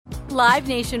Live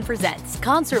Nation presents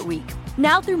Concert Week.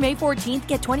 Now through May 14th,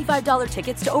 get $25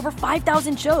 tickets to over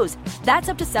 5,000 shows. That's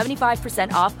up to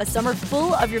 75% off a summer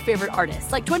full of your favorite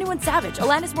artists like 21 Savage,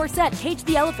 Alanis Morissette, Cage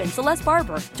the Elephant, Celeste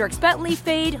Barber, Dierks Bentley,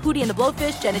 Fade, Hootie and the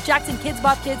Blowfish, Janet Jackson, Kids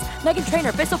Bop Kids, Meghan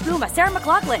Trainor, Peso Pluma, Sarah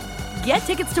McLachlan. Get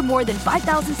tickets to more than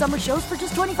 5,000 summer shows for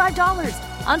just $25.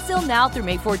 Until now through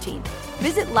May 14th.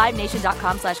 Visit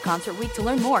LiveNation.com/Concert Week to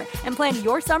learn more and plan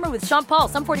your summer with Sean Paul,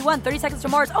 Sum 41, 30 Seconds to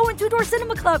Mars, and Two Door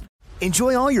Cinema Club.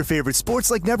 Enjoy all your favorite sports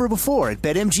like never before at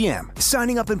BetMGM.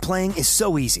 Signing up and playing is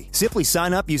so easy. Simply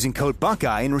sign up using code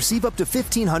Buckeye and receive up to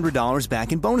 $1,500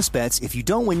 back in bonus bets if you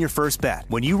don't win your first bet.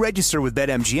 When you register with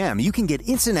BetMGM, you can get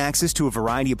instant access to a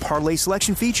variety of parlay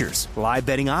selection features, live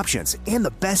betting options, and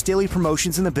the best daily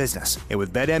promotions in the business. And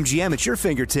with BetMGM at your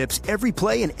fingertips, every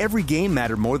play and every game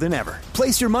matter more than ever.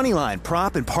 Place your moneyline,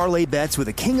 prop, and parlay bets with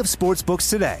the king of sportsbooks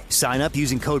today. Sign up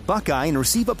using code Buckeye and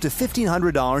receive up to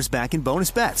 $1,500 back in bonus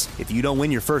bets if you don't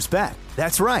win your first bet.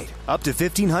 That's right, up to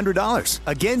 $1,500.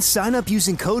 Again, sign up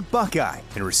using code Buckeye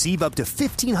and receive up to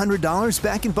 $1,500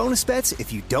 back in bonus bets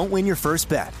if you don't win your first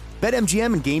bet.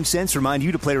 BetMGM and GameSense remind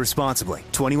you to play responsibly.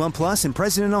 21 plus and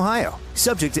present in Ohio.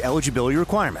 Subject to eligibility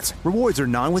requirements. Rewards are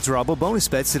non-withdrawable bonus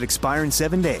bets that expire in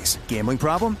 7 days. Gambling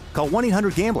problem? Call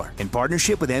 1-800-GAMBLER in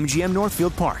partnership with MGM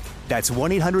Northfield Park. That's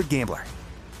 1-800-GAMBLER.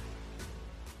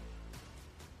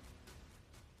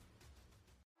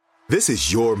 This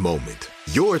is your moment,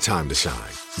 your time to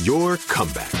shine, your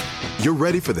comeback. You're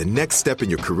ready for the next step in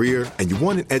your career, and you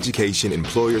want an education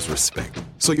employers respect.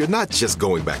 So you're not just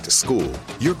going back to school,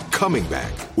 you're coming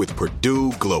back with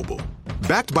Purdue Global.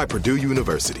 Backed by Purdue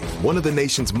University, one of the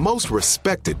nation's most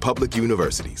respected public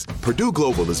universities, Purdue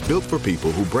Global is built for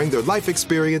people who bring their life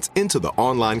experience into the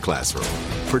online classroom.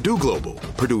 Purdue Global,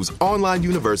 Purdue's online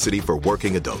university for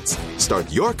working adults.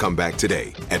 Start your comeback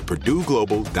today at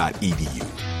purdueglobal.edu.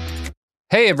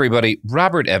 Hey everybody,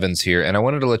 Robert Evans here, and I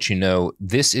wanted to let you know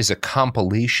this is a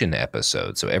compilation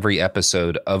episode. So every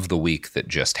episode of the week that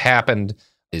just happened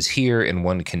is here in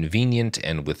one convenient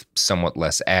and with somewhat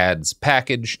less ads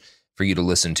package for you to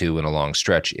listen to in a long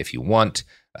stretch if you want.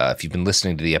 If you've been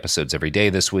listening to the episodes every day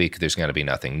this week, there's going to be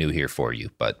nothing new here for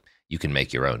you, but you can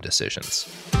make your own decisions.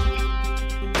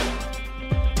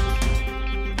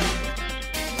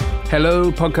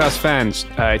 Hello, podcast fans.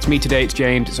 It's me today. It's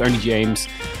James. It's only James.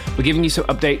 We're giving you some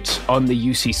updates on the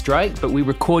UC strike, but we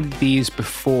recorded these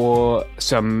before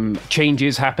some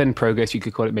changes happened. Progress, you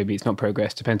could call it. Maybe it's not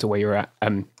progress. Depends on where you're at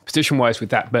position-wise with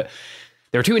that. But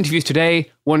there are two interviews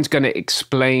today. One's going to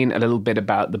explain a little bit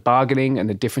about the bargaining and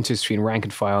the differences between rank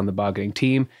and file on the bargaining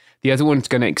team. The other one's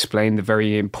going to explain the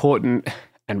very important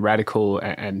and radical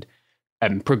and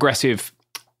progressive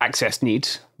access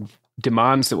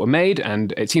demands that were made,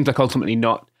 and it seems like ultimately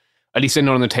not, at least they're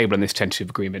not on the table in this tentative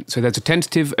agreement. So there's a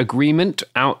tentative agreement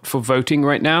out for voting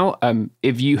right now.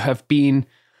 If you have been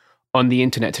on the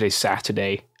internet today,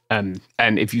 Saturday, and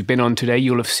if you've been on today,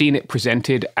 you'll have seen it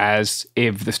presented as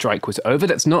if the strike was over.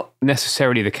 That's not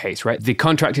necessarily the case, right? The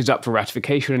contract is up for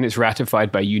ratification and it's ratified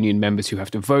by union members who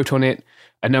have to vote on it.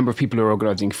 A number of people are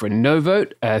organizing for a no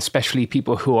vote, especially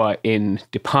people who are in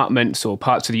departments or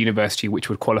parts of the university which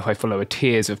would qualify for lower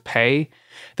tiers of pay.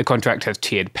 The contract has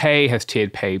tiered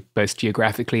pay both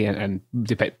geographically and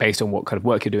based on what kind of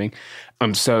work you're doing.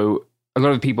 So a lot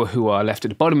of the people who are left at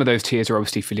the bottom of those tiers are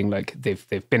obviously feeling like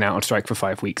they've been out on strike for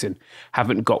 5 weeks and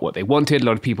haven't got what they wanted. A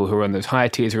lot of people who are on those higher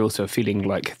tiers are also feeling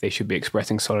like they should be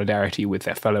expressing solidarity with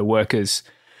their fellow workers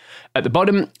at the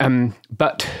bottom.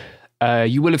 But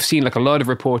you will have seen like a lot of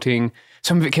reporting.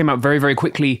 Some of it came out very, very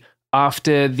quickly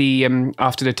after the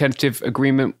tentative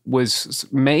agreement was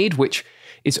made, which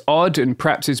is odd, and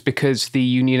perhaps is because the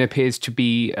union appears to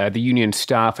be the union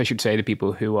staff, I should say, the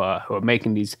people who are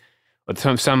making these,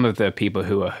 or some of the people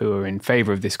who are in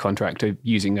favor of this contract are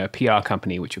using a PR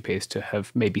company, which appears to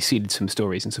have maybe seeded some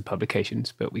stories in some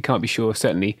publications, but we can't be sure.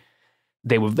 Certainly,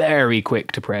 they were very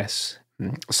quick to press.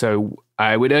 So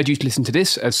I would urge you to listen to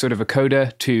this as sort of a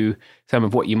coda to some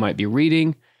of what you might be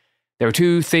reading. There are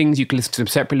two things. You can listen to them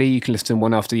separately. You can listen to them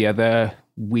one after the other.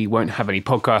 We won't have any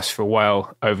podcasts for a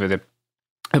while over the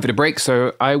break,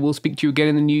 so I will speak to you again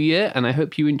in the new year, and I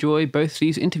hope you enjoy both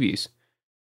these interviews.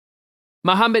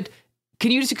 Mohammed,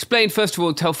 can you just explain, first of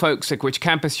all, tell folks like which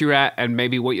campus you're at and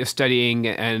maybe what you're studying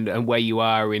and where you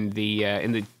are in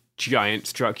the giant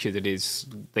structure that is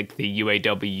like the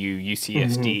UAW,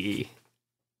 UCSD? Mm-hmm.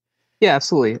 Yeah,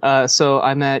 absolutely. So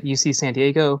I'm at UC San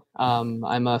Diego.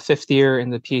 I'm a fifth year in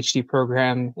the PhD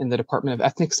program in the Department of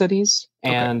Ethnic Studies.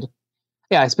 And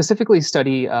I specifically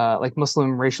study like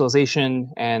Muslim racialization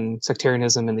and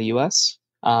sectarianism in the US.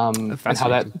 And how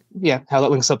that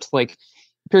links up to like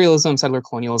imperialism, settler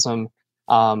colonialism.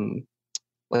 um,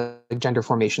 like gender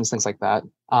formations, things like that.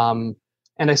 And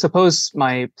I suppose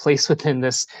my place within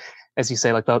this, as you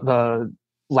say, like the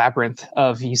labyrinth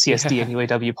of UCSD and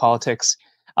UAW politics.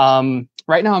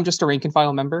 Right now, I'm just a rank and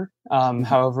file member.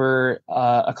 However,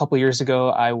 a couple years ago,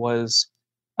 I was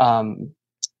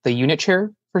the unit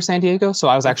chair for San Diego, so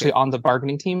I was actually on the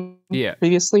bargaining team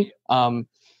previously.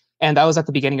 And that was at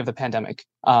the beginning of the pandemic.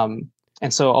 And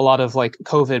so a lot of like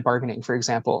COVID bargaining, for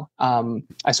example,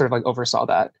 I sort of like oversaw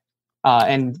that.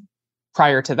 And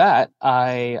prior to that,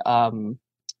 I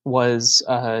was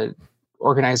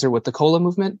organizer with the COLA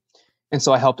movement. And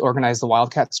so I helped organize the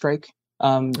Wildcat strike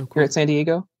here at San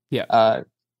Diego. Yeah.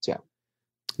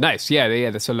 Nice. Yeah.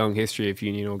 That's a long history of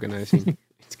union organizing.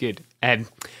 It's good.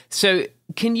 So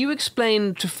can you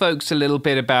explain to folks a little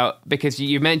bit about, because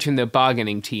you mentioned the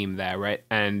bargaining team there, right?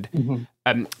 And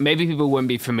maybe people wouldn't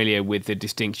be familiar with the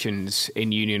distinctions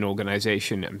in union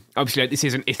organization. Obviously, this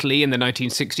isn't Italy in the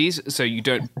 1960s, so you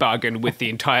don't bargain with the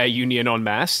entire union en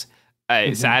masse,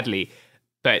 sadly.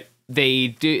 But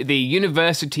the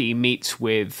university meets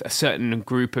with a certain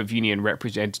group of union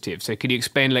representatives. So can you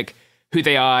explain like who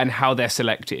they are and how they're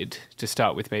selected to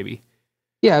start with, maybe?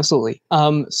 Yeah, absolutely.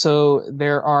 So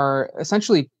there are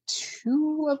essentially three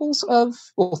levels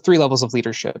of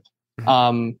leadership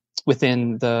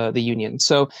within the union.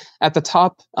 So at the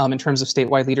top, in terms of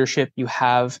statewide leadership, you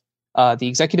have the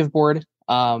executive board,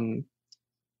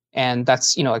 and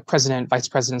that's like president, vice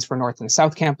presidents for North and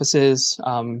South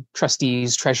campuses,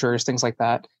 trustees, treasurers, things like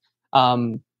that.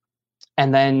 And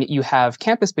then you have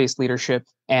campus-based leadership,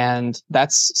 and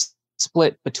that's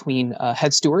split between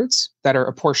head stewards that are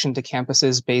apportioned to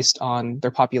campuses based on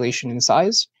their population and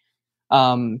size.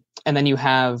 And then you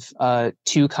have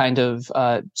two kind of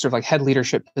sort of like head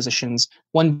leadership positions,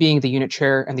 one being the unit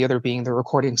chair and the other being the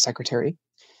recording secretary.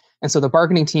 And so the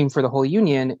bargaining team for the whole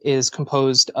union is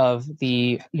composed of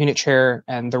the unit chair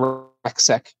and the rec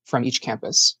sec from each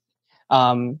campus.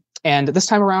 And this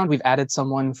time around, we've added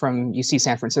someone from UC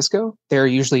San Francisco. They're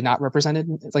usually not represented,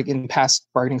 like in past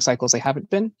bargaining cycles, they haven't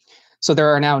been. So there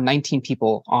are now 19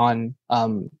 people on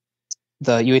the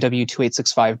UAW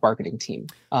 2865 bargaining team,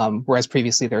 whereas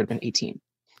previously there had been 18.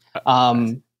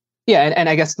 And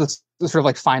I guess the sort of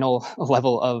like final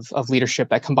level of leadership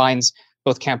that combines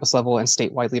both campus level and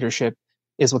statewide leadership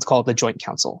is what's called the Joint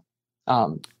Council.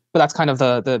 But that's kind of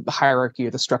the hierarchy or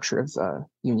the structure of the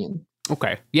union.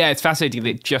 Okay. Yeah, it's fascinating that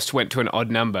it just went to an odd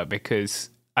number,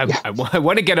 because I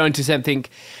want to get on to something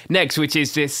next, which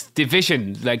is this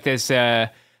division. Like there's I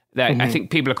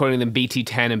think people are calling them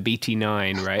BT10 and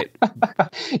BT9, right?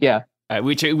 Yeah.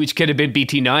 Which could have been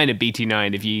BT9 and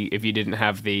BT9 if you didn't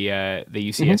have the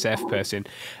UCSF person,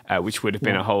 which would have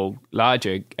been a whole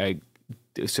larger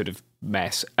sort of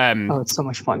mess. It's so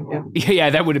much fun. Yeah. Yeah,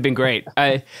 that would have been great.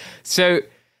 So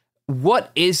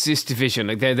what is this division?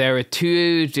 Like there are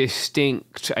two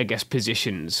distinct, I guess,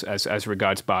 positions as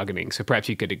regards bargaining. So perhaps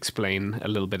you could explain a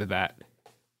little bit of that.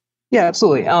 Yeah,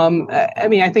 absolutely. I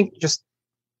mean, I think just,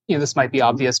 this might be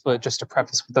obvious, but just to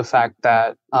preface with the fact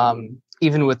that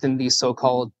even within these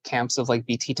so-called camps of like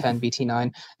BT10,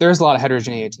 BT9, there's a lot of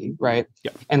heterogeneity, right?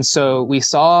 Yeah. And so we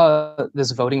saw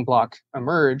this voting bloc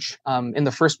emerge in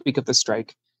the first week of the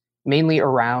strike, mainly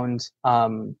around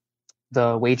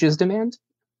the wages demand,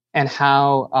 and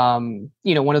how,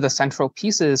 one of the central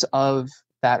pieces of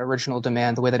that original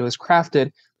demand, the way that it was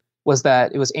crafted, was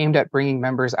that it was aimed at bringing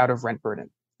members out of rent burden.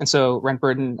 And so rent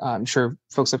burden, I'm sure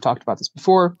folks have talked about this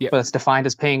before, but it's defined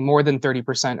as paying more than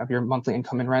 30% of your monthly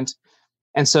income in rent.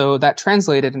 And so that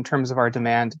translated in terms of our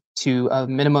demand to a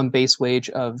minimum base wage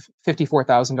of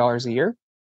 $54,000 a year,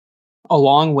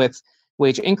 along with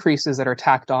wage increases that are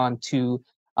tacked on to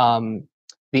the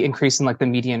increase in like the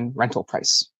median rental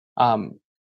price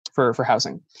for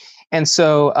housing. And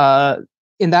so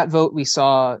in that vote, we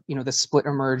saw, the split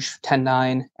emerge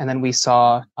 10-9, and then we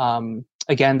saw,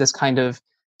 again, this kind of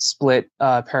split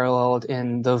paralleled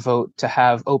in the vote to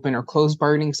have open or closed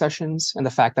bargaining sessions, and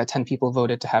the fact that 10 people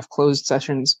voted to have closed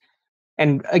sessions.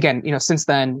 And again, since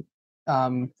then,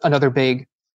 another big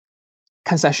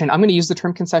concession, I'm going to use the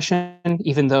term concession,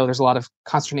 even though there's a lot of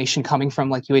consternation coming from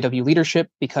like UAW leadership,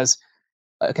 because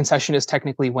a concession is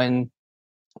technically when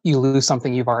you lose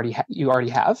something you already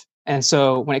have. And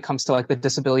so when it comes to like the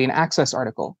disability and access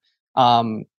article,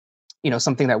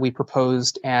 something that we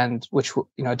proposed, and which,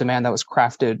 a demand that was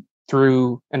crafted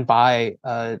through and by,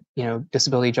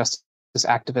 disability justice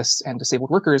activists and disabled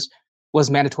workers, was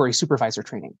mandatory supervisor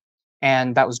training.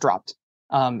 And that was dropped.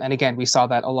 And again, we saw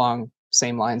that along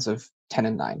same lines of 10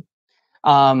 and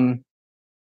 9.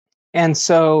 And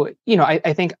so,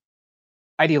 I think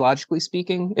ideologically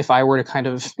speaking, if I were to kind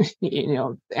of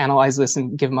analyze this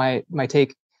and give my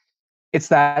take, it's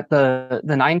that the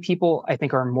 9 people I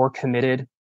think are more committed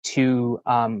to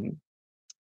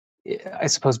I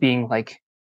suppose being like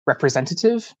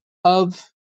representative of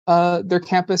their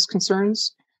campus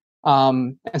concerns.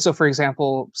 And so, for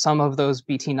example, some of those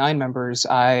BT9 members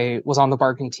I was on the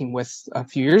bargaining team with a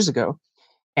few years ago,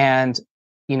 and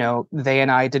they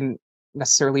and I didn't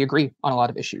necessarily agree on a lot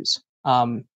of issues.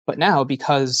 But now,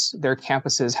 because their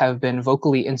campuses have been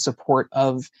vocally in support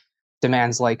of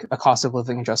demands like a cost of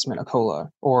living adjustment, a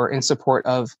COLA, or in support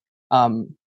of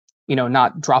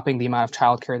not dropping the amount of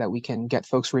childcare that we can get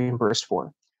folks reimbursed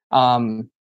for.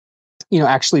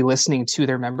 Actually listening to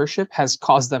their membership has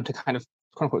caused them to kind of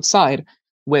quote unquote side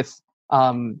with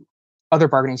other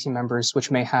bargaining team members, which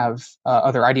may have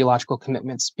other ideological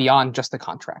commitments beyond just the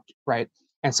contract, right?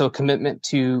 And so commitment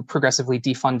to progressively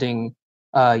defunding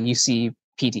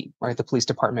UCPD, right, the police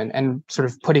department, and sort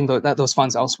of putting those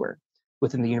funds elsewhere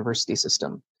within the university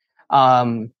system.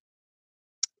 And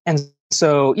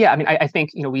so, yeah, I mean, I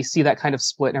think, we see that kind of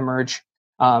split emerge,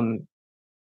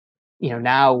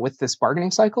 now with this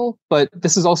bargaining cycle, but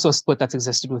this is also a split that's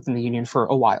existed within the union for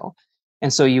a while.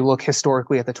 And so you look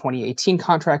historically at the 2018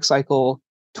 contract cycle,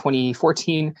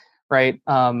 2014, right,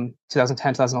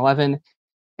 2010, 2011,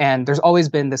 and there's always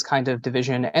been this kind of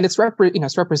division, and it's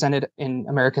represented in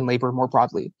American labor more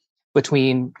broadly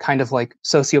between kind of like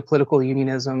socio-political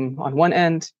unionism on one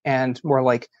end and more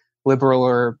like liberal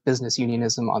or business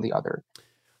unionism on the other.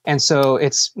 And so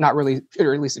it's not really,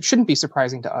 or at least it shouldn't be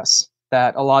surprising to us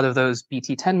that a lot of those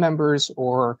BT10 members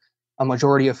or a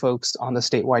majority of folks on the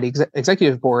statewide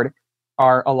executive board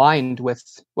are aligned with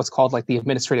what's called like the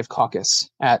administrative caucus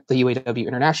at the UAW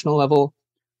international level,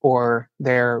 or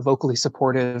they're vocally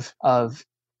supportive of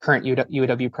current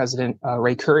UAW president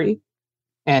Ray Curry.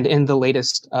 And in the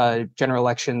latest general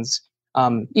elections,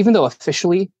 even though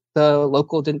officially the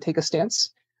local didn't take a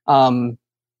stance, on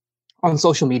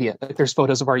social media, like there's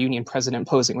photos of our union president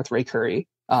posing with Ray Curry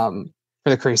for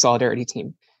the Curry Solidarity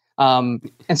team.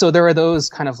 And so there are those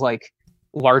kind of like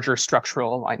larger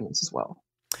structural alignments as well.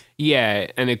 Yeah,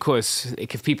 and of course,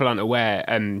 like, if people aren't aware,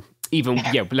 even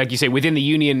like you say, within the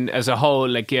union as a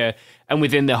whole, and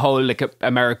within the whole like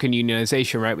American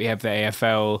unionization, right? We have the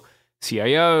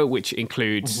AFL-CIO, which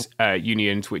includes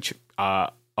unions which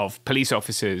are of police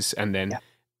officers, and then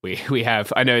we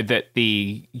have. I know that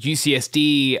the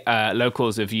UCSD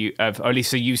locals or at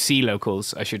least the UC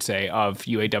locals, I should say, of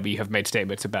UAW have made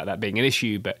statements about that being an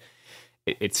issue, but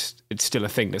it's still a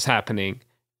thing that's happening,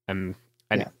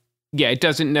 it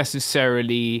doesn't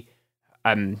necessarily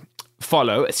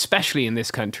follow, especially in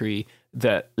this country,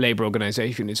 that labor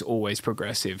organization is always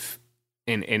progressive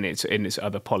in its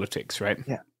other politics, right?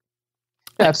 Yeah,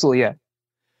 absolutely. Yeah,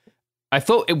 I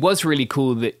thought it was really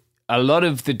cool that a lot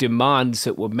of the demands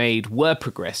that were made were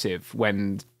progressive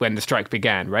when the strike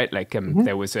began, right? Like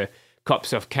there was a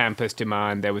cops off campus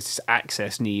demand, there was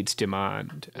access needs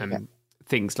demand, and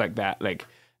things like that, like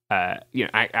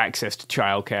access to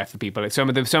childcare for people. Like some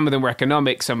of them were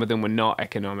economic, some of them were not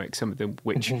economic, some of them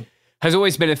which has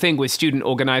always been a thing with student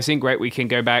organizing, right? We can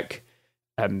go back.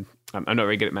 I'm not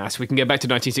very good at maths. We can go back to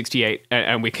 1968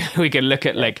 and we can look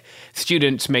at like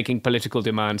students making political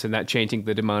demands and that changing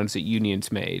the demands that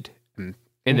unions made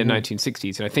in the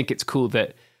 1960s. And I think it's cool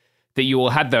that you all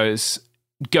had those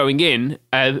going in.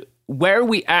 Where are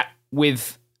we at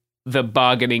with the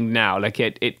bargaining now? Like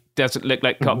it doesn't look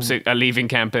like cops are leaving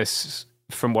campus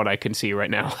from what I can see right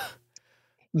now.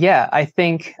 Yeah, I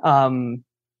think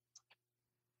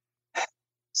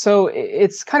so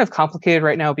it's kind of complicated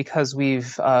right now because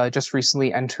we've just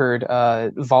recently entered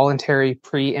voluntary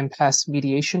pre-impasse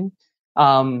mediation.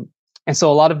 And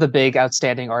so a lot of the big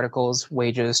outstanding articles,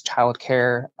 wages,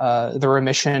 childcare, the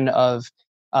remission of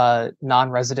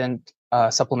non-resident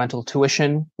supplemental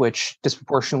tuition, which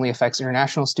disproportionately affects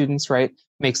international students, right?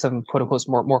 Makes them, quote unquote,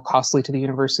 more costly to the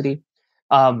university.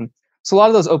 So a lot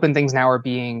of those open things now are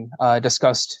being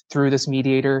discussed through this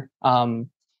mediator.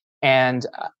 And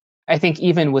I think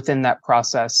even within that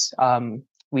process,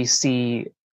 we see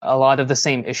a lot of the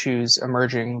same issues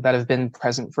emerging that have been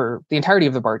present for the entirety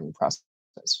of the bargaining process,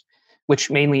 which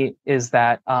mainly is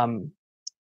that,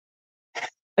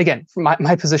 again,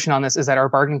 my position on this is that our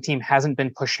bargaining team hasn't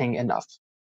been pushing enough.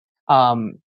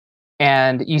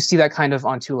 And you see that kind of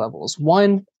on two levels.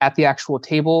 One, at the actual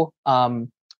table,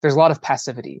 there's a lot of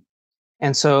passivity.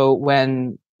 And so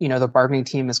when, the bargaining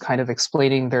team is kind of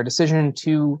explaining their decision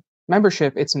to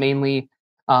membership, it's mainly,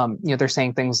 they're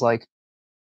saying things like,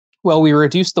 well, we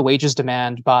reduced the wages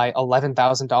demand by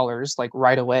 $11,000 like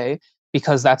right away,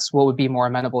 because that's what would be more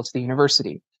amenable to the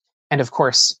university. And of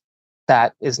course,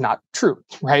 that is not true,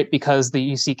 right? Because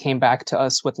the UC came back to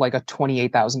us with like a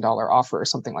 $28,000 offer or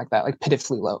something like that, like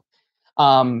pitifully low.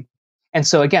 And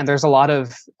so again, there's a lot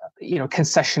of,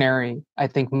 concessionary, I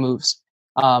think, moves.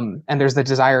 And there's the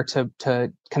desire to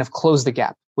kind of close the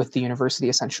gap with the university,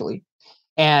 essentially.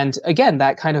 And again,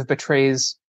 that kind of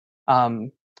betrays,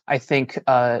 I think,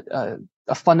 a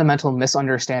fundamental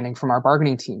misunderstanding from our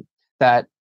bargaining team that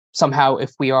somehow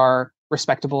if we are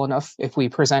respectable enough, if we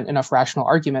present enough rational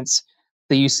arguments,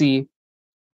 the UC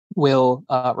will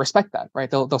respect that, right?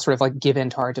 They'll sort of like give in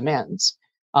to our demands.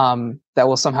 That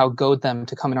will somehow goad them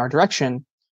to come in our direction.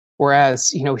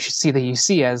 Whereas, we should see the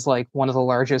UC as like one of the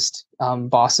largest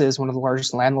bosses, one of the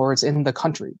largest landlords in the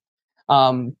country.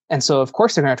 And so, of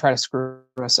course, they're going to try to screw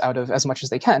us out of as much as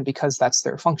they can because that's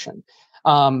their function.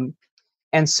 And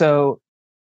so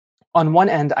on one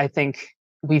end, I think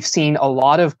we've seen a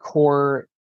lot of core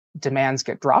demands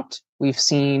get dropped. We've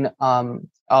seen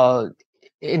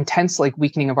intense like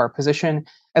weakening of our position,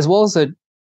 as well as a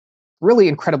really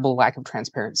incredible lack of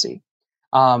transparency.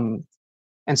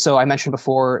 And so I mentioned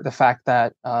before the fact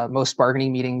that most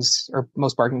bargaining meetings or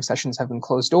most bargaining sessions have been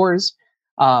closed doors.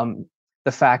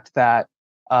 The fact that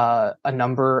a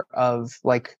number of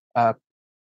like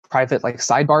private like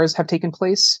sidebars have taken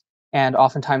place, and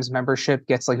oftentimes membership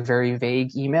gets like very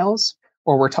vague emails,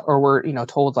 or we're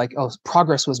told like, oh,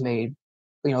 progress was made,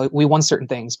 we won certain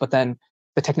things, but then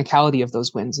the technicality of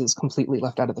those wins is completely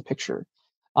left out of the picture.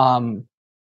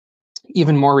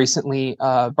 Even more recently,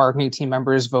 bargaining team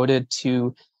members voted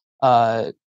to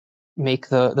make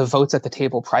the votes at the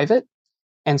table private.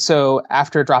 And so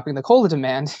after dropping the COLA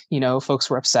demand, folks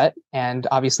were upset and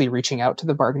obviously reaching out to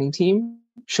the bargaining team,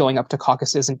 showing up to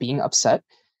caucuses and being upset.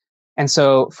 And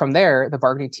so from there, the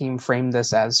bargaining team framed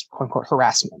this as quote unquote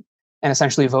harassment and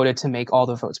essentially voted to make all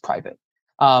the votes private.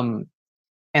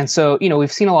 And so,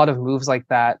 we've seen a lot of moves like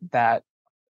that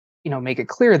make it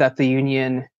clear that the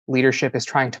union leadership is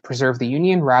trying to preserve the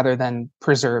union rather than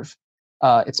preserve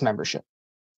its membership,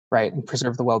 right? And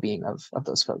preserve the well-being of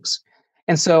those folks.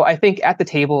 And so I think at the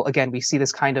table, again, we see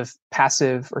this kind of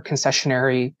passive or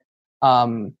concessionary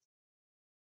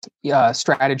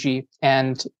strategy.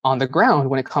 And on the ground,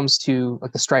 when it comes to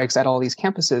like the strikes at all these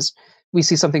campuses, we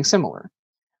see something similar,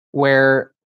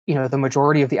 where the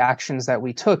majority of the actions that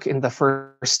we took in the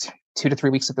first 2 to 3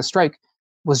 weeks of the strike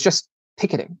was just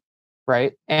picketing,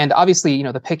 right? And obviously,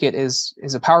 the picket is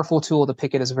a powerful tool. The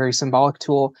picket is a very symbolic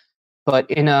tool, but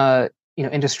in a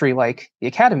industry like the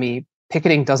academy,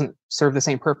 picketing doesn't serve the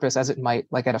same purpose as it might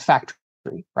like at a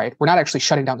factory, right? We're not actually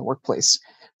shutting down the workplace.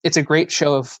 It's a great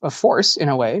show of force in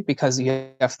a way because you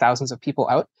have thousands of people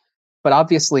out. But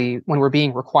obviously, when we're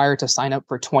being required to sign up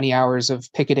for 20 hours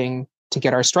of picketing to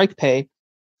get our strike pay,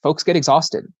 folks get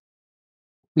exhausted.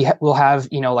 We'll have,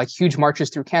 like huge marches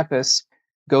through campus,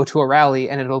 go to a rally,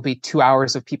 and it'll be 2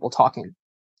 hours of people talking.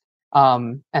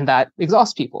 And that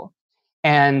exhausts people.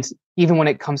 And even when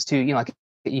it comes to, like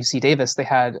at UC Davis, they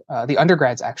had, the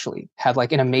undergrads actually had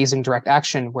like an amazing direct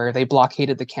action where they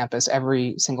blockaded the campus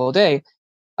every single day.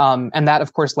 And that,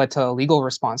 of course, led to a legal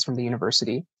response from the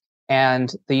university.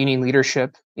 And the union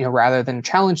leadership, rather than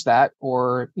challenge that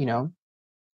or,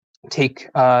 take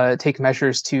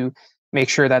measures to make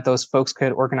sure that those folks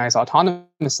could organize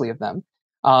autonomously of them,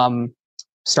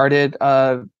 started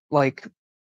like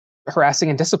harassing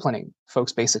and disciplining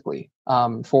folks basically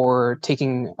for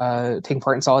taking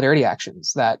part in solidarity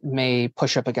actions that may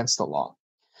push up against the law.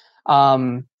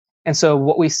 And so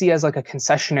what we see as like a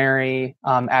concessionary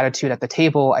attitude at the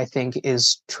table, I think,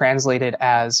 is translated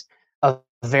as a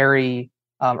very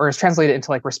or is translated into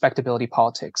like respectability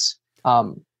politics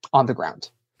on the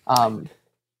ground.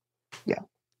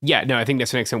 Yeah, no, I think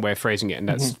that's an excellent way of phrasing it, and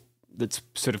that's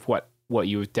sort of what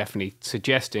you were definitely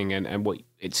suggesting, and what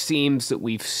it seems that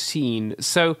we've seen.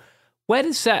 So where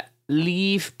does that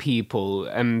leave people?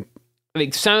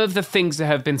 Like some of the things that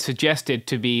have been suggested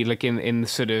to be like in the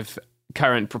sort of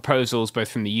current proposals, both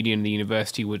from the union and the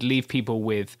university, would leave people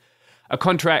with a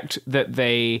contract that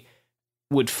they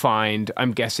would find,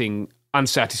 I'm guessing,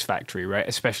 unsatisfactory, right?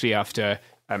 Especially after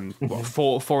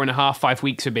 4.5, 5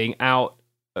 weeks of being out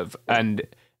of and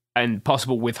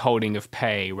possible withholding of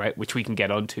pay, right? Which we can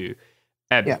get onto.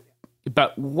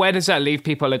 But where does that leave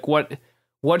people? Like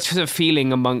what's the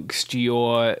feeling amongst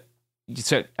your?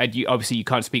 So obviously you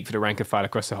can't speak for the rank and file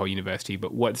across the whole university,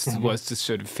 but what's the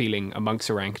sort of feeling amongst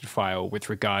the rank and file with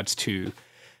regards to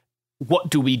what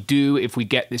do we do if we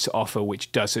get this offer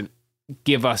which doesn't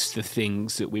give us the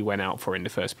things that we went out for in the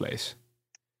first place?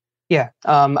 Yeah,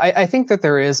 I think that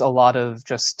there is a lot of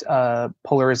just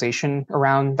polarization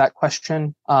around that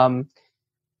question.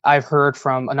 I've heard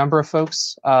from a number of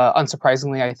folks,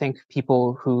 unsurprisingly, I think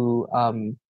people who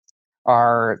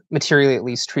are materially at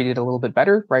least treated a little bit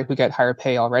better, right, who get higher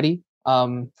pay already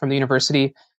from the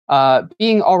university,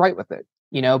 being all right with it,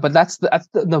 but that's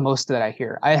the most that I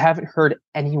hear. I haven't heard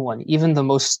anyone, even the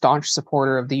most staunch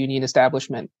supporter of the union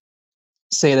establishment,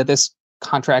 say that this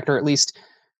contract, or at least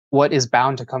what is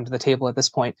bound to come to the table at this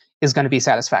point, is going to be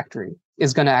satisfactory,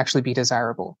 is going to actually be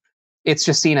desirable. It's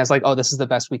just seen as like, oh, this is the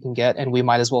best we can get, and we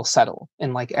might as well settle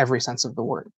in like every sense of the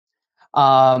word.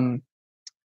 But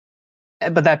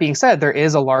that being said, there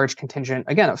is a large contingent,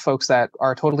 again, of folks that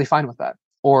are totally fine with that,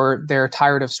 or they're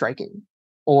tired of striking,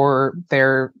 or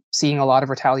they're seeing a lot of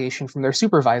retaliation from their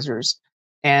supervisors.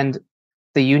 And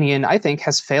the union, I think,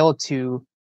 has failed to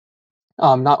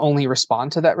not only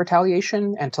respond to that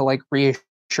retaliation and to like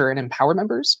reassure and empower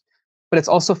members, but it's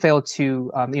also failed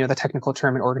to, the technical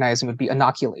term in organizing would be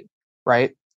inoculate,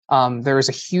 right? There is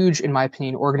a huge, in my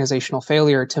opinion, organizational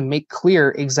failure to make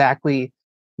clear exactly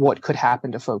what could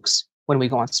happen to folks when we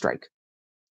go on strike,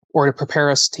 or to prepare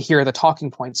us to hear the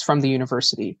talking points from the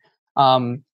university,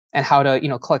 and how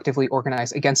to, collectively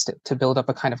organize against it, to build up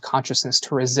a kind of consciousness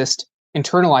to resist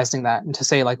internalizing that, and to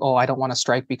say like, oh, I don't want to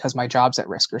strike because my job's at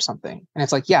risk or something. And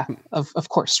it's like, yeah, of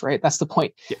course, right? That's the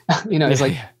point. Yeah. It's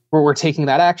like we're taking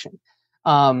that action.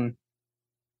 And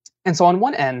so on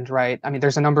one end, right, I mean,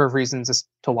 there's a number of reasons as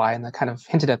to why, and that kind of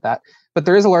hinted at that, but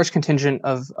there is a large contingent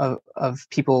of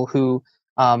people who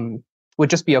would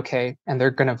just be okay, and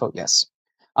they're going to vote yes.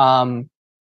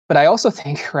 But I also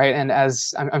think, right, and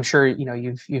as I'm sure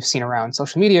you've seen around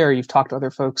social media, or you've talked to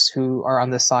other folks who are on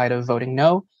this side of voting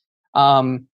no,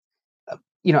 I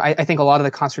think a lot of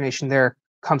the consternation there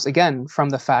comes again from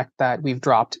the fact that we've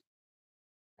dropped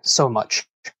so much,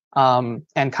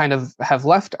 and kind of have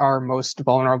left our most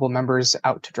vulnerable members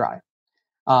out to dry.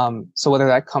 So whether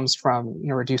that comes from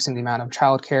reducing the amount of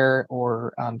childcare,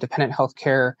 or dependent health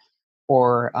care,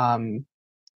 or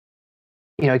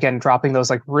again, dropping those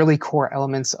like really core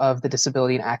elements of the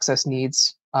disability and access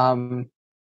needs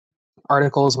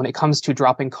articles, when it comes to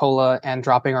dropping COLA and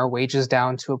dropping our wages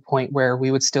down to a point where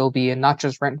we would still be in not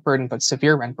just rent burden, but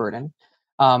severe rent burden.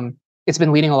 It's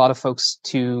been leading a lot of folks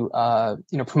to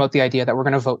promote the idea that we're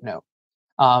going to vote no,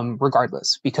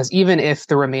 regardless, because even if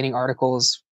the remaining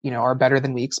articles are better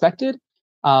than we expected,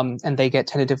 and they get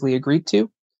tentatively agreed to,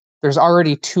 there's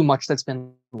already too much that's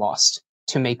been lost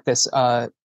to make this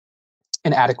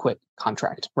an adequate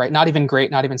contract, right? Not even great,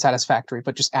 not even satisfactory,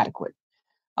 but just adequate.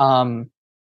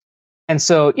 And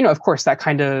so, of course, that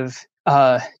kind of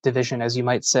division, as you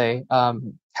might say,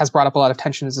 has brought up a lot of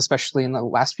tensions, especially in the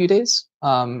last few days.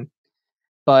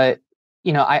 But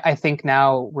I think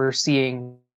now we're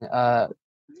seeing a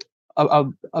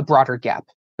broader gap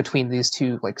between these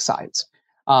two like sides,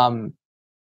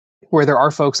 where there are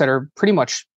folks that are pretty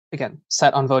much, again,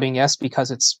 set on voting yes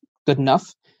because it's good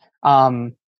enough,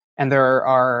 and there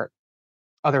are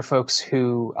other folks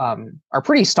who are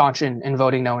pretty staunch in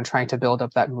voting no and trying to build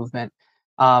up that movement.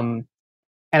 And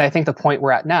I think the point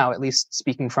we're at now, at least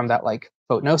speaking from that like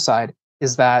vote no side,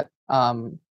 is that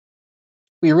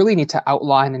we really need to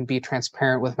outline and be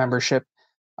transparent with membership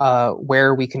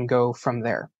where we can go from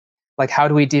there. Like, how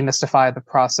do we demystify the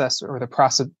process, or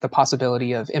the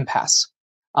possibility of impasse?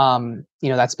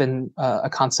 That's been a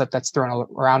concept that's thrown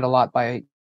around a lot by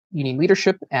union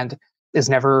leadership and is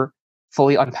never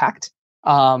fully unpacked.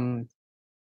 And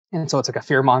so it's like a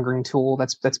fear-mongering tool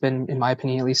that's been, in my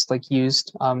opinion, at least, like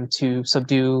used to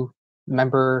subdue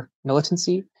member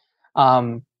militancy.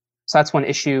 So that's one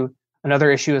issue.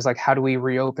 Another issue is like, how do we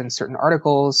reopen certain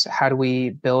articles? How do we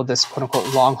build this quote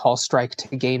unquote long haul strike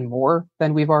to gain more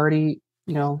than we've already,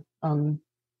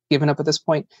 given up at this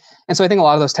point? And so I think a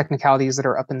lot of those technicalities that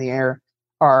are up in the air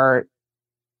are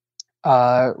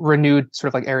renewed sort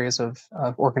of like areas of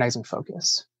organizing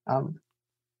focus. So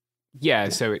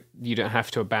you don't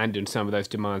have to abandon some of those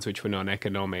demands which were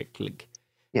non-economic.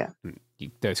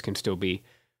 Those can still be.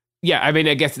 Yeah, I mean,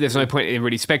 I guess there's no point in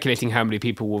really speculating how many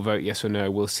people will vote yes or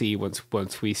no. We'll see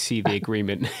once we see the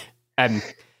agreement.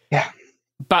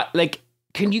 But like,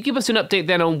 can you give us an update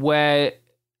then on where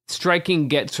striking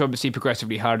gets obviously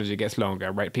progressively harder as it gets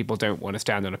longer, right? People don't want to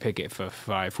stand on a picket for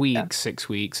 5 weeks, 6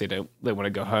 weeks. They want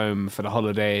to go home for the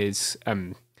holidays.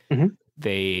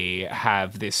 They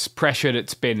have this pressure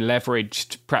that's been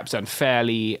leveraged, perhaps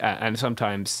unfairly, and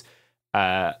sometimes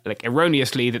like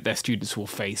erroneously, that their students will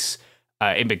face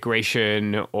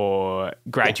immigration or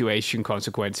graduation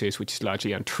consequences, which is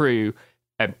largely untrue.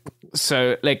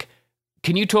 So, like,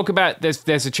 can you talk about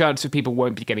there's a chance that people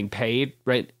won't be getting paid,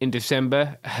 right, in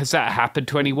December? Has that happened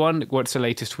to anyone? What's the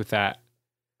latest with that?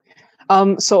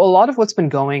 So a lot of what's been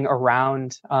going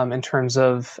around in terms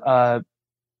of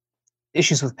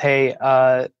issues with pay,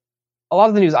 a lot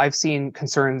of the news I've seen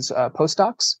concerns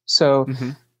postdocs. So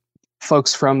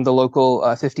folks from the local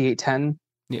 5810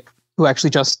 who actually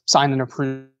just signed and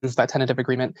approved that tentative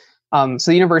agreement. So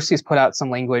the university has put out some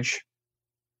language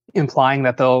implying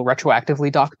that they'll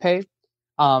retroactively dock pay.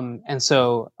 And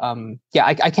so,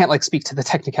 I can't like speak to the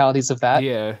technicalities of that.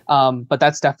 Yeah. But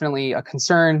that's definitely a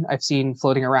concern I've seen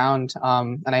floating around.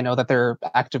 And I know that they're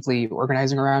actively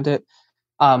organizing around it.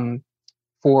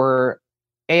 For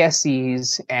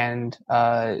ASCs and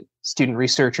student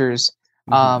researchers,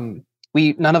 none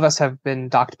of us have been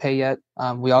docked pay yet.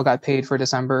 We all got paid for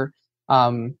December,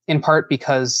 in part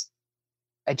because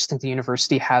I just think the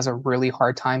university has a really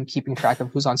hard time keeping track of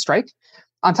who's on strike.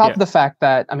 On top of the fact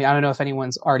that, I don't know if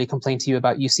anyone's already complained to you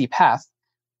about UC Path,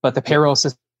 but the payroll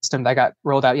system that got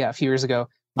rolled out, a few years ago.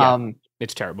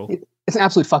 It's terrible. It's an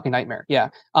absolute fucking nightmare.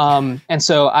 And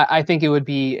so I think it would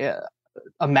be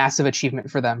a massive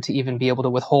achievement for them to even be able to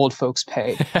withhold folks'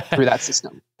 pay through that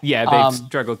system. They've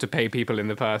struggled to pay people in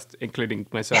the past, including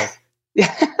myself.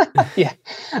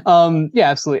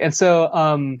 Absolutely. And so,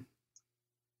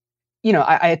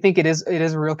 I think it is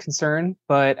a real concern,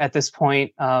 but at this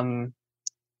point,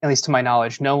 at least to my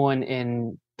knowledge, no one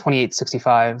in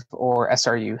 2865 or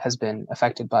SRU has been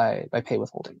affected by pay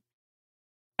withholding.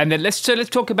 And then let's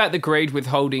talk about the grade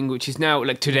withholding, which is now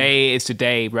like today is the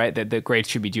day, right, that the grades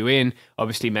should be due in.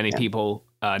 Obviously, many people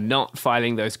are not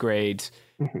filing those grades,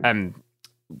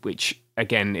 which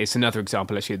again is another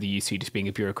example actually of the UC just being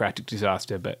a bureaucratic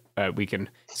disaster. But we can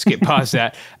skip past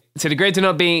that. So the grades are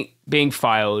not being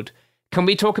filed. Can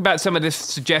we talk about some of the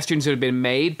suggestions that have been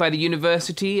made by the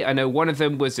university? I know one of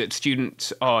them was that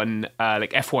students on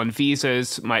like F1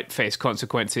 visas might face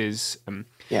consequences.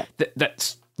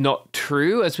 That's not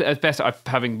true, as best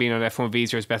having been on F1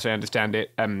 visa, as best I understand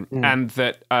it, and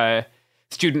that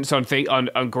students on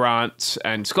grants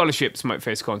and scholarships might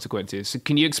face consequences. So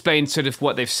can you explain sort of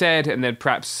what they've said, and then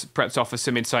perhaps offer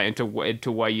some insight into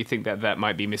why you think that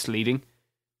might be misleading?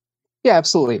 Yeah,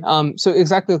 absolutely. So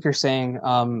exactly what you're saying.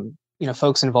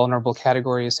 Folks in vulnerable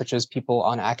categories, such as people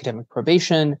on academic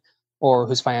probation or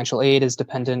whose financial aid is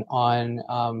dependent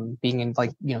on being in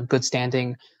good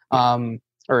standing,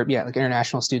 like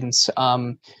international students.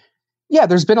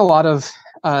 There's been a lot of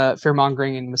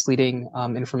fear-mongering and misleading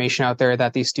information out there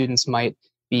that these students might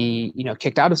be,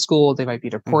 kicked out of school, they might be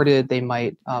deported, they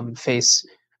might face,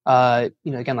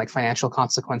 like financial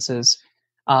consequences.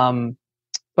 But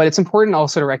it's important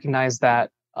also to recognize that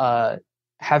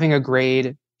having a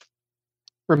grade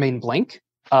remain blank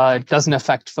doesn't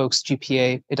affect folks'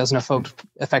 GPA. It doesn't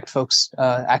affect folks'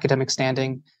 academic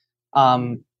standing.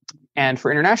 And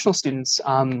for international students,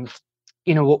 the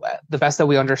best that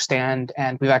we understand,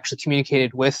 and we've actually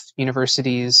communicated with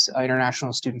universities,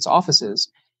 international students' offices,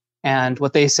 and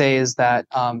what they say is that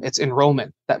it's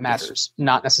enrollment that matters,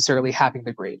 not necessarily having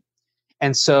the grade.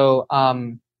 And so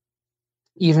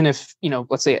even if,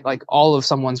 let's say like all of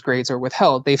someone's grades are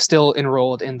withheld, they've still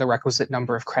enrolled in the requisite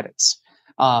number of credits.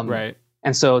 Right.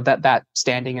 And so that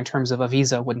standing in terms of a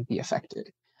visa wouldn't be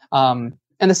affected. And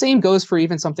the same goes for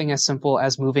even something as simple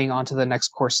as moving on to the next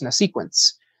course in a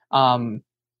sequence.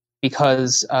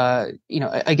 Because,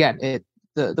 again,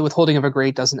 the withholding of a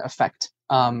grade doesn't affect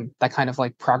that kind of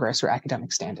like progress or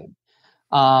academic standing.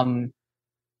 And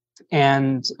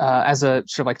as a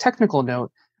sort of like technical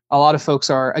note, a lot of folks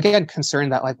are, again,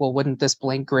 concerned that like, well, wouldn't this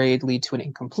blank grade lead to an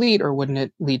incomplete, or wouldn't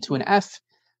it lead to an F?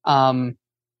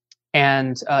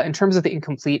 And in terms of the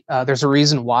incomplete, there's a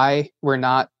reason why we're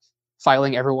not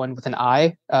filing everyone with an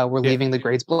I. We're leaving the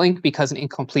grades blank because an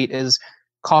incomplete is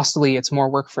costly. It's more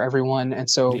work for everyone. And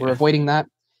so we're avoiding that.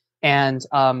 And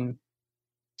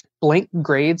blank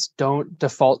grades don't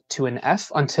default to an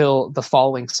F until the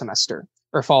following semester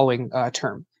or following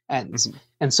term ends.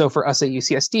 And so for us at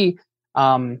UCSD,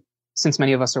 since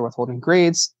many of us are withholding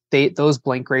grades, those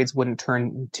blank grades wouldn't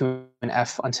turn into an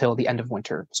F until the end of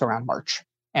winter, so around March.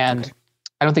 And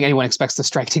I don't think anyone expects the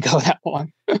strike to go that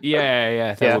long.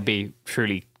 That would be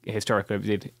truly historic.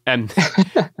 And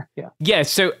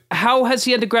so how has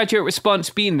the undergraduate response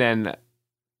been then?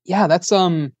 Yeah, that's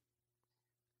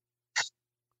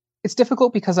it's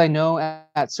difficult because I know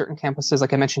at certain campuses,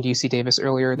 like I mentioned UC Davis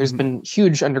earlier, there's been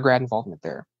huge undergrad involvement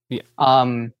there.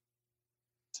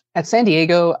 At San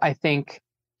Diego, I think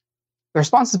the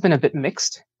response has been a bit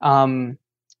mixed.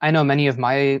 I know many of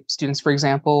my students, for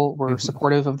example, were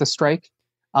supportive of the strike.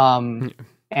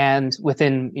 And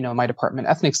within, my department,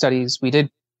 ethnic studies, we did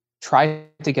try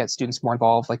to get students more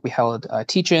involved. Like we held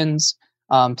teach-ins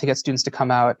to get students to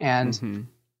come out. And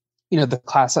the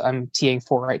class I'm TAing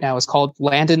for right now is called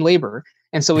Land and Labor.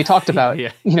 And so we talked about,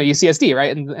 Yeah. UCSD,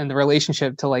 right? And the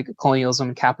relationship to like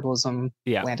colonialism, capitalism,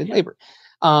 Yeah. land and labor.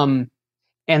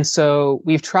 And so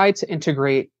we've tried to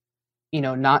integrate,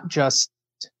 not just,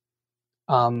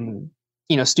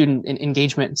 student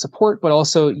engagement and support, but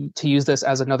also to use this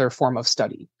as another form of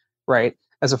study, right?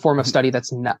 As a form of study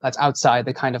that's outside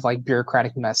the kind of like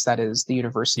bureaucratic mess that is the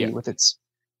university with its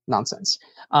nonsense.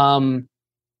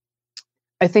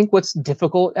 I think what's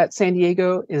difficult at San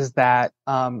Diego is that,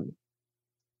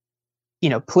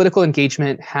 political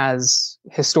engagement has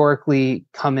historically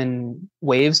come in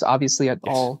waves. Obviously, at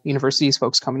all universities,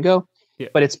 folks come and go. Yeah.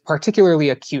 But it's particularly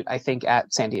acute, I think,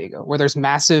 at San Diego, where there's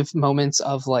massive moments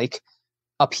of like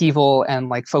upheaval and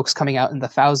like folks coming out in the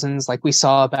thousands, like we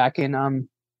saw back in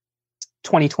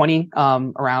 2020,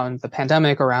 around the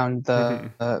pandemic, around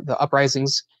the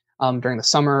uprisings during the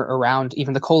summer, around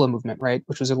even the COLA movement, right,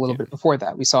 which was a little bit before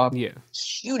that. We saw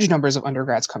huge numbers of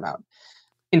undergrads come out,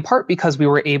 in part because we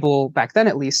were able, back then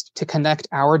at least, to connect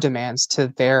our demands to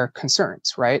their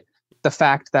concerns, right? The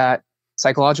fact that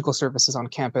psychological services on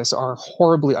campus are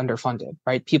horribly underfunded,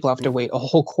 right? People have to wait a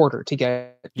whole quarter to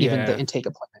get even the intake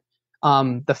appointment.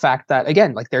 The fact that,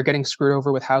 again, like they're getting screwed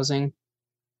over with housing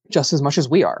just as much as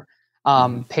we are,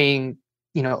 paying,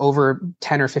 over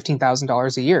 $10,000 or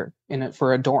 $15,000 a year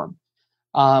for a dorm.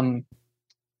 And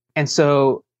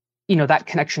so, that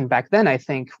connection back then, I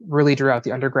think, really drew out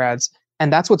the undergrads.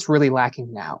 And that's what's really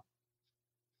lacking now.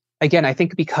 Again, I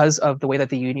think because of the way that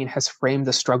the union has framed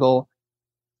the struggle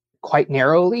quite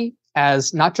narrowly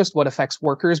as not just what affects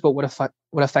workers, but what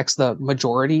affects the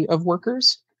majority of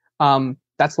workers,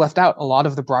 that's left out a lot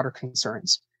of the broader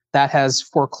concerns. That has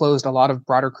foreclosed a lot of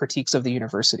broader critiques of the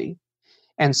university.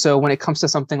 And so when it comes to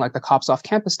something like the cops off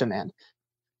campus demand,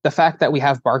 the fact that we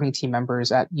have bargaining team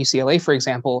members at UCLA, for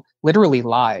example, literally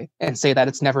lie and say that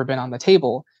it's never been on the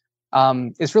table,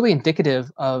 is really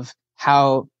indicative of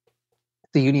how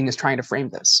the union is trying to frame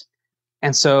this.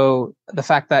 And so the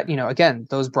fact that, again,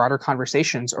 those broader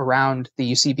conversations around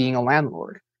the UC being a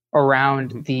landlord,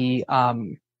 around the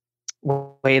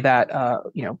way that,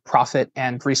 profit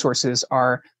and resources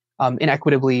are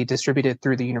inequitably distributed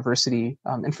through the university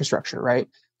infrastructure, right?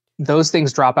 Those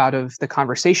things drop out of the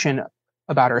conversation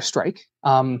about our strike.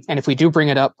 And if we do bring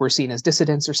it up, we're seen as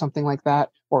dissidents or something like that,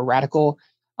 or radical.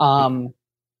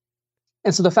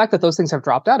 And so the fact that those things have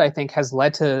dropped out, I think, has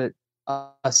led to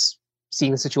us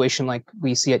seeing a situation like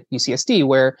we see at UCSD,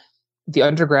 where the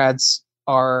undergrads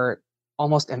are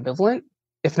almost ambivalent,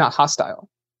 if not hostile,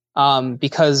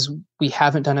 because we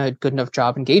haven't done a good enough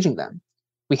job engaging them.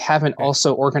 We haven't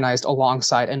also organized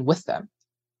alongside and with them.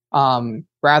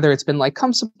 Rather, it's been like,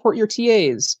 come support your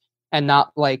TAs, and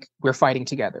not like we're fighting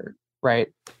together, right?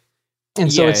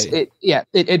 And so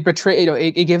it betrays,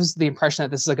 it gives the impression that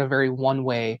this is like a very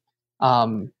one-way,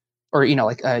 or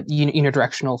like a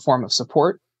unidirectional form of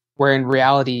support, where in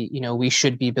reality, we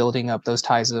should be building up those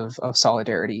ties of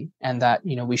solidarity, and that,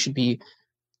 we should be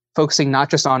focusing not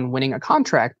just on winning a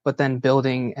contract, but then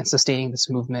building and sustaining this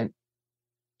movement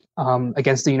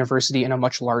against the university in a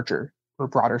much larger or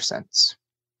broader sense.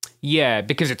 Yeah,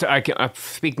 because I'm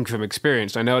speaking from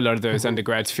experience. I know a lot of those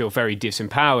undergrads feel very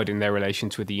disempowered in their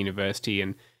relations with the university,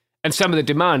 and some of the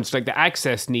demands, like the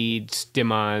access needs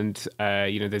demand,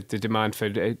 the demand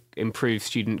for improved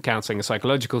student counseling and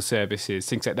psychological services,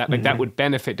 things like that. Like that would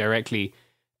benefit directly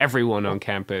everyone on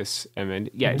campus. I mean,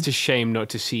 it's a shame not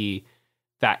to see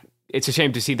that. It's a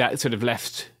shame to see that sort of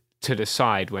left to the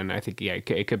side when I think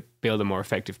it could build a more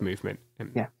effective movement.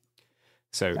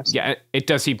 So absolutely. It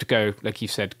does seem to go, like you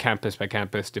said, campus by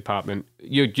campus, department.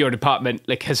 Your department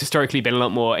has historically been a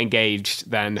lot more engaged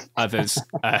than others.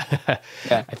 I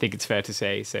think it's fair to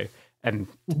say. So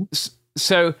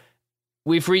so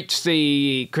we've reached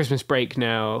the Christmas break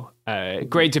now.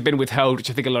 Grades have been withheld, which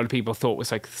I think a lot of people thought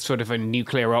was like sort of a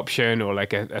nuclear option or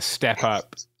like a step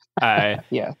up.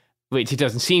 Which it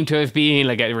doesn't seem to have been.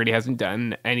 Like it really hasn't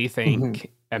done anything.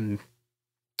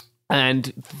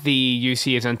 And the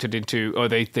UC has entered into, or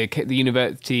the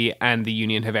university and the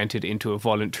union have entered into a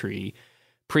voluntary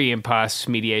pre-impasse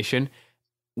mediation.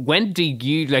 When do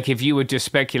you, if you were just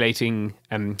speculating,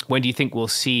 when do you think we'll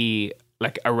see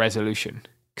a resolution?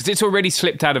 Because it's already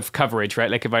slipped out of coverage,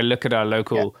 right? Like if I look at our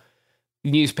local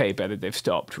newspaper, that they've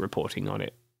stopped reporting on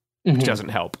it, which doesn't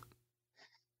help.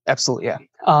 Absolutely, yeah.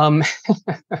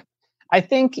 I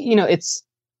think,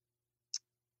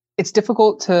 it's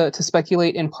difficult to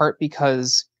speculate, in part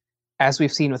because, as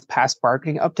we've seen with past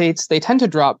bargaining updates, they tend to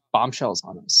drop bombshells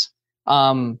on us.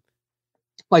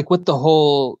 Like with the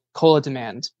whole COLA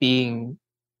demand being,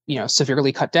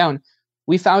 severely cut down,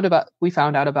 we found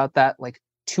out about that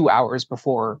 2 hours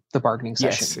before the bargaining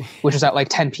session, Yes. which is at like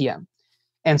 10 p.m.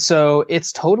 And so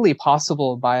it's totally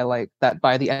possible by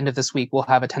the end of this week, we'll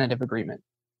have a tentative agreement.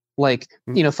 Like,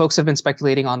 folks have been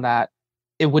speculating on that.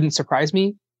 It wouldn't surprise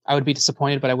me. I would be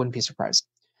disappointed, but I wouldn't be surprised.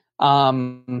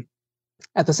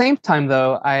 At the same time,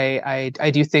 though, I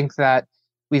do think that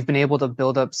we've been able to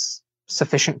build up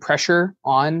sufficient pressure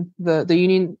on the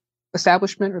union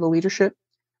establishment or the leadership,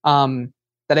 that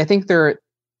I think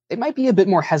it might be a bit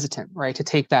more hesitant, right, to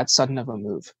take that sudden of a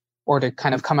move or to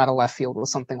kind of come out of left field with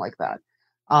something like that.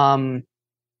 And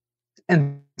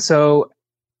so,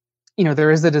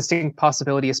 there is the distinct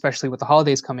possibility, especially with the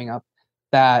holidays coming up,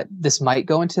 that this might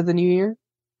go into the new year.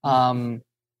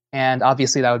 And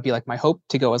obviously that would be like my hope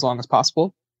to go as long as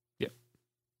possible. Yeah.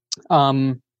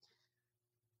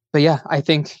 But yeah, I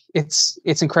think it's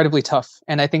incredibly tough.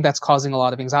 And I think that's causing a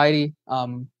lot of anxiety.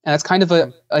 And that's kind of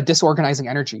a disorganizing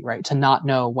energy, right? To not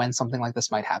know when something like this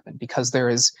might happen because there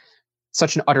is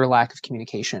such an utter lack of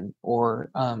communication or,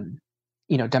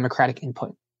 democratic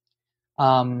input.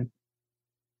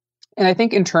 And I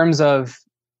think in terms of,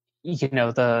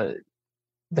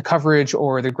 the coverage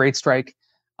or the grade strike,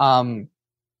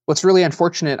 what's really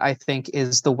unfortunate, I think,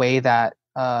 is the way that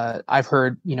I've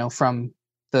heard, from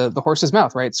the horse's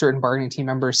mouth, right? Certain bargaining team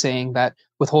members saying that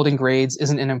withholding grades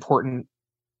isn't an important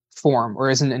form or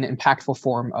isn't an impactful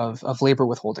form of labor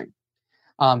withholding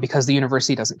because the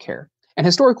university doesn't care. And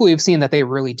historically, we've seen that they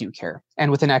really do care.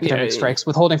 And within academic strikes,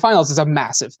 withholding finals is a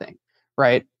massive thing,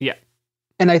 right? Yeah.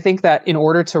 And I think that in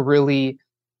order to really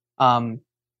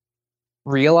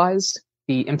realize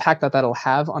the impact that that'll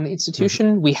have on the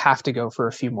institution, we have to go for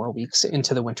a few more weeks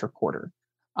into the winter quarter.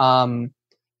 And,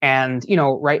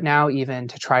 right now, even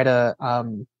to try to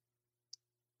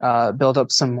build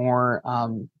up some more,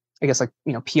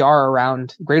 PR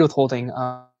around grade withholding,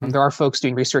 there are folks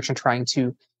doing research and trying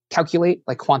to calculate,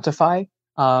 quantify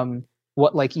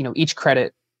what, each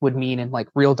credit would mean in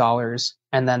real dollars.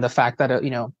 And then the fact that,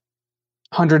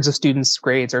 hundreds of students'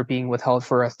 grades are being withheld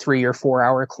for a 3 or 4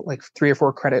 hour, 3 or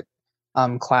 4 credit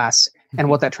class, and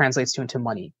what that translates to into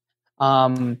money.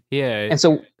 And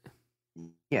so,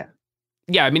 yeah.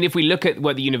 I mean, if we look at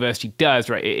what the university does,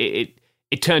 right,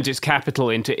 it turns its capital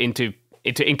into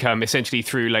income essentially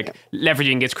through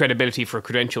leveraging its credibility for a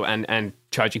credential and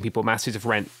charging people masses of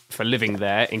rent for living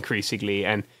there increasingly,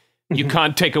 and you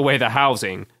can't take away the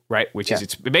housing, right, which is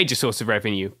its major source of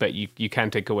revenue, but you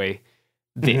can take away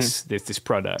this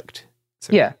product.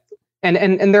 So. Yeah.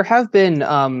 And there have been, there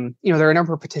are a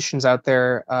number of petitions out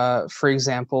there, for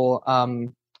example,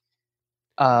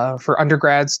 for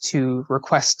undergrads to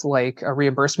request a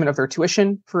reimbursement of their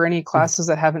tuition for any classes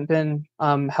that haven't been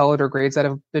held or grades that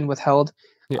have been withheld.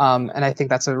 Yeah. And I think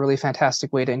that's a really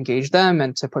fantastic way to engage them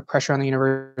and to put pressure on the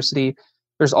university.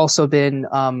 There's also been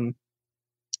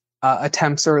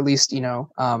attempts, or at least,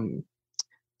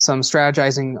 some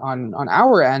strategizing on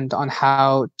our end on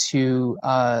how to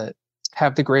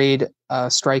have the grade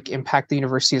strike impact the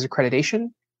university's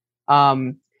accreditation.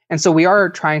 And so we are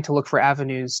trying to look for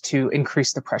avenues to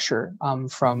increase the pressure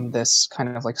from this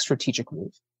kind of strategic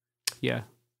move. Yeah,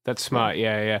 that's smart.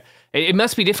 Yeah. It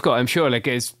must be difficult, I'm sure,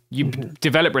 as you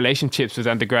develop relationships with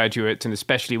undergraduates, and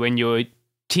especially when you're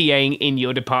TAing in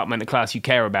your department, the class you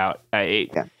care about.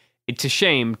 It's a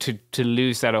shame to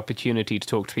lose that opportunity to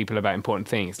talk to people about important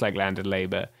things like land and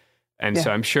labor. And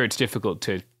so I'm sure it's difficult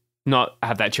to not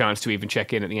have that chance to even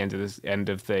check in at the end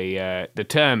of the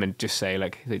term and just say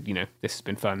this has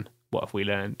been fun. What have we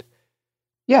learned?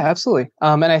 Yeah, absolutely.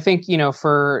 And I think,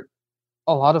 for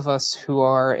a lot of us who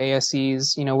are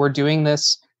ASEs, we're doing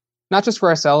this not just for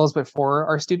ourselves, but for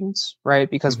our students, right?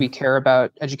 Because we care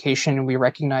about education and we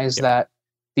recognize that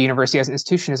the university as an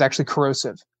institution is actually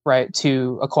corrosive, right,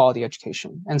 to a quality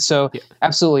education. And so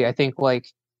absolutely, I think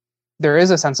there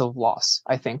is a sense of loss.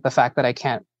 I think the fact that I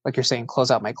can't, like you're saying, close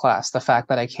out my class, the fact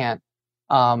that I can't,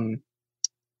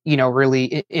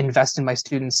 really invest in my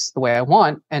students the way I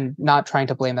want, and not trying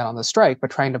to blame that on the strike, but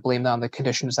trying to blame that on the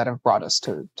conditions that have brought us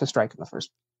to strike in the first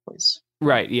place.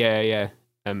 Right. Yeah.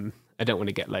 I don't want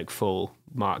to get full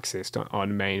Marxist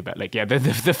on Maine, but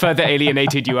the further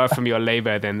alienated you are from your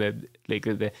labor, then the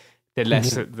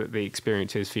less the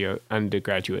experience is for your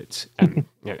undergraduates, and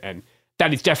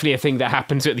that is definitely a thing that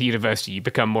happens at the university. You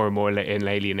become more and more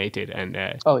alienated, and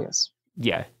oh yes,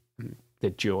 yeah, the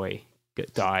joy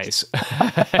dies.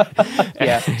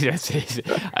 Yeah,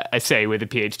 I say with a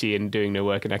PhD and doing no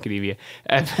work in academia.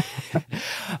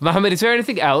 Mohammed, is there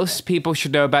anything else people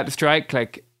should know about the strike,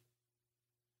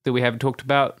 that we haven't talked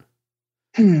about?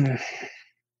 Let's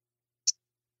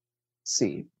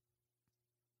see.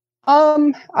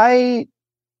 I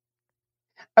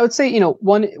would say,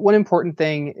 one important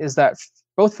thing is that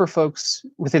both for folks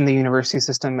within the university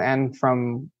system and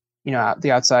from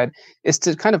the outside, is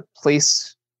to kind of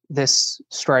place this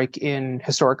strike in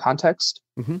historic context.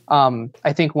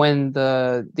 I think when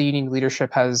the union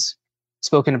leadership has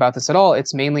spoken about this at all,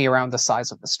 it's mainly around the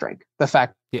size of the strike, the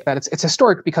fact that it's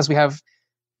historic because we have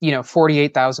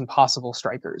 48,000 possible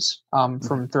strikers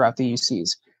from throughout the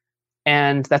UCs.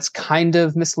 And that's kind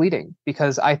of misleading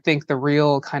because I think the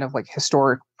real kind of like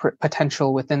historic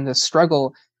potential within this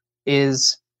struggle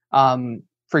is,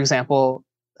 for example,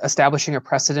 establishing a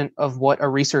precedent of what a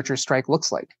researcher strike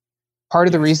looks like. Part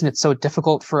of the reason it's so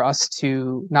difficult for us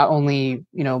to not only,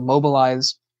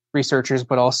 mobilize researchers,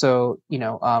 but also,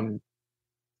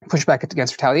 push back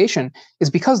against retaliation is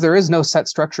because there is no set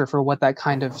structure for what that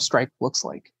kind of strike looks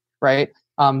like, right?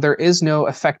 There is no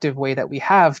effective way that we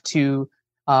have to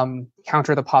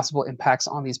counter the possible impacts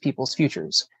on these people's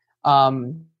futures.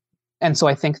 And so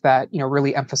I think that,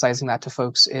 really emphasizing that to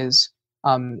folks is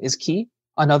key.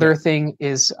 Another thing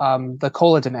is the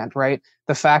COLA demand, right?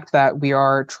 The fact that we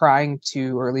are trying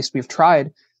to, or at least we've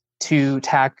tried to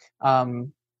tack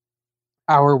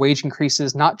our wage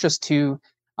increases, not just to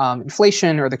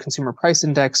inflation or the consumer price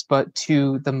index, but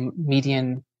to the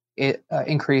median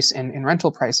increase in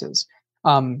rental prices.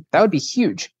 That would be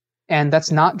huge. And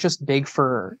that's not just big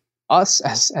for us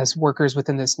as workers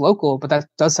within this local, but that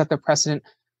does set the precedent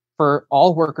for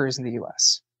all workers in the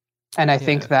US. And I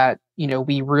think that,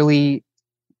 we really,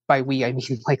 by we, I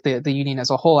mean like the union as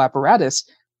a whole apparatus,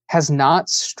 has not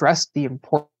stressed the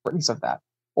importance of that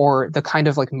or the kind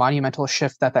of like monumental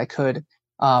shift that could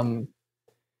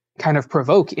kind of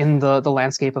provoke in the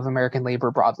landscape of American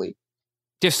labor broadly.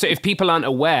 Just so if people aren't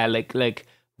aware, like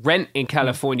rent in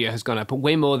California has gone up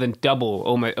way more than double,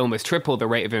 almost triple the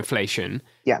rate of inflation.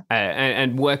 Yeah.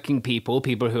 And working people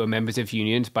who are members of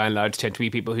unions, by and large, tend to be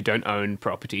people who don't own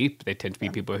property. They tend to be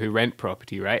people who rent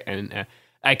property, right? And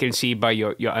I can see by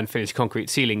your unfinished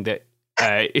concrete ceiling that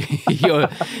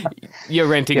you're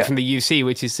renting from the UC,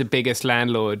 which is the biggest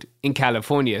landlord in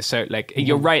California. So,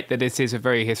 you're right that this is a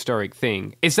very historic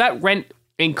thing. Is that rent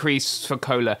increase for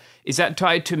COLA, is that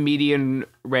tied to median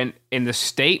rent in the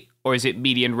state, or is it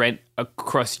median rent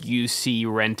across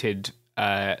UC rented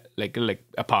like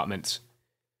apartments?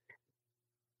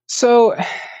 So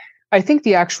I think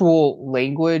the actual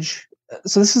language,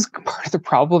 so this is part of the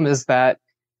problem, is that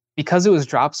because it was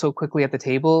dropped so quickly at the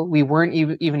table, we weren't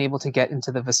even able to get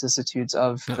into the vicissitudes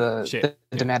of the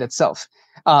demand itself.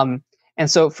 And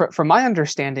so from my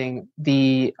understanding,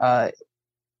 the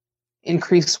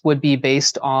increase would be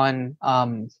based on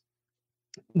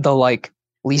the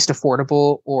least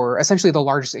affordable, or essentially the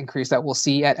largest increase that we'll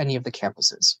see at any of the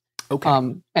campuses. Okay.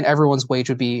 And everyone's wage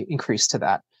would be increased to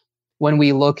that. When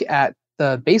we look at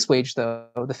the base wage, though,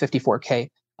 the $54K,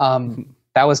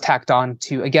 that was tacked on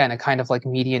to, again, a kind of like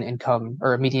median income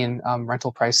or a median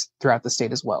rental price throughout the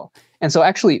state as well. And so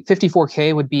actually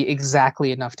 $54K would be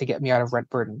exactly enough to get me out of rent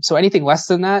burden. So anything less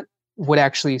than that would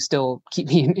actually still keep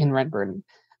me in rent burden.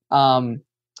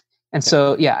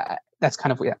 So, that's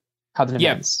kind of how the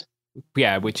demand is.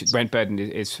 Yeah, which rent burden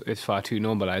is far too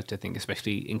normalized, I think,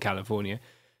 especially in California.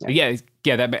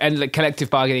 And collective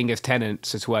bargaining as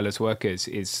tenants as well as workers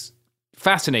is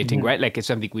fascinating, right? Like it's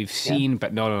something we've seen,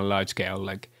 but not on a large scale.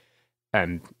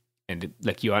 And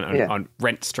you aren't on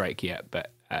rent strike yet,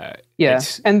 but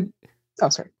as a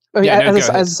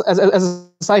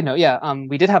side note,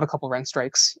 we did have a couple rent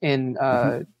strikes in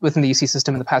within the UC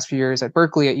system in the past few years at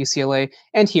Berkeley, at UCLA,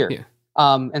 and here. Yeah.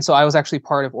 And so I was actually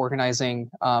part of organizing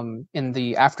in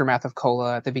the aftermath of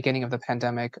COLA at the beginning of the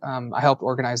pandemic. I helped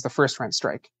organize the first rent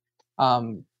strike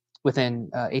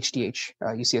within HDH,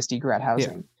 UCSD grad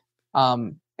housing.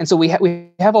 And so we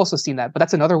have also seen that, but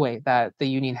that's another way that the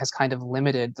union has kind of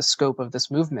limited the scope of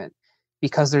this movement,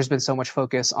 because there's been so much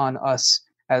focus on us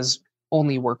as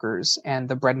only workers and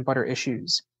the bread and butter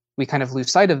issues. We kind of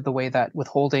lose sight of the way that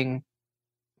withholding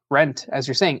rent, as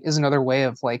you're saying, is another way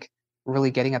of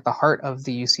really getting at the heart of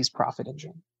the UC's profit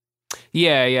engine.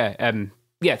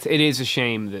 Yes, it is a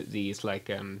shame that these if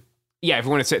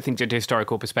you want to set things into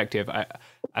historical perspective, I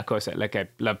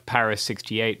love Paris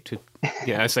 68.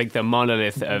 It's like the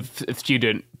monolith of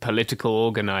student political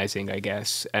organizing, I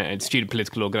guess, and student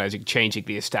political organizing changing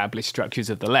the established structures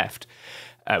of the left,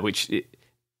 which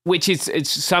is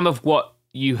some of what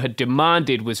you had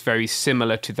demanded was very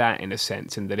similar to that in a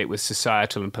sense, in that it was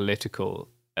societal and political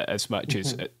as much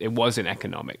as it wasn't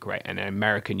economic, right? And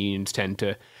American unions tend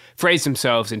to phrase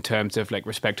themselves in terms of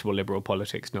respectable liberal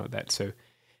politics, not that. So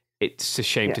it's a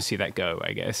shame to see that go,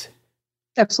 I guess.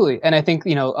 Absolutely. And I think,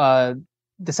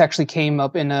 this actually came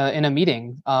up in a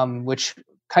meeting, which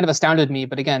kind of astounded me,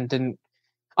 but again,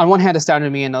 on one hand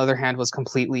astounded me, and on the other hand was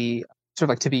completely sort of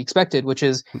like to be expected, which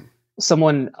is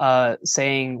someone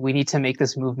saying we need to make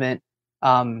this movement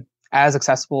as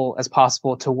accessible as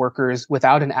possible to workers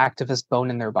without an activist bone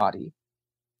in their body.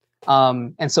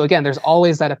 And so again, there's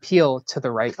always that appeal to the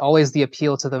right, always the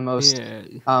appeal to the most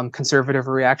conservative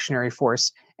or reactionary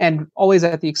force, and always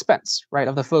at the expense, right,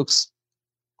 of the folks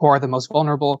who are the most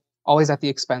vulnerable, always at the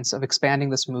expense of expanding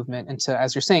this movement into,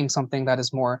 as you're saying, something that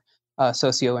is more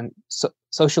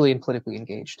socially and politically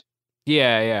engaged.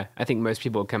 Yeah. I think most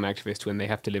people become activists when they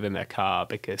have to live in their car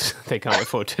because they can't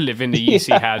afford to live in the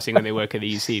UC housing when they work at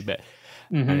the UC. But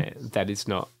that is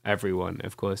not everyone,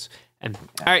 of course. And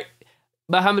all right,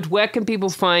 Mohammed, where can people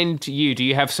find you? Do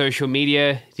you have social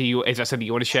media? Is that something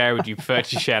you want to share? Would you prefer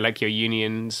to share like your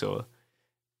unions or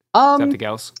something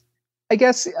else? I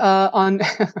guess on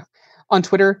on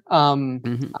Twitter,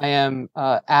 I am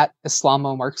at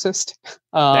Islamo-Marxist.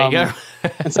 There you go.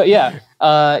 And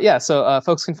so so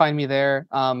folks can find me there.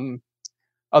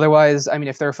 Otherwise, I mean,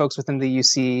 if there are folks within the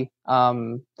UC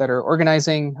that are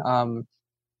organizing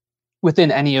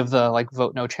within any of the like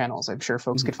Vote No channels, I'm sure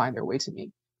folks could find their way to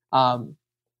me.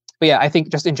 But yeah, I think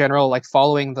just in general, like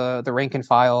following the rank and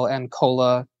file and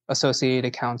COLA associated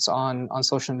accounts on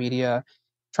social media,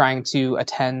 trying to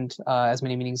attend as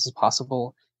many meetings as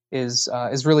possible is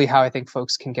really how I think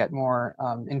folks can get more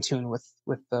in tune with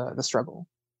the struggle.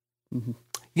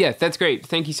 Yeah, that's great.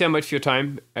 Thank you so much for your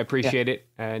time. I appreciate it.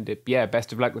 And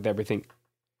best of luck with everything.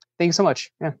 Thank you so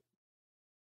much. Yeah.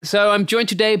 So I'm joined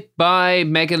today by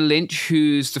Megan Lynch,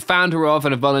 who's the founder of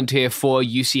and a volunteer for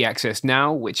UC Access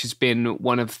Now, which has been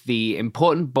one of the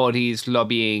important bodies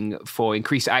lobbying for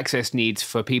increased access needs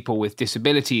for people with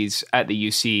disabilities at the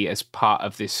UC as part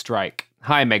of this strike.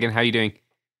 Hi, Megan. How are you doing?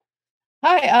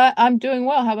 Hi, I'm doing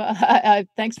well. How about?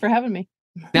 Thanks for having me.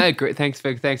 No, great. Thanks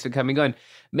for coming on.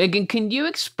 Megan, can you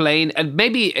explain a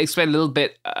little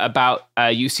bit about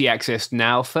UC Access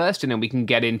Now first, and then we can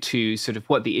get into sort of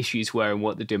what the issues were and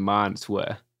what the demands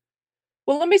were.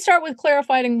 Well, let me start with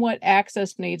clarifying what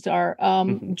access needs are.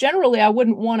 Generally, I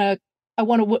wouldn't want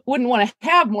to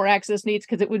have more access needs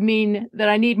because it would mean that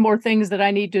I need more things that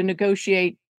I need to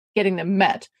negotiate getting them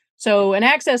met. So an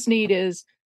access need is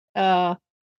I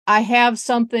have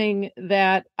something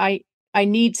that I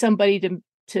need somebody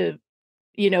to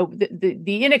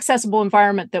the inaccessible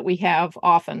environment that we have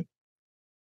often.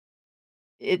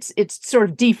 It's sort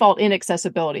of default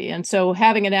inaccessibility. And so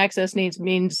having an access needs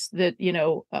means that,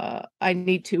 I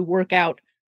need to work out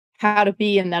how to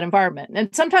be in that environment.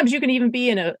 And sometimes you can even be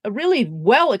in a really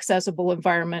well accessible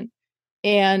environment.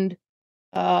 And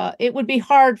it would be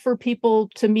hard for people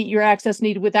to meet your access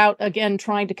need without, again,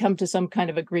 trying to come to some kind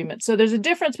of agreement. So there's a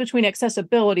difference between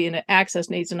accessibility and access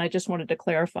needs. And I just wanted to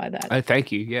clarify that.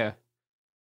 Thank you. Yeah.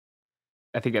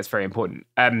 I think that's very important.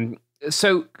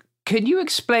 So can you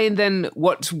explain then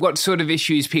what sort of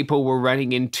issues people were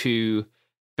running into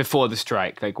before the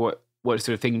strike? Like what sort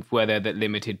of things were there that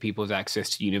limited people's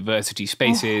access to university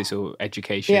spaces or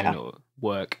education or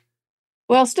work?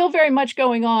 Well, still very much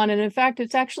going on. And in fact,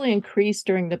 it's actually increased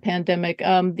during the pandemic.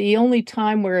 The only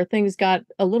time where things got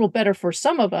a little better for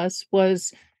some of us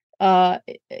was,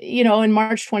 in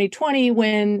March 2020,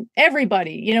 when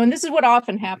everybody, and this is what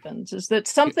often happens, is that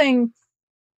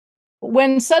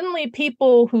when suddenly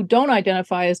people who don't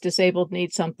identify as disabled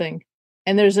need something,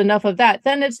 and there's enough of that,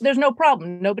 then there's no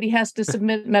problem. Nobody has to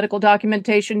submit medical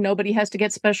documentation. Nobody has to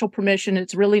get special permission.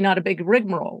 It's really not a big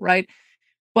rigmarole, right?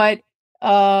 But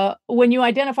when you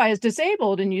identify as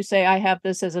disabled and you say I have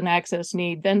this as an access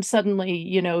need, then suddenly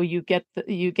you get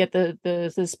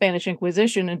the Spanish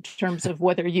Inquisition in terms of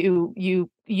whether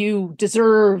you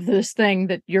deserve this thing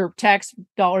that your tax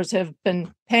dollars have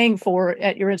been paying for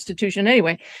at your institution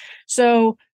anyway.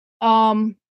 So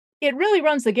it really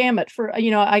runs the gamut. For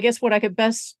I guess what I could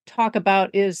best talk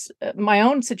about is my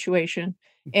own situation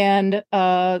and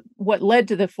what led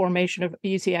to the formation of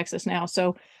UC Access Now.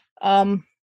 So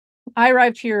I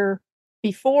arrived here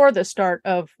before the start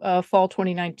of fall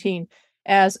 2019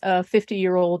 as a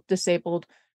 50-year-old disabled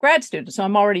grad student. So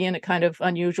I'm already in a kind of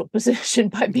unusual position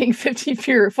by being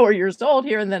 54 years old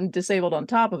here and then disabled on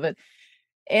top of it.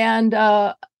 And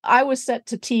I was set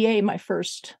to TA my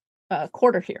first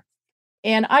quarter here.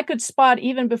 And I could spot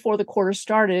even before the quarter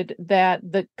started that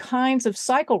the kinds of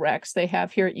cycle racks they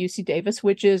have here at UC Davis,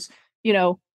 which is,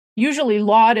 usually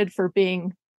lauded for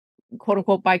being quote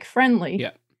unquote bike friendly,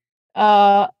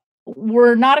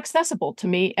 were not accessible to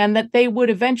me, and that they would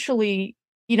eventually,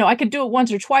 I could do it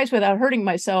once or twice without hurting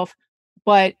myself,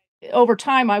 but over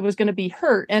time I was going to be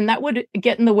hurt, and that would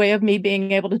get in the way of me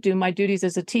being able to do my duties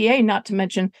as a TA, not to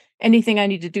mention anything I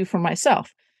need to do for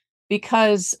myself,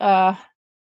 because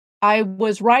I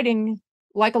was writing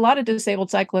like a lot of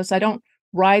disabled cyclists, I don't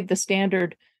ride the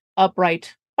standard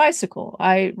upright bicycle.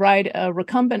 I ride a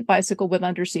recumbent bicycle with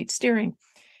underseat steering.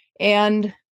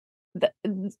 And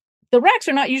the racks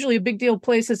are not usually a big deal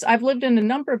places. I've lived in a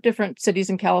number of different cities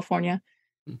in California.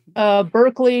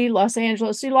 Berkeley, Los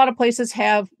Angeles, a lot of places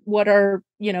have what are,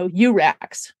 U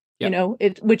racks,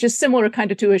 which is similar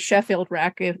kind of to a Sheffield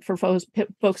rack for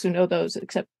folks who know those,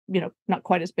 except, not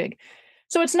quite as big.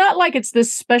 So it's not like it's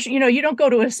this special, you don't go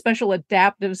to a special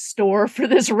adaptive store for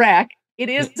this rack. It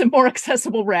is a more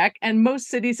accessible rack, and most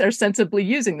cities are sensibly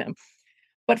using them.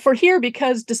 But for here,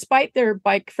 because despite their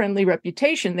bike-friendly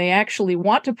reputation, they actually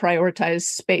want to prioritize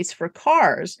space for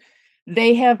cars.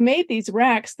 They have made these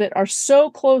racks that are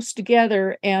so close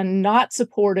together and not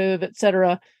supportive, et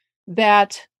cetera,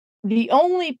 that the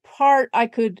only part I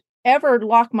could ever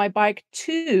lock my bike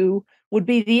to would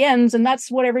be the ends, and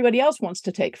that's what everybody else wants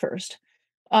to take first.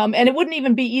 And it wouldn't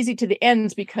even be easy to the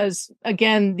ends because,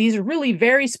 again, these are really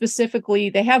very specifically,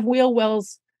 they have wheel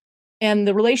wells, and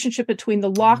the relationship between the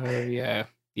lock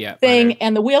thing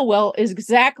and the wheel well is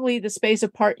exactly the space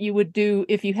apart you would do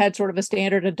if you had sort of a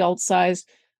standard adult size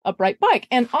upright bike.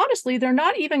 And honestly, they're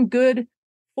not even good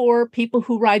for people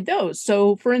who ride those.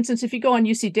 So for instance, if you go on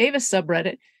UC Davis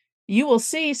subreddit, you will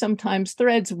see sometimes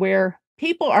threads where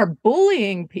people are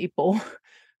bullying people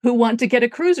who want to get a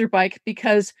cruiser bike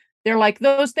because they're like,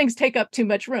 those things take up too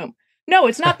much room. No,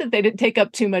 it's not that they didn't take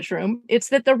up too much room. It's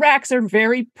that the racks are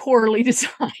very poorly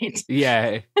designed.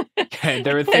 Yeah.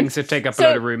 There are things that take up a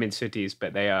lot of room in cities,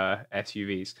 but they are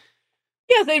SUVs.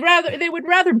 Yeah, they would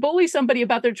rather bully somebody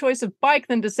about their choice of bike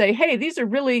than to say, hey, these are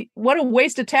really, what a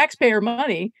waste of taxpayer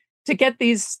money to get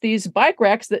these bike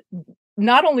racks that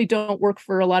not only don't work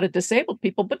for a lot of disabled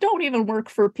people, but don't even work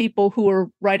for people who are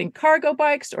riding cargo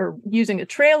bikes or using a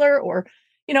trailer or,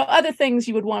 other things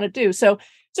you would want to do. So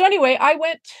anyway, I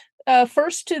went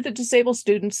first to the Disabled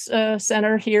Students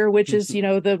Center here, which is,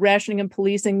 the rationing and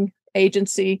policing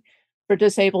agency for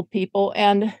disabled people.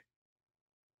 And,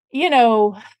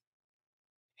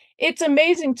 it's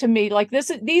amazing to me, like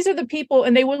these are the people,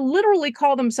 and they will literally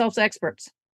call themselves experts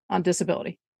on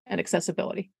disability and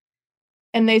accessibility.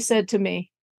 And they said to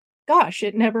me, gosh,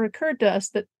 it never occurred to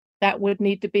us that would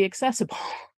need to be accessible.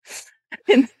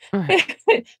 And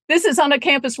this is on a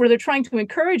campus where they're trying to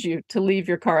encourage you to leave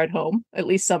your car at home, at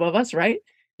least some of us, right?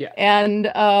 Yeah.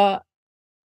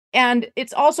 And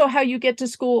it's also how you get to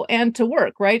school and to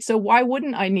work, right? So why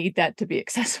wouldn't I need that to be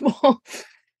accessible?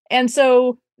 And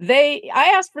so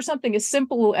I asked for something as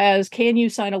simple as, can you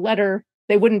sign a letter?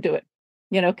 They wouldn't do it.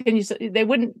 They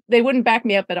wouldn't back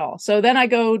me up at all. So then I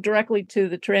go directly to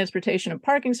the Transportation and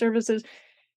Parking Services.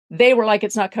 They were like,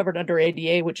 it's not covered under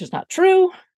ADA, which is not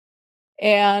true.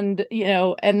 And,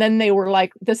 and then they were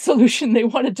like, the solution they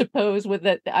wanted to pose with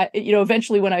it,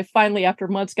 eventually when I finally, after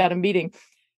months, got a meeting,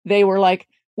 they were like,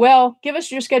 well, give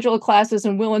us your schedule of classes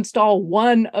and we'll install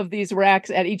one of these racks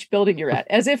at each building you're at,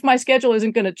 as if my schedule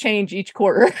isn't going to change each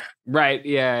quarter. Right.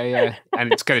 Yeah.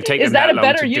 And it's going to take them that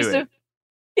long to do it.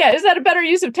 Yeah. Is that a better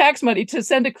use of tax money to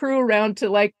send a crew around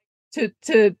to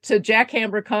to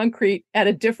jackhammer concrete at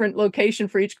a different location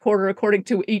for each quarter, according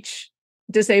to each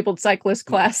disabled cyclist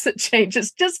class that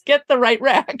changes? Just get the right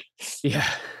rack. Yeah.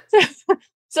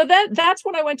 So that's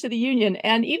when I went to the union.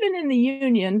 And even in the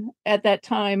union at that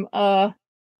time,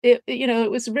 it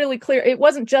was really clear. It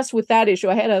wasn't just with that issue.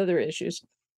 I had other issues.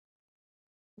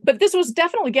 But this was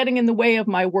definitely getting in the way of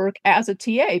my work as a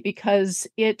TA because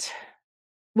it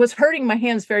was hurting my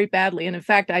hands very badly. And in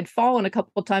fact, I'd fallen a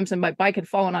couple of times and my bike had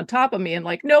fallen on top of me, and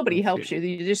like nobody helps you.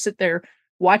 You just sit there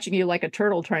watching you like a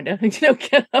turtle trying to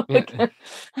get up again.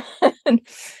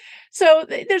 So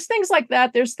there's things like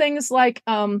that. There's things like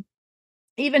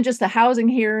even just the housing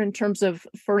here in terms of,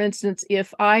 for instance,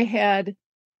 if I had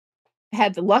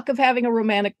the luck of having a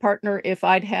romantic partner, if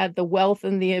I'd had the wealth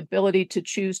and the ability to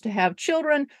choose to have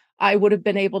children, I would have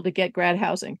been able to get grad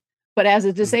housing. But as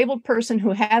a disabled person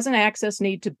who has an access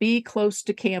need to be close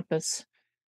to campus,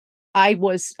 I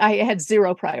had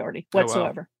zero priority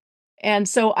whatsoever. Oh, wow. And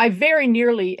so I very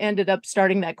nearly ended up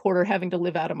starting that quarter having to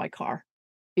live out of my car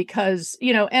because,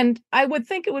 and I would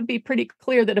think it would be pretty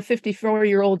clear that a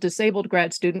 54-year-old disabled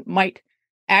grad student might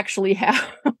actually have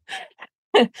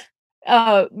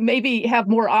maybe have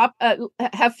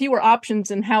have fewer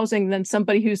options in housing than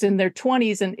somebody who's in their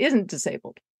 20s and isn't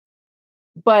disabled.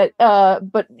 But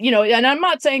and I'm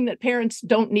not saying that parents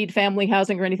don't need family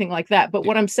housing or anything like that. But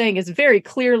what I'm saying is very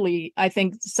clearly, I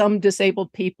think some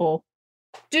disabled people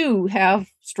do have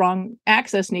strong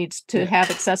access needs to have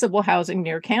accessible housing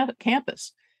near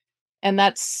campus. And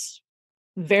that's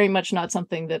very much not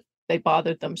something that they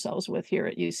bothered themselves with here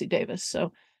at UC Davis.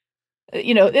 So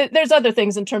there's other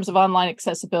things in terms of online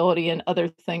accessibility and other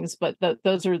things, but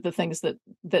those are the things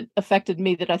that affected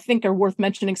me that I think are worth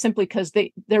mentioning simply because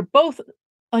they're both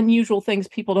unusual things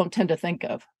people don't tend to think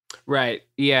of. Right.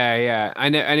 Yeah. I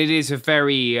know, and it is it's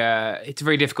a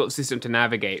very difficult system to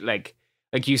navigate. Like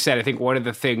you said, I think one of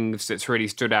the things that's really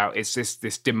stood out is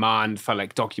this demand for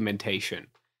like documentation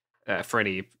for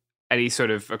any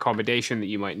sort of accommodation that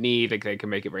you might need. Like they can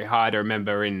make it very hard. I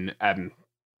remember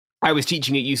I was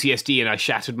teaching at UCSD and I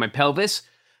shattered my pelvis,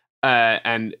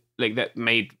 and like that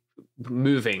made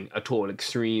moving at all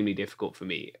extremely difficult for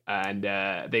me. And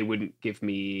they wouldn't give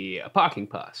me a parking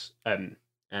pass, and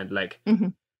like. Mm-hmm.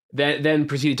 Then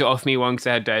proceeded to offer me one because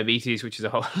I had diabetes, which is a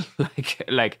whole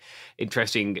like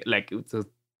interesting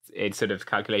it's sort of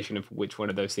calculation of which one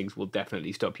of those things will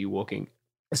definitely stop you walking.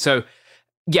 So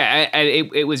yeah, and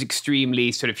it was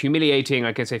extremely sort of humiliating,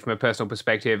 I can say, from a personal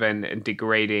perspective, and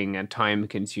degrading and time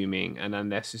consuming and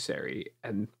unnecessary.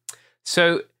 And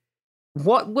so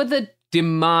what were the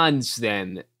demands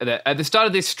then? At the start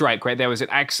of this strike, right, there was an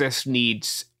access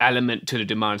needs element to the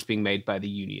demands being made by the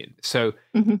union. So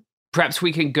perhaps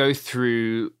we can go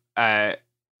through,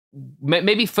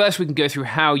 maybe first we can go through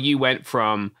how you went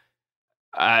from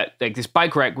like this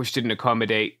bike rack, which didn't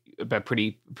accommodate a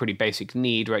pretty basic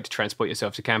need, right, to transport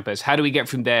yourself to campus. How do we get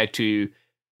from there to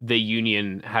the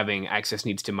union having access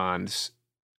needs demands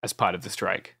as part of the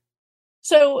strike?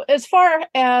 So as far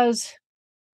as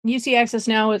UC Access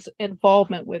Now's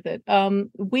involvement with it,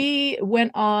 we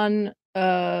went on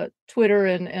Twitter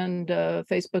and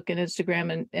Facebook and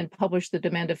Instagram and published the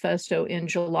Demandifesto in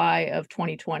July of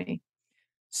 2020.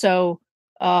 So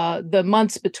the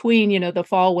months between, the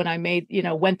fall when I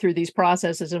went through these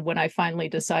processes and when I finally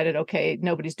decided, okay,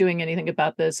 nobody's doing anything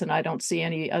about this and I don't see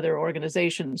any other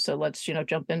organizations, so let's,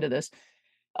 jump into this.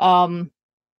 By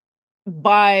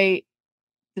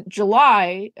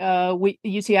July,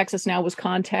 UC Access Now was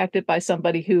contacted by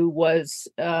somebody who was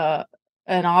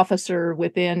an officer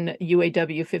within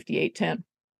UAW 5810,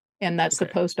 and that's the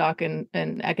postdoc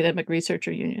and academic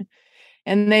researcher union.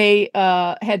 And they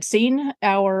had seen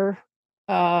our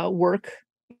work,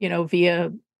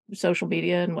 via social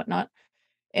media and whatnot,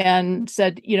 and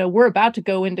said, we're about to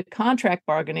go into contract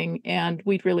bargaining and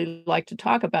we'd really like to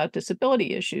talk about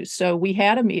disability issues. So we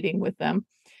had a meeting with them,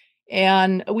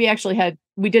 and we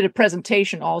did a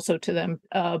presentation also to them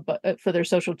but for their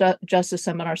social justice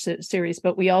seminar series,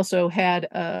 but we also had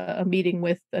a meeting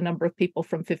with a number of people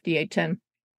from 5810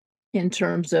 in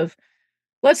terms of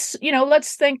let's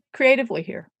think creatively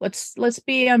here. Let's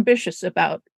be ambitious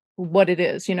about what it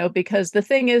is, because the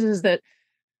thing is that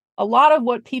a lot of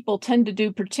what people tend to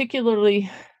do, particularly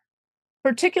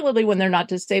when they're not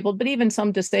disabled, but even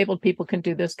some disabled people can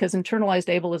do this because internalized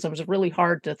ableism is really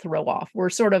hard to throw off. We're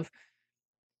sort of,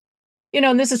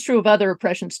 and this is true of other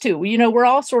oppressions too. We're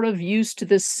all sort of used to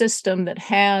this system that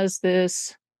has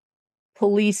this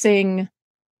policing,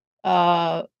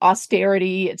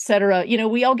 austerity, et cetera.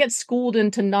 We all get schooled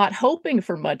into not hoping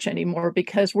for much anymore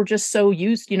because we're just so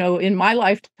used, in my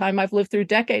lifetime, I've lived through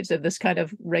decades of this kind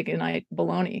of Reaganite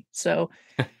baloney. So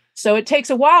it takes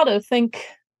a while to think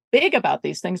big about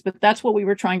these things, but that's what we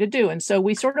were trying to do. And so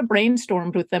we sort of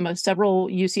brainstormed with them, several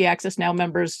UC Access Now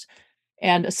members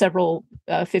and several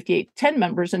 5810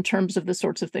 members in terms of the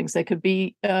sorts of things they could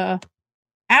be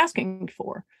asking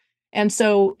for. And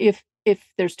so if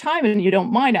there's time and you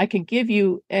don't mind, I can give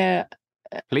you a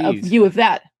view of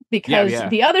that, because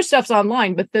the other stuff's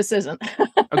online, but this isn't.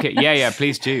 Okay. Yeah.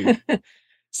 Please do.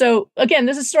 So again,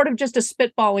 this is sort of just a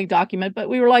spitballing document, but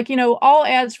we were like, all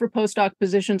ads for postdoc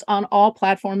positions on all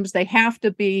platforms, they have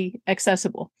to be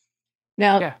accessible.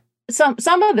 Now,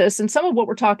 some of this and some of what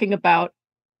we're talking about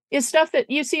is stuff that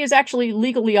UC is actually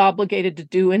legally obligated to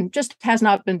do and just has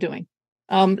not been doing.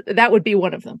 That would be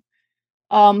one of them.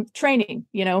 Training,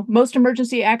 most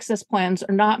emergency access plans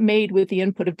are not made with the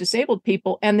input of disabled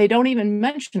people, and they don't even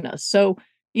mention us. So,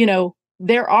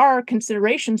 there are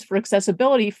considerations for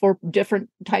accessibility for different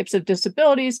types of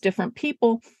disabilities, different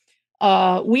people.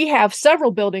 We have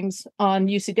several buildings on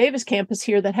UC Davis campus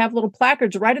here that have little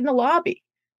placards right in the lobby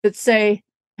that say,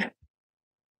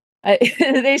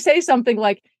 they say something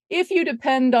like, if you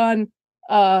depend on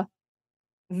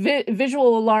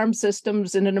visual alarm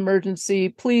systems in an emergency,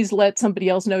 please let somebody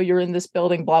else know you're in this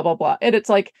building, blah, blah, blah. And it's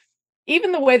like,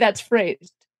 even the way that's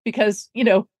phrased, because,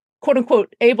 quote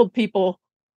unquote, abled people,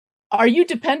 are you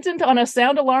dependent on a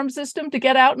sound alarm system to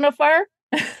get out in a fire?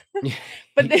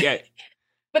 But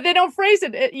they don't phrase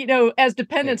it, as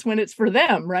dependence when it's for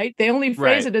them, right? They only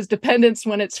phrase it as dependence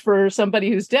when it's for somebody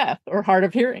who's deaf or hard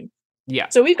of hearing. Yeah.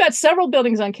 So we've got several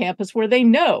buildings on campus where they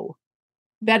know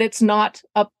that it's not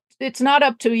up it's not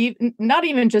up to not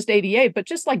even just ADA, but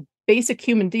just like basic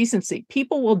human decency.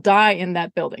 People will die in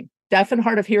that building. Deaf and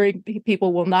hard of hearing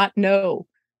people will not know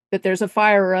that there's a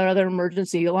fire or another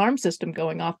emergency alarm system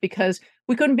going off because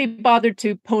we couldn't be bothered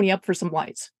to pony up for some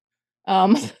lights.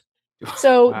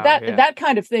 So Wow, that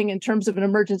kind of thing in terms of an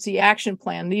emergency action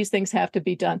plan, these things have to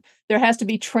be done. There has to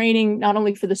be training not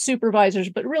only for the supervisors,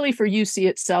 but really for UC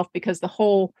itself, because the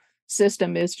whole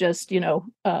system is just,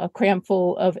 crammed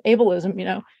full of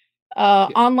ableism,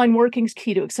 Online working is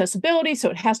key to accessibility. So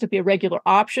it has to be a regular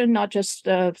option, not just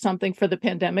something for the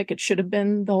pandemic. It should have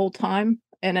been the whole time.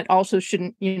 And it also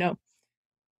shouldn't,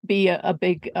 be a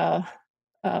big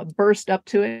burst up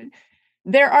to it.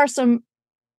 There are some,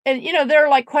 and there are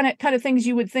like kind of things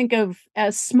you would think of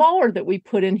as smaller that we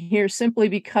put in here simply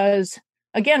because,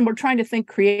 again, we're trying to think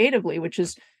creatively, which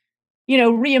is,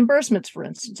 reimbursements, for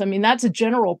instance. I mean, that's a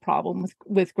general problem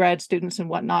with grad students and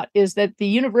whatnot, is that the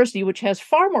university, which has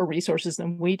far more resources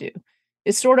than we do,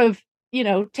 is sort of,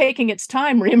 taking its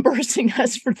time reimbursing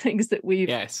us for things that we've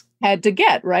had to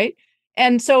get, right?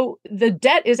 And so the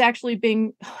debt is actually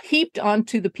being heaped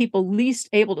onto the people least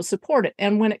able to support it.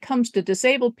 And when it comes to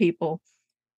disabled people,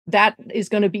 that is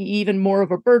going to be even more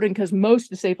of a burden because most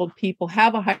disabled people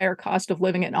have a higher cost of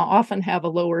living and often have a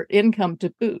lower income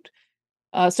to boot.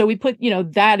 So we put,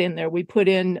 that in there. We put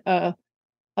in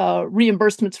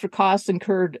reimbursements for costs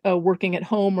incurred working at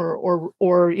home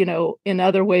or in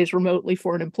other ways remotely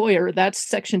for an employer. That's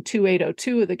Section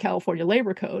 2802 of the California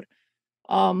Labor Code.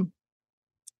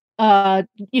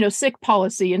 Sick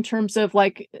policy in terms of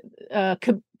like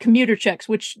commuter checks,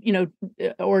 which,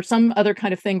 or some other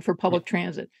kind of thing for public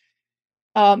transit.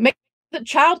 Make the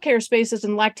childcare spaces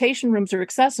and lactation rooms are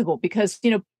accessible because,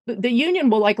 the union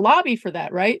will like lobby for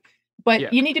that, right?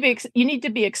 But you need to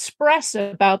be express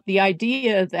about the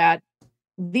idea that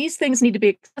these things need to be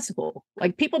accessible.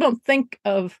 Like people don't think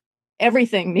of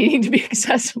everything needing to be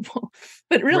accessible,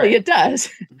 but really it does.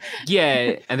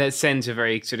 Yeah, and that sends a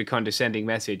very sort of condescending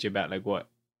message about like what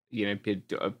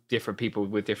different people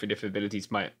with different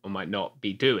disabilities might or might not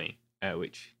be doing,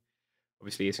 which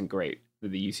obviously isn't great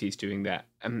that the UC is doing that.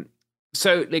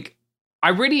 So like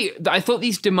I thought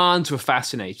these demands were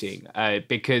fascinating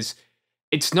because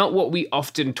it's not what we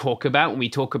often talk about when we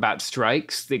talk about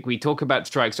strikes. Like we talk about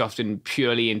strikes often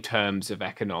purely in terms of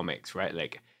economics, right?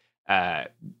 Like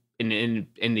in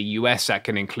the US, that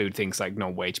can include things like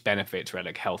non-wage benefits, right?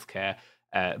 Like healthcare.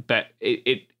 But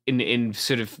in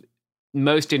sort of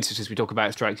most instances, we talk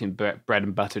about strikes in bread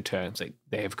and butter terms. Like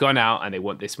they have gone out and they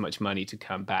want this much money to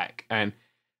come back. And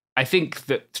I think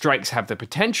that strikes have the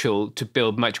potential to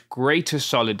build much greater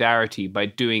solidarity by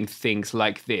doing things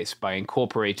like this, by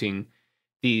incorporating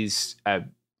these, I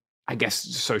guess,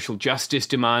 social justice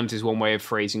demands is one way of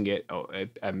phrasing it, or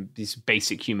these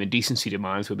basic human decency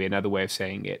demands would be another way of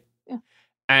saying it. Yeah.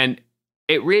 And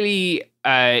it really,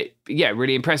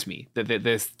 really impressed me that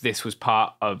this was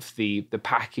part of the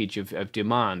package of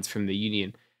demands from the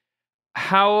union.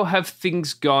 How have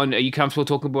things gone? Are you comfortable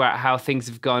talking about how things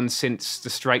have gone since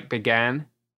the strike began?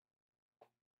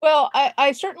 Well,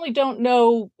 I certainly don't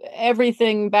know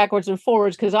everything backwards and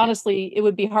forwards because honestly, it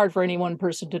would be hard for any one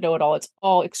person to know it all. It's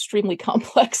all extremely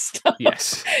complex stuff.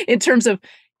 Yes. Not in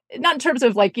terms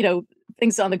of like,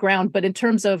 things on the ground, but in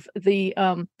terms of the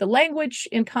language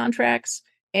in contracts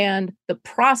and the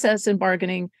process in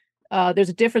bargaining. There's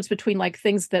a difference between like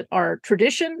things that are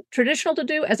traditional to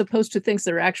do as opposed to things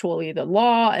that are actually the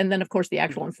law. And then, of course, the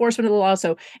actual enforcement of the law.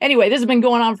 So anyway, this has been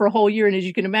going on for a whole year. And as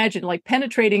you can imagine, like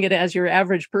penetrating it as your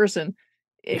average person,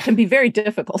 it can be very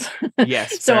difficult.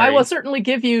 Yes. So I will certainly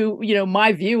give you,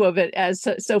 my view of it as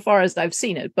so far as I've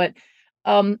seen it. But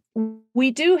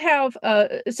we do have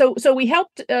so we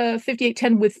helped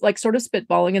 5810 with like sort of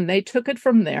spitballing and they took it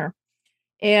from there.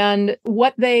 And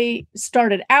what they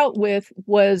started out with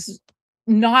was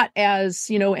not as,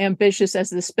 ambitious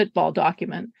as the spitball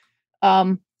document.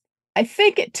 I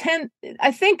think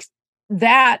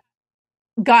that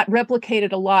got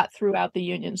replicated a lot throughout the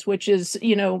unions, which is,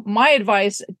 my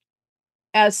advice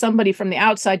as somebody from the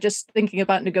outside, just thinking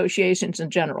about negotiations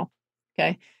in general.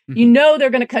 Okay. Mm-hmm.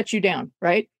 They're going to cut you down,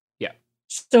 right? Yeah.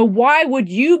 So why would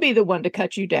you be the one to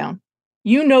cut you down?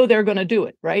 They're going to do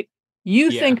it, right? You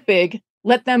think big.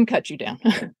 Let them cut you down.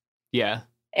 Yeah.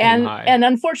 And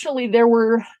unfortunately, there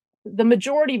were the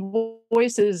majority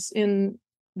voices in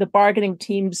the bargaining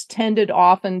teams tended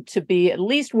often to be, at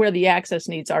least where the access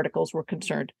needs articles were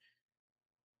concerned,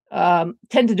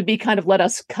 tended to be kind of let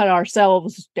us cut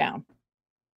ourselves down.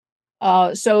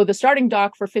 So the starting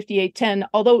doc for 5810,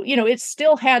 although, it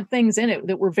still had things in it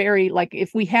that were very, like,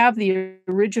 if we have the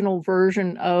original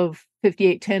version of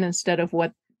 5810 instead of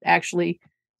what actually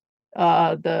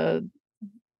the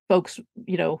folks,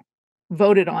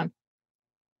 voted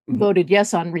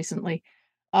yes on recently,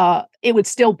 it would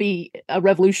still be a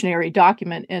revolutionary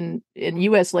document in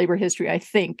U.S. labor history. I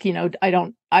think,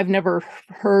 I've never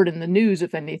heard in the news,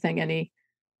 if anything, any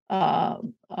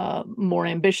more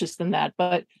ambitious than that,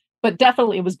 but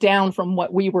definitely it was down from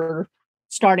what we were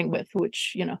starting with,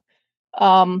 which,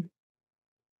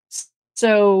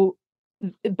 so,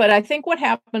 but I think what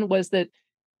happened was that,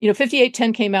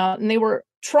 5810 came out and they were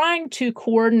trying to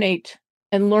coordinate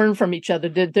and learn from each other,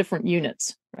 the different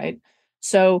units, right?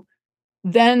 So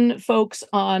then folks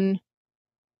on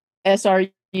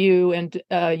SRU and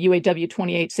UAW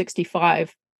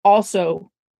 2865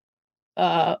 also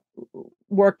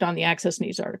worked on the access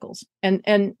needs articles. And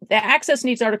the access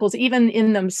needs articles, even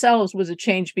in themselves, was a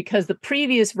change because the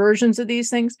previous versions of these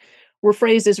things were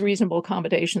phrased as reasonable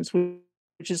accommodations,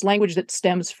 which is language that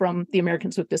stems from the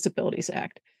Americans with Disabilities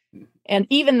Act. And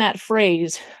even that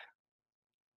phrase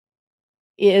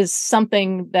is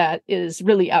something that is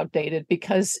really outdated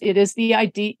because it is the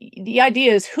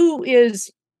idea is who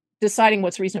is deciding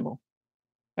what's reasonable,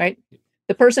 right?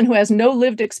 The person who has no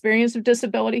lived experience of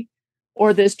disability,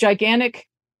 or this gigantic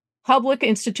public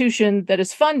institution that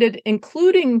is funded,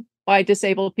 including by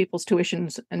disabled people's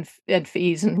tuitions and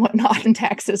fees and whatnot and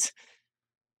taxes.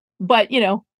 But,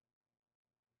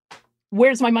 where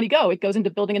does my money go? It goes into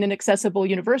building an inaccessible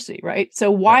university, right?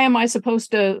 So why am I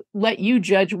supposed to let you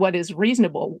judge what is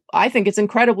reasonable? I think it's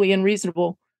incredibly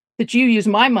unreasonable that you use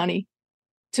my money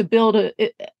to build a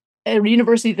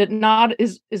university that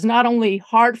is not only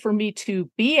hard for me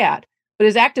to be at, but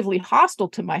is actively hostile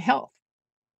to my health.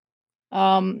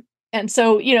 And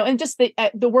so, and just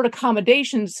the word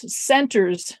accommodations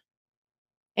centers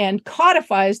and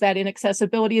codifies that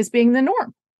inaccessibility as being the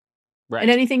norm. Right.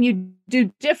 And anything you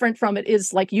do different from it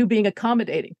is like you being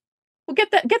accommodating. Well, get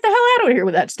the hell out of here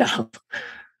with that stuff.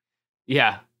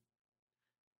 Yeah.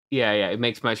 It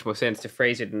makes much more sense to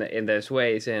phrase it in those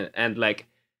ways. And like,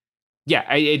 yeah,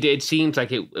 it seems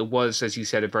like it was, as you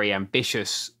said, a very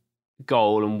ambitious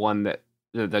goal, and one that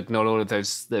not all of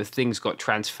those things got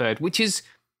transferred, which is,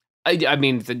 I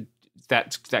mean,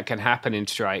 that can happen in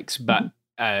strikes, but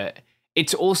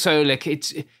it's also like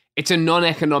it's a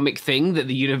non-economic thing that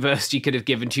the university could have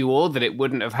given to you all, that it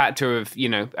wouldn't have had to have,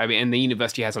 and the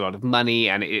university has a lot of money,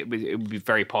 and it would be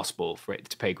very possible for it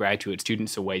to pay graduate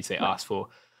students the wage they asked for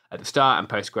at the start, and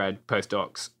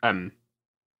postdocs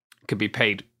could be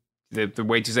paid the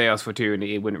wages they asked for too, and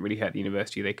it wouldn't really hurt the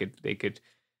university. They could,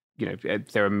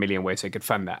 there are a million ways they could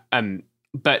fund that.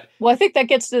 But I think that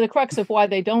gets to the crux of why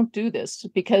they don't do this,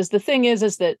 because the thing is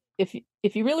that if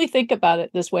you really think about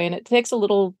it this way, and it takes a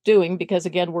little doing because,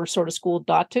 again, we're sort of schooled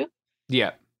not to.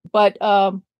 Yeah. But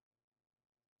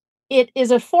it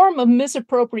is a form of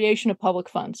misappropriation of public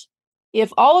funds.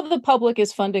 If all of the public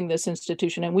is funding this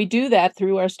institution, and we do that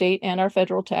through our state and our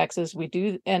federal taxes, we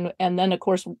do, and then, of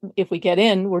course, if we get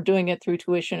in, we're doing it through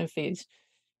tuition and fees.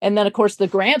 And then, of course, the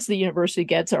grants the university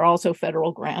gets are also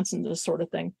federal grants and this sort of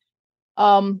thing.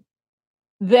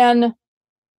 Then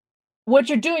what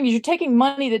you're doing is you're taking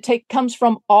money that comes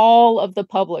from all of the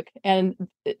public, and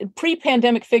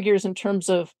pre-pandemic figures in terms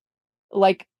of,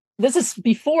 like, this is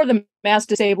before the mass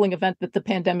disabling event that the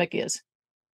pandemic is.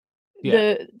 Yeah.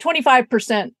 The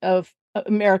 25% of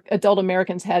adult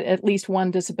Americans had at least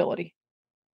one disability.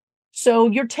 So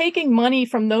you're taking money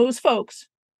from those folks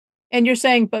and you're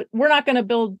saying, but we're not going to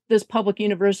build this public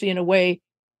university in a way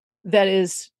that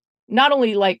is not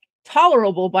only like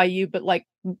tolerable by you, but like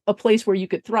a place where you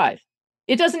could thrive.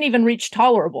 It doesn't even reach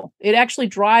tolerable. It actually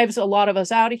drives a lot of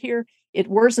us out of here. It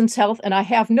worsens health. And I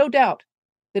have no doubt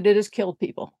that it has killed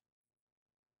people.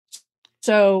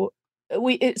 So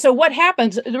what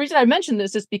happens, the reason I mention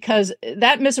this is because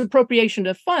that misappropriation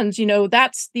of funds,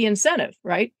 that's the incentive,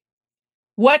 right?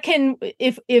 What can,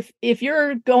 if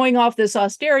you're going off this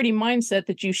austerity mindset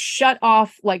that you shut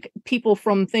off like people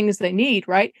from things they need,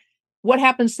 right? What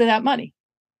happens to that money?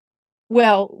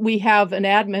 Well, we have an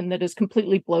admin that is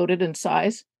completely bloated in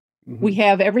size. Mm-hmm. We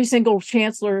have every single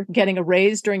chancellor getting a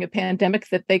raise during a pandemic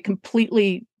that they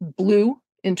completely blew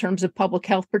in terms of public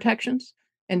health protections,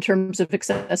 in terms of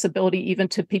accessibility, even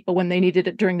to people when they needed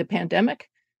it during the pandemic.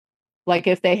 Like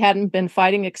if they hadn't been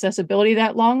fighting accessibility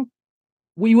that long,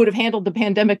 we would have handled the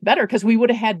pandemic better because we would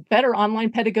have had better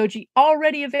online pedagogy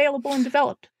already available and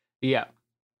developed. Yeah.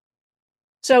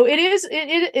 So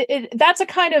that's a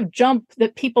kind of jump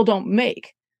that people don't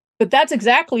make, but that's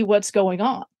exactly what's going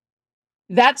on.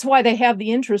 That's why they have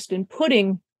the interest in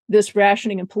putting this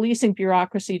rationing and policing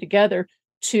bureaucracy together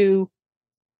to,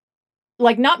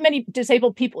 like, not many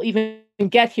disabled people even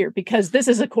get here because this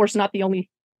is, of course, not the only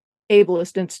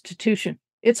ableist institution.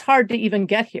 It's hard to even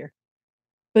get here.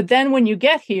 But then when you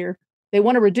get here, they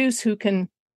want to reduce who can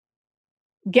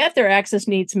get their access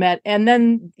needs met. And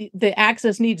then the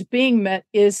access needs being met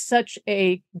is such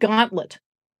a gauntlet.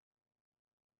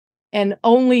 And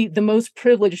only the most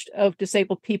privileged of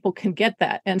disabled people can get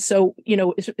that. And so,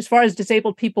 as far as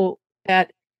disabled people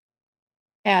at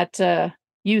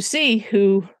UC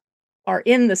who are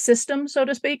in the system, so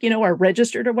to speak, are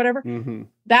registered or whatever,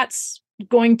 that's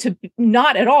going to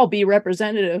not at all be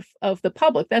representative of the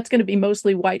public. That's going to be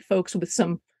mostly white folks with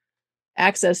some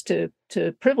access to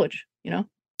privilege,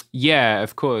 Yeah,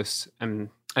 of course.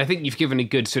 I think you've given a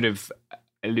good sort of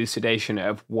elucidation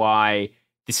of why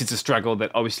this is a struggle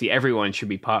that obviously everyone should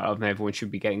be part of and everyone should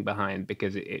be getting behind,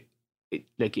 because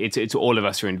it's all of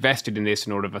us are invested in this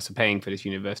and all of us are paying for this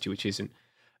university, which isn't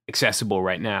accessible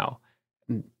right now.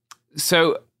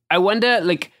 So I wonder,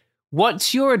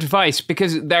 what's your advice?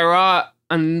 Because there are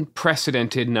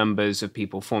unprecedented numbers of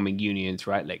people forming unions,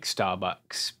 right? Like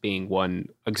Starbucks being one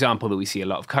example that we see a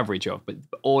lot of coverage of, but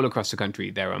all across the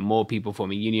country, there are more people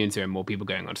forming unions, there are more people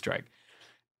going on strike.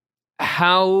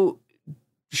 How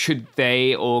should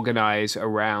they organize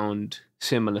around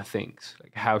similar things?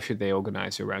 How should they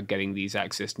organize around getting these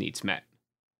access needs met?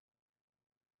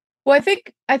 Well,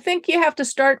 I think you have to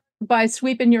start by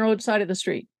sweeping your own side of the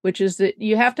street, which is that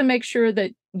you have to make sure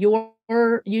that your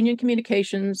union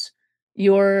communications,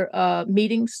 your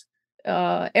meetings,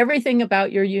 everything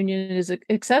about your union is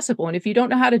accessible. And if you don't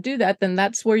know how to do that, then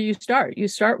that's where you start. You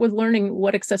start with learning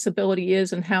what accessibility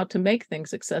is and how to make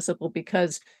things accessible,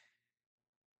 because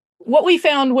what we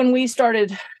found when we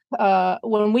started,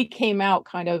 when we came out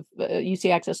kind of,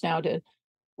 UC Access Now did,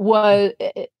 was,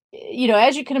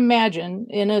 as you can imagine,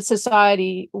 in a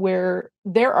society where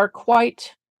there are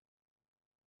quite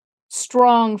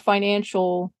strong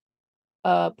financial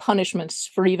punishments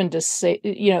for even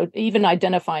even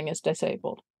identifying as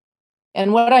disabled.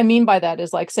 And what I mean by that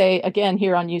is, say, again,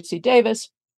 here on UC Davis,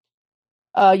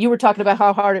 you were talking about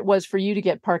how hard it was for you to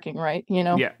get parking, right?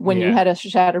 When you had a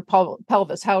shattered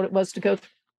pelvis, how it was to go.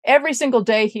 Every single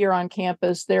day here on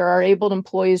campus, there are abled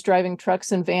employees driving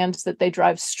trucks and vans that they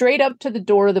drive straight up to the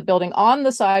door of the building on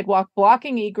the sidewalk,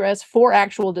 blocking egress for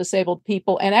actual disabled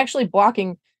people and actually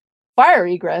blocking fire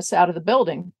egress out of the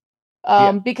building.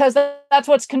 Because that's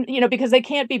what's, because they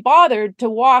can't be bothered to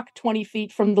walk 20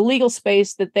 feet from the legal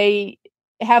space that they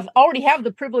already have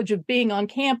the privilege of being on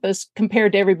campus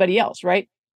compared to everybody else, right?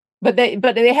 But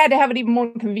they had to have it even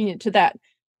more convenient to that.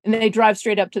 And they drive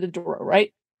straight up to the door,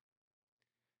 right?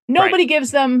 Nobody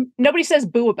nobody says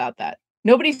boo about that.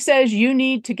 Nobody says you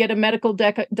need to get a medical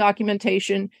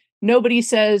documentation. Nobody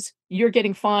says you're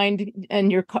getting fined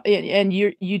and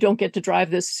you don't get to drive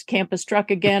this campus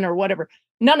truck again or whatever.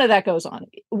 None of that goes on.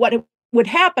 What would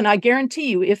happen, I guarantee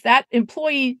you, if that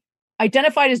employee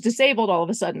identified as disabled all of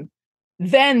a sudden,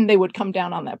 then they would come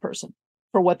down on that person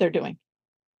for what they're doing.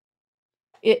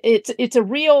 It's a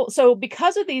real, so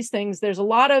because of these things, there's a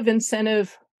lot of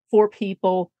incentive for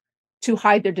people to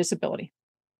hide their disability,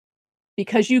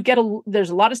 because there's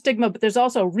a lot of stigma, but there's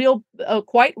also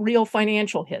quite real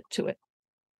financial hit to it.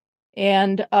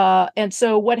 And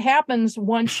so what happens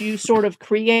once you sort of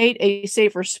create a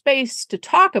safer space to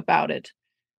talk about it,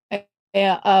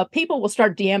 people will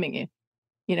start DMing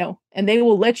you, and they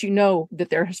will let you know that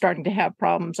they're starting to have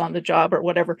problems on the job or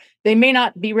whatever. They may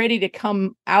not be ready to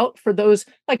come out for those.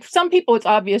 Like some people, it's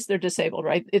obvious they're disabled,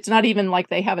 right? It's not even like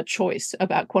they have a choice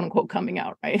about quote unquote coming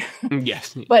out, right?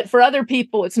 Yes. But for other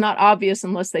people, it's not obvious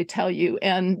unless they tell you,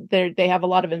 and they have a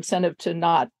lot of incentive to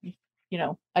not,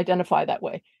 identify that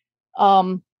way.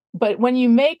 But when you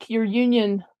make your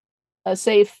union a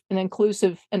safe and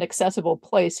inclusive and accessible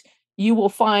place, you will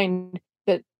find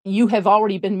that you have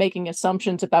already been making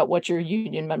assumptions about what your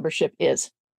union membership is.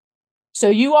 So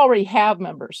you already have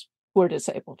members who are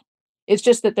disabled. It's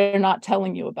just that they're not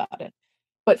telling you about it.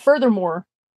 But furthermore,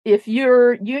 if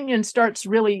your union starts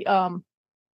really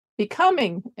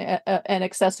becoming an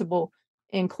accessible,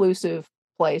 inclusive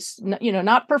place,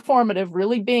 not performative,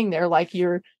 really being there, like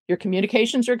your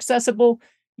communications are accessible,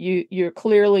 you're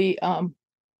clearly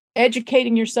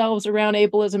educating yourselves around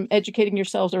ableism, educating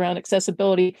yourselves around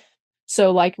accessibility.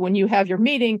 So like when you have your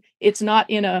meeting, it's not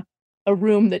in a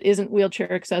room that isn't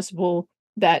wheelchair accessible,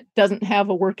 that doesn't have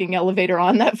a working elevator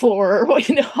on that floor, or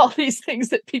all these things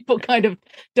that people kind of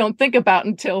don't think about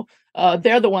until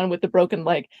they're the one with the broken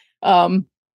leg.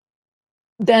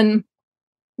 Then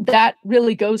that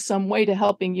really goes some way to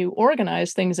helping you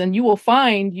organize things, and you will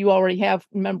find you already have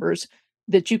members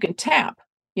that you can tap,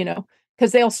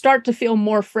 because they'll start to feel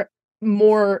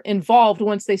more involved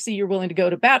once they see you're willing to go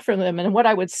to bat for them. And what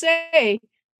I would say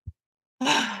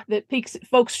that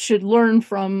folks should learn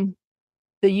from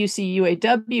the UC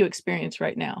UAW experience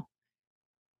right now.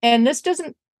 And this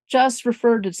doesn't just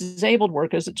refer to disabled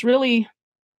workers, it's really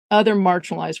other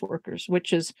marginalized workers,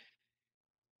 which is,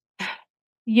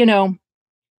 you know,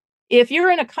 if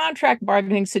you're in a contract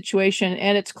bargaining situation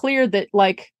and it's clear that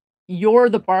like you're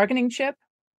the bargaining chip,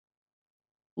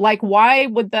 like why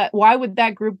would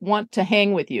that group want to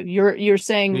hang with you? You're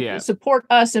saying support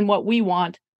us in what we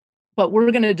want, but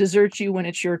we're going to desert you when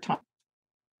it's your time.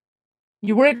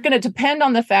 You weren't going to depend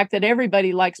on the fact that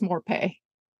everybody likes more pay.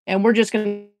 And we're just going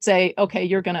to say, okay,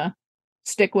 you're going to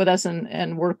stick with us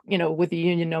and work, with the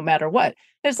union no matter what.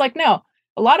 It's like, no,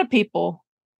 a lot of people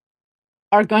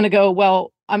are going to go,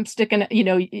 well, I'm sticking,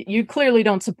 you clearly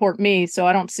don't support me, so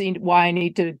I don't see why I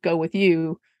need to go with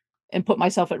you and put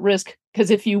myself at risk.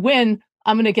 Because if you win,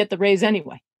 I'm going to get the raise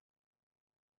anyway.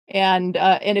 And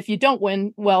if you don't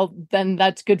win, well, then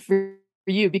that's good for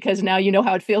you, because now you know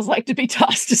how it feels like to be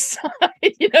tossed aside,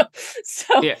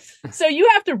 So you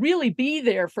have to really be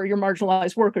there for your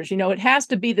marginalized workers. It has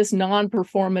to be this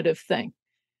non-performative thing.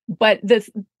 But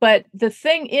the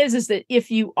thing is that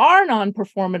if you are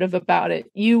non-performative about it,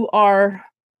 you're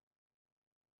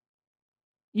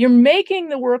making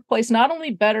the workplace not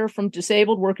only better from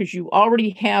disabled workers you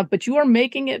already have, but you are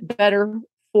making it better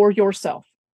for yourself.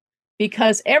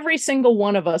 Because every single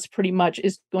one of us pretty much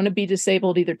is going to be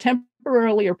disabled either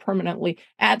temporarily or permanently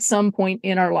at some point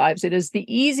in our lives. It is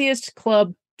the easiest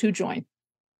club to join.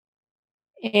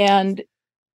 And,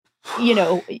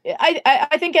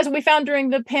 I think as we found during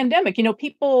the pandemic, a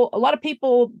lot of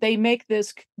people, they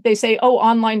say, oh,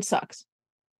 online sucks.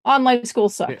 Online school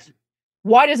sucks. Yeah.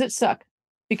 Why does it suck?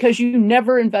 Because you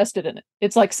never invested in it.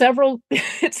 It's like several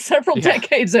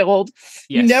decades old. Yes.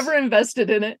 You never invested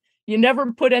in it. You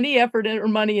never put any effort or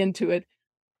money into it.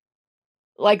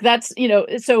 Like that's,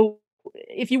 so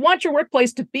if you want your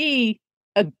workplace to be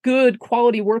a good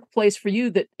quality workplace for you,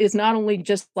 that is not only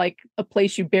just like a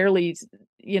place you barely,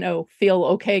 feel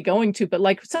okay going to, but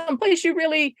like some place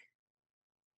we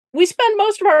spend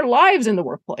most of our lives in the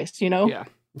workplace, Yeah,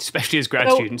 especially as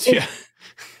grad students. Yeah.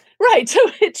 Right. So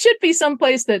it should be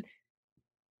someplace that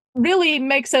really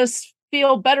makes us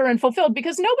feel better and fulfilled,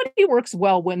 because nobody works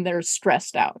well when they're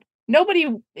stressed out. Nobody,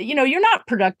 you're not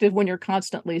productive when you're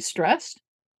constantly stressed.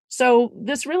 So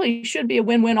this really should be a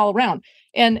win-win all around.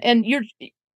 And you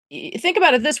think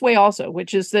about it this way also,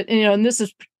 which is that, and this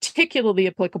is particularly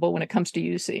applicable when it comes to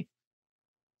UC.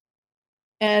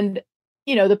 And,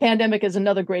 the pandemic is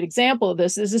another great example of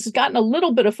this. This has gotten a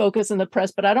little bit of focus in the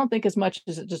press, but I don't think as much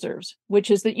as it deserves,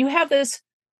 which is that you have this,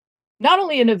 not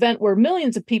only an event where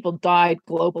millions of people died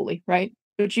globally, right?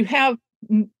 But you have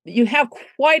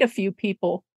quite a few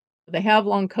people. They have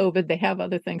long COVID, they have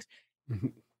other things. Mm-hmm.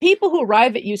 People who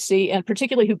arrive at UC, and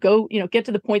particularly who go, get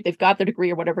to the point they've got their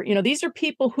degree or whatever, these are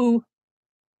people who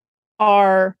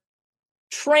are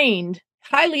trained,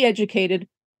 highly educated,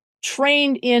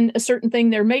 trained in a certain thing.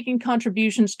 They're making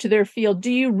contributions to their field.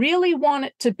 Do you really want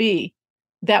it to be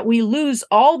that we lose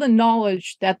all the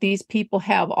knowledge that these people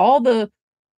have, all the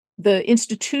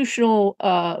institutional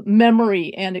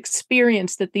memory and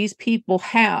experience that these people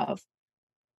have,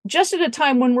 just at a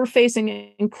time when we're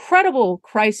facing incredible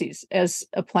crises as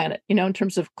a planet, in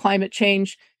terms of climate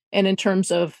change and in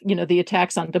terms of, the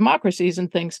attacks on democracies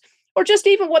and things, or just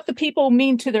even what the people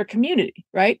mean to their community,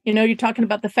 right? You're talking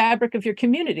about the fabric of your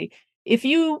community. If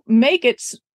you have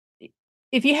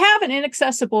an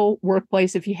inaccessible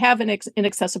workplace, if you have an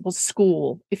inaccessible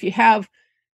school, if you have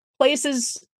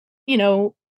places,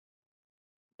 in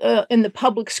the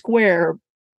public square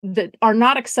that are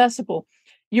not accessible,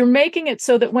 you're making it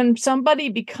so that when somebody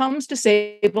becomes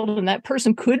disabled, and that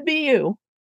person could be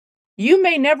you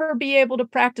may never be able to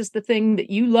practice the thing that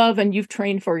you love and you've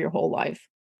trained for your whole life.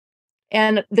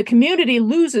 And the community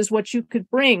loses what you could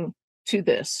bring to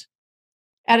this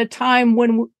at a time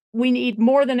when we need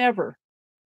more than ever,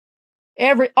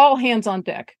 all hands on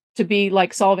deck to be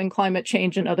like solving climate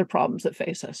change and other problems that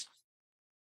face us.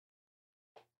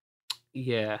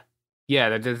 Yeah,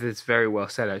 that's very well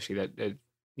said, actually.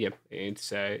 It's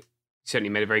certainly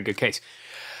made a very good case.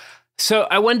 So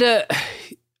I wonder,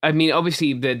 I mean,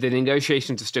 obviously the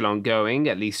negotiations are still ongoing,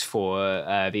 at least for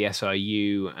the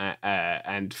SRU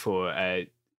and for, I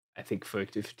think, for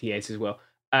TAs as well.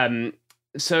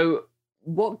 So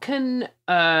what can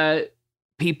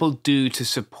people do to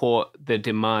support the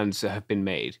demands that have been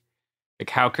made? Like,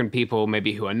 how can people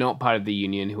maybe who are not part of the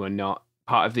union, who are not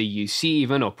part of the UC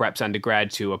even, or perhaps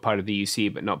undergrads who are part of the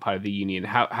UC but not part of the union,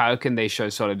 how can they show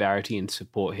solidarity and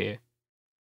support here?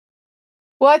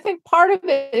 Well, I think part of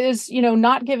it is,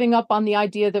 not giving up on the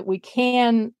idea that we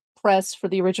can press for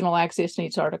the original Axios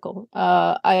Needs article.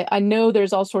 I know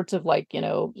there's all sorts of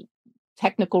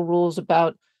technical rules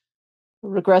about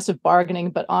regressive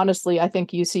bargaining, but honestly, I think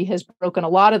UC has broken a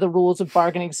lot of the rules of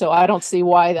bargaining, so I don't see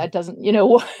why that doesn't,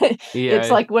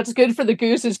 it's like what's good for the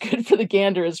goose is good for the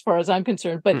gander as far as I'm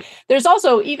concerned. But there's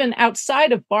also, even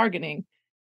outside of bargaining,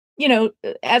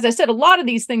 as I said, a lot of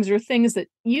these things are things that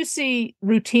UC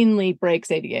routinely breaks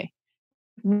ADA.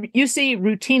 UC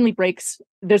routinely breaks,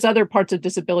 there's other parts of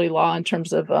disability law in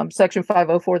terms of Section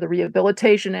 504, the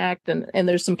Rehabilitation Act, and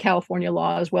there's some California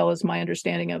law as well, as my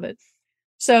understanding of it.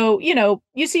 So,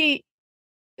 UC,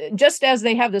 just as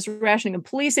they have this rationing and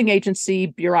policing agency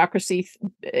bureaucracy,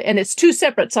 and it's two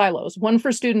separate silos, one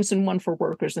for students and one for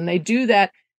workers. And they do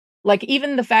that, like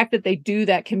even the fact that they do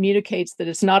that communicates that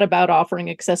it's not about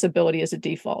offering accessibility as a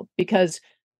default, because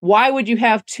why would you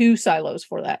have two silos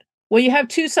for that? Well, you have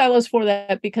two silos for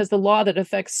that because the law that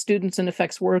affects students and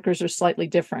affects workers are slightly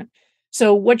different.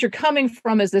 So what you're coming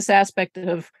from is this aspect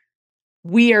of,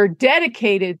 we are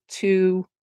dedicated to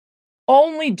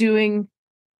only doing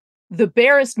the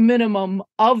barest minimum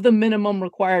of the minimum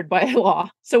required by law.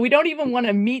 So we don't even want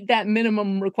to meet that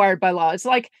minimum required by law. It's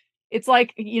like,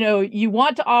 you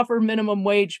want to offer minimum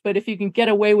wage, but if you can get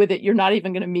away with it, you're not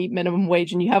even going to meet minimum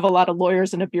wage. And you have a lot of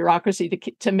lawyers and a bureaucracy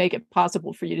to make it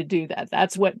possible for you to do that.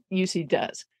 That's what UC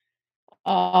does.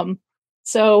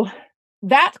 So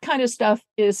that kind of stuff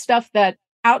is stuff that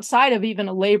outside of even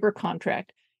a labor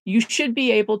contract, you should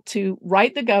be able to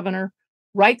write the governor,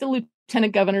 write the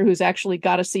lieutenant governor who's actually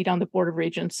got a seat on the Board of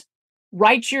Regents,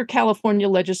 write your California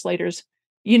legislators.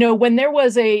 When there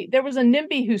was a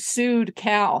NIMBY who sued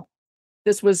Cal,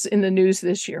 this was in the news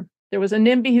this year. There was a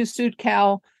NIMBY who sued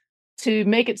Cal to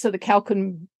make it so that Cal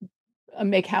couldn't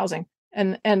make housing,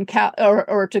 and Cal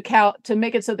to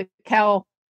make it so that Cal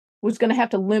was going to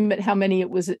have to limit how many it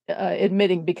was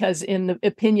admitting, because in the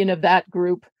opinion of that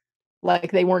group,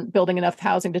 like they weren't building enough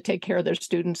housing to take care of their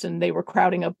students and they were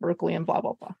crowding up Berkeley and blah,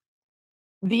 blah, blah.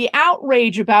 The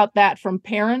outrage about that from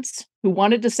parents who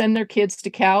wanted to send their kids to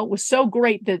Cal was so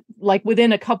great that, like,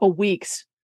 within a couple weeks,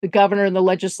 the governor and the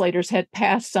legislators had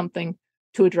passed something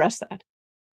to address that.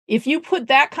 If you put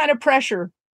that kind of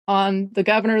pressure on the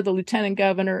governor, the lieutenant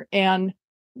governor, and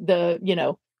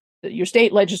your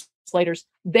state legislators,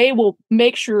 they will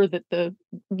make sure that the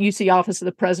UC office of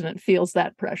the president feels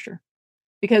that pressure.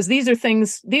 Because these are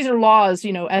laws,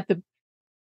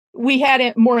 we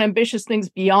had more ambitious things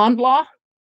beyond law,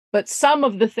 but some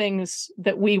of the things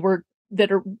that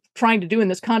are trying to do in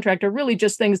this contract are really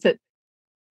just things that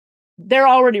they're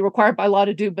already required by law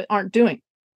to do, but aren't doing.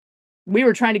 We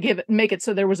were trying to make it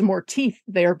so there was more teeth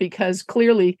there, because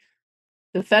clearly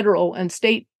the federal and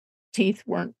state teeth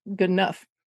weren't good enough.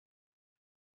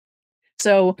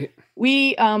 So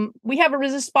we have a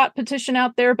resist spot petition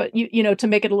out there, but to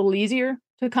make it a little easier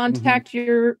to contact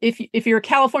if you're a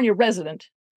California resident,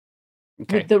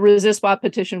 okay, the resist spot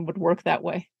petition would work that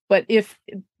way. But if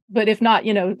not,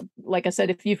 like I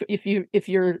said, if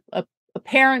you're a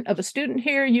parent of a student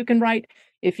here, you can write.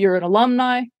 If you're an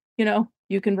alumni,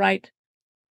 you can write.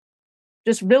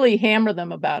 Just really hammer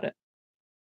them about it.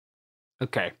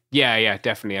 Okay. Yeah,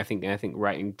 definitely. I think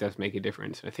writing does make a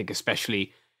difference. I think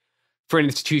especially for an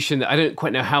institution that I don't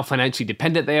quite know how financially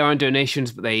dependent they are on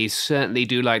donations, but they certainly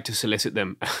do like to solicit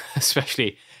them,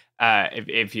 especially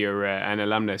if you're an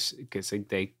alumnus, because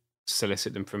they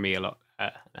solicit them for me a lot.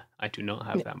 I do not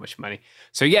have that much money.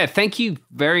 So yeah, thank you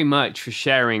very much for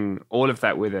sharing all of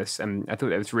that with us. And I thought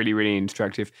that was really, really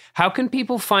instructive. How can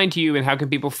people find you, and how can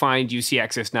people find UC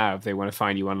Access Now if they want to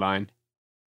find you online?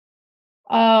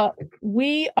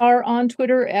 We are on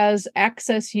Twitter as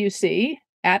AccessUC,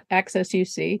 at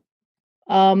AccessUC.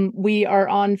 We are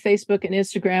on Facebook and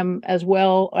Instagram as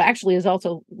well. Actually, is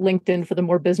also LinkedIn for the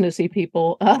more businessy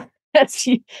people. That's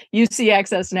UC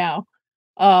Access Now.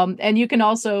 And you can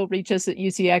also reach us at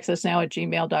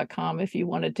ucaccessnow@gmail.com if you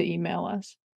wanted to email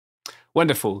us.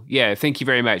 Wonderful. Yeah, thank you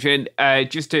very much. And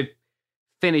just to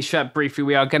finish up briefly,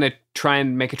 we are going to try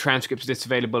and make a transcript of this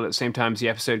available at the same time as the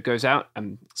episode goes out.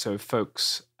 So if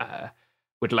folks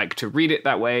would like to read it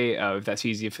that way, if that's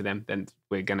easier for them, then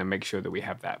we're going to make sure that we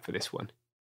have that for this one.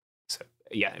 So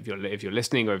yeah, if you're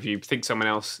listening, or if you think someone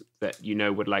else that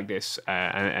would like this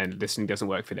and listening doesn't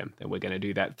work for them, then we're going to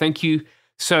do that. Thank you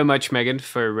so much, Megan,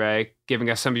 for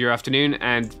giving us some of your afternoon.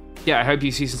 And yeah, I hope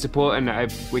you see some support, and I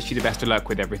wish you the best of luck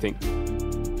with everything.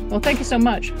 Well, thank you so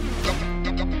much.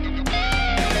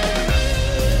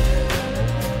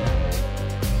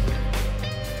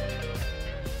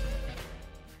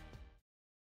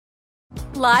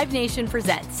 Live Nation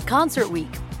presents Concert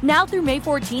Week. Now through May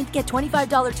 14th, get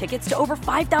 $25 tickets to over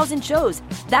 5,000 shows.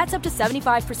 That's up to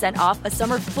 75% off a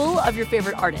summer full of your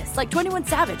favorite artists like 21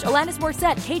 Savage, Alanis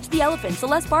Morissette, Cage the Elephant,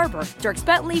 Celeste Barber, Dierks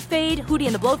Bentley, Fade, Hootie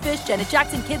and the Blowfish, Janet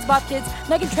Jackson, Kids Bop Kids,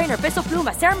 Meghan Trainor, Bissell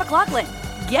Pluma, Sarah McLachlan.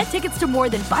 Get tickets to more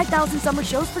than 5,000 summer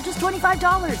shows for just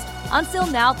 $25. On sale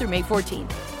now through May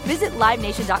 14th. Visit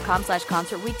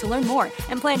LiveNation.com/Concert Week to learn more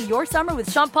and plan your summer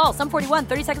with Sean Paul, Sum 41,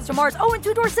 30 Seconds to Mars, and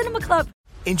Two Door Cinema Club.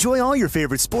 Enjoy all your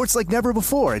favorite sports like never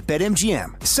before at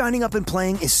BetMGM. Signing up and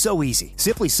playing is so easy.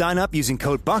 Simply sign up using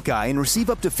code Buckeye and receive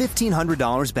up to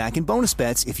 $1,500 back in bonus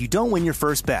bets if you don't win your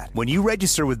first bet. When you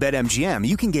register with BetMGM,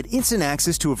 you can get instant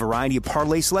access to a variety of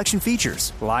parlay selection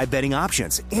features, live betting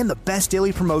options, and the best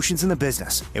daily promotions in the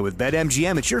business. And with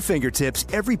BetMGM at your fingertips,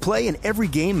 every play and every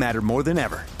game matter more than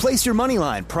ever. Place your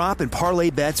moneyline, prop, and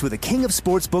parlay bets with the king of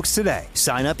sportsbooks today.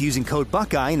 Sign up using code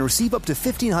Buckeye and receive up to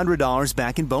 $1,500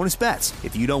 back in bonus bets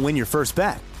if you don't win your first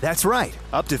bet. That's right,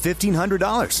 up to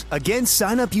 $1,500. Again,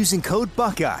 sign up using code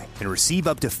Buckeye and receive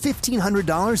up to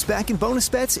 $1,500 back in bonus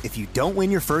bets if you don't win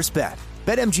your first bet.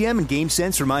 BetMGM and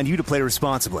GameSense remind you to play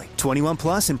responsibly. 21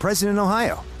 plus and present in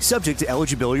Ohio. Subject to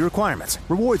eligibility requirements.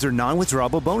 Rewards are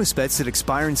non-withdrawable bonus bets that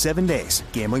expire in 7 days.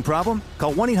 Gambling problem?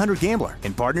 Call 1-800-GAMBLER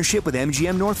in partnership with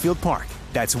MGM Northfield Park.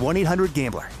 That's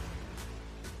 1-800-GAMBLER.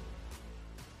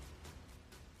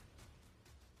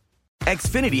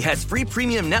 Xfinity has free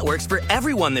premium networks for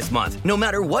everyone this month, no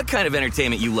matter what kind of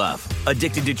entertainment you love.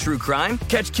 Addicted to true crime?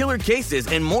 Catch killer cases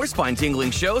and more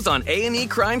spine-tingling shows on A&E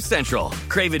Crime Central.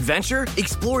 Crave adventure?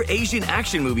 Explore Asian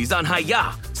action movies on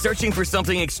Hi-YAH. Searching for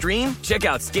something extreme? Check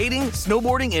out skating,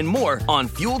 snowboarding, and more on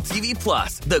Fuel TV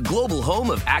Plus, the global home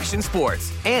of action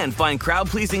sports. And find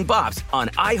crowd-pleasing bops on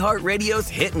iHeartRadio's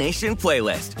Hit Nation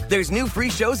playlist. There's new free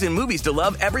shows and movies to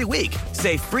love every week.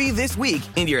 Say free this week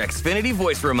in your Xfinity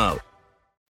voice remote.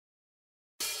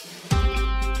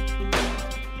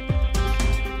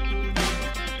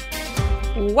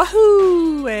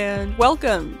 Wahoo! And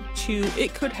welcome to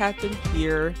It Could Happen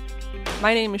Here.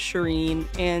 My name is Shireen,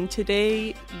 and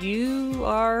today you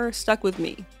are stuck with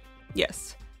me.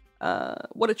 Yes.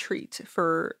 What a treat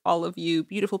for all of you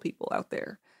beautiful people out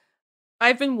there.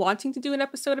 I've been wanting to do an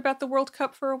episode about the World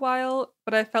Cup for a while,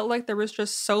 but I felt like there was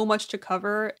just so much to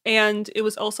cover, and it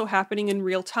was also happening in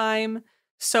real time,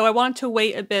 so I wanted to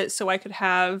wait a bit so I could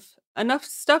have enough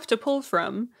stuff to pull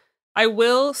from. I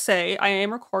will say I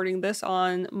am recording this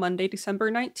on Monday, December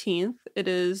 19th. It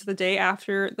is the day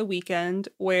after the weekend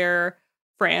where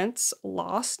France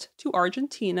lost to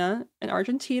Argentina, and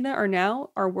Argentina are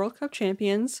now our World Cup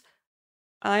champions.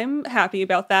 I'm happy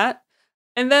about that.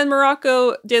 And then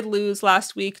Morocco did lose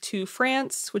last week to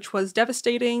France, which was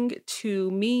devastating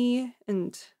to me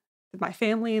and my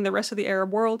family and the rest of the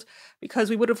Arab world, because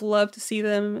we would have loved to see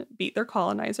them beat their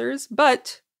colonizers,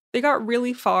 but they got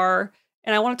really far.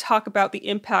 And I want to talk about the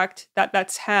impact that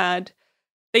that's had.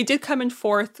 They did come in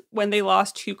fourth when they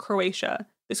lost to Croatia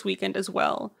this weekend as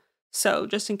well. So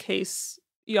just in case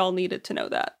y'all needed to know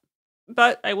that.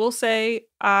 But I will say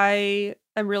I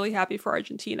am really happy for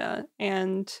Argentina.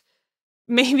 And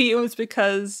maybe it was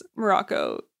because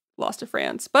Morocco lost to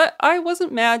France. But I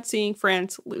wasn't mad seeing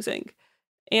France losing.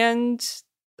 And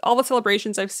all the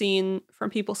celebrations I've seen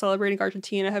from people celebrating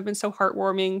Argentina have been so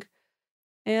heartwarming.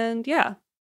 And yeah.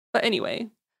 But anyway,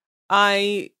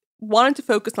 I wanted to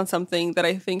focus on something that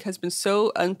I think has been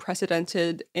so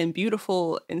unprecedented and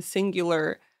beautiful and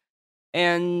singular,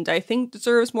 and I think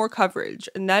deserves more coverage,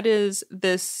 and that is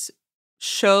this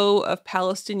show of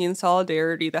Palestinian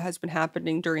solidarity that has been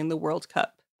happening during the World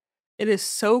Cup. It is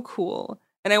so cool,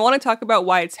 and I want to talk about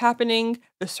why it's happening,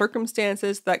 the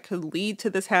circumstances that could lead to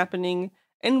this happening,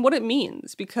 and what it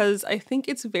means, because I think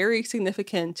it's very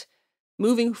significant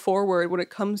moving forward when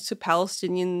it comes to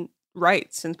Palestinian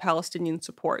rights and Palestinian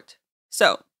support.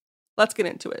 So, let's get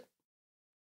into it.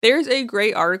 There's a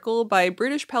great article by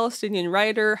British Palestinian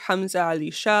writer Hamza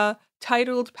Ali Shah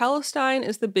titled "Palestine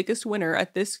is the biggest winner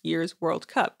at this year's World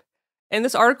Cup." And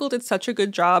this article did such a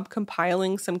good job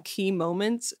compiling some key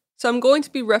moments, so I'm going to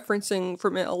be referencing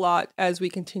from it a lot as we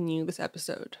continue this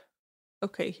episode.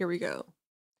 Okay, here we go.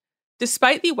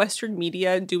 Despite the Western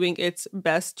media doing its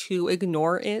best to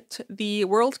ignore it, the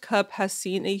World Cup has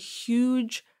seen a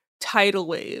huge tidal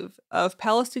wave of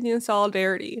Palestinian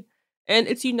solidarity, and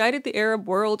it's united the Arab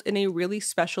world in a really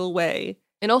special way,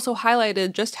 and also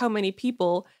highlighted just how many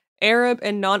people, Arab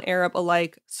and non-Arab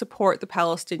alike, support the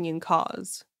Palestinian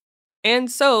cause.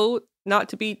 And so, not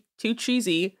to be too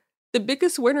cheesy, the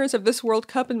biggest winners of this World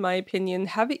Cup, in my opinion,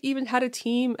 haven't even had a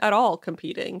team at all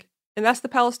competing, and that's the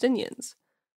Palestinians.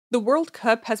 The World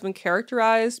Cup has been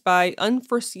characterized by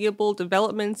unforeseeable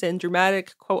developments and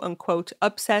dramatic quote-unquote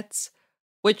upsets,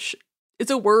 which It's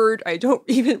a word I don't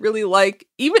even really like,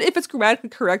 even if it's grammatically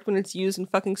correct when it's used in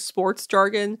fucking sports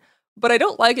jargon. But I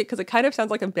don't like it because it kind of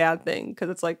sounds like a bad thing, because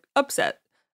it's like upset,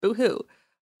 boo-hoo.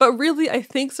 But really, I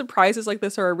think surprises like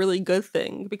this are a really good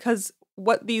thing, because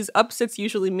what these upsets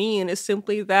usually mean is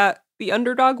simply that the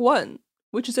underdog won,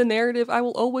 which is a narrative I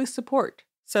will always support.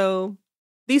 So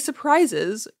these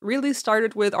surprises really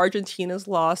started with Argentina's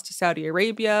loss to Saudi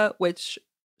Arabia, which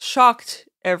shocked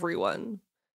everyone.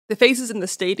 The faces in the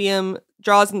stadium,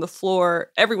 jaws on the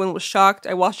floor, everyone was shocked.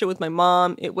 I watched it with my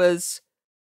mom. It was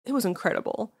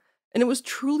incredible. And it was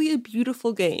truly a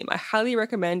beautiful game. I highly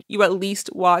recommend you at least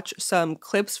watch some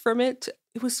clips from it.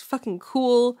 It was fucking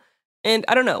cool. And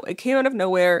I don't know, it came out of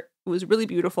nowhere. It was really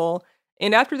beautiful.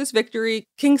 And after this victory,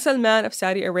 King Salman of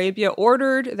Saudi Arabia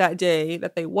ordered that day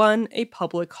that they won a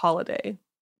public holiday.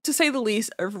 To say the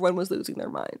least, everyone was losing their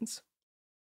minds.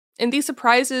 And these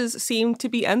surprises seemed to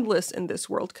be endless in this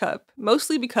World Cup,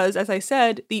 mostly because, as I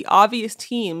said, the obvious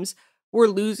teams were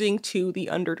losing to the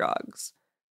underdogs.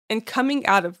 And coming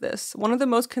out of this, one of the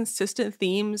most consistent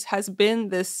themes has been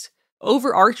this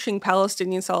overarching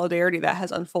Palestinian solidarity that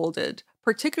has unfolded,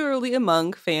 particularly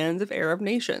among fans of Arab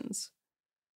nations.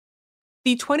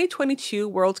 The 2022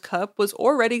 World Cup was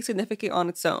already significant on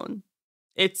its own.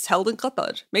 It's held in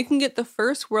Qatar, making it the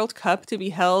first World Cup to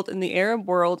be held in the Arab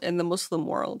world and the Muslim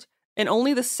world, and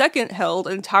only the second held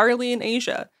entirely in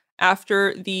Asia,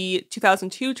 after the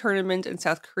 2002 tournament in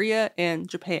South Korea and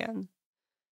Japan.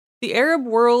 The Arab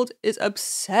world is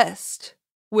obsessed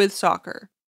with soccer.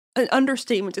 An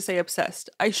understatement to say obsessed,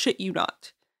 I shit you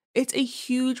not. It's a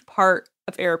huge part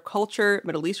of Arab culture,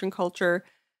 Middle Eastern culture,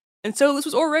 and so this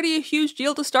was already a huge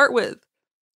deal to start with.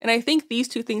 And I think these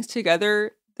two things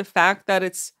together, the fact that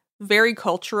it's very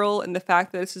cultural and the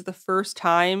fact that this is the first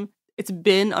time it's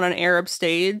been on an Arab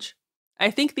stage,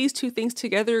 I think these two things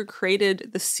together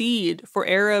created the seed for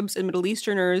Arabs and Middle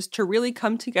Easterners to really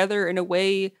come together in a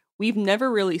way we've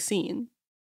never really seen.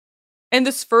 And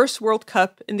this first World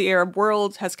Cup in the Arab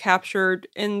world has captured,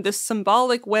 in this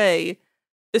symbolic way,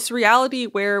 this reality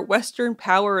where Western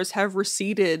powers have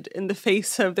receded in the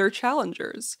face of their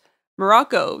challengers.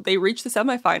 Morocco, they reached the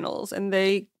semifinals and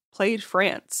they played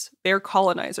France, their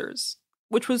colonizers,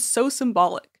 which was so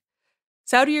symbolic.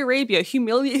 Saudi Arabia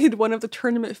humiliated one of the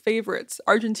tournament favorites,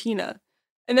 Argentina,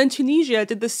 and then Tunisia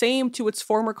did the same to its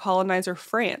former colonizer,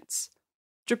 France.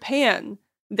 Japan,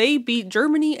 they beat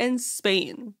Germany and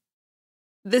Spain.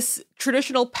 This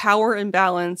traditional power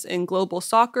imbalance in global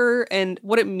soccer and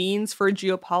what it means for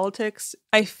geopolitics,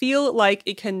 I feel like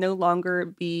it can no longer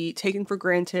be taken for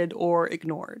granted or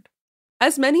ignored.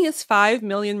 As many as 5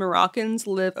 million Moroccans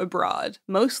live abroad,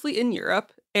 mostly in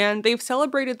Europe, and they've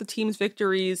celebrated the team's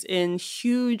victories in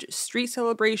huge street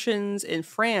celebrations in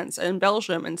France and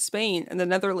Belgium and Spain and the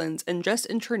Netherlands and just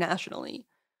internationally.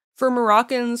 For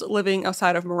Moroccans living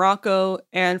outside of Morocco,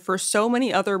 and for so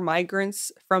many other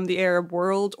migrants from the Arab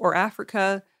world or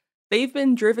Africa, they've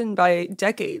been driven by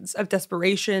decades of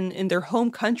desperation in their home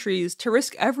countries to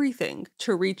risk everything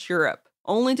to reach Europe,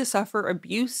 only to suffer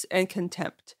abuse and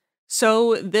contempt.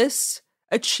 So this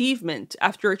achievement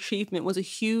after achievement was a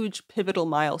huge pivotal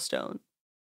milestone.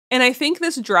 And I think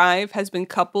this drive has been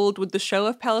coupled with the show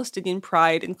of Palestinian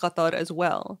pride in Qatar as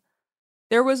well.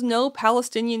 There was no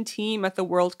Palestinian team at the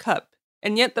World Cup,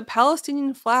 and yet the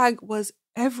Palestinian flag was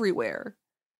everywhere.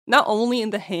 Not only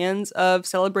in the hands of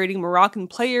celebrating Moroccan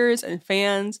players and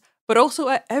fans, but also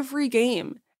at every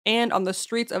game and on the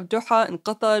streets of Doha and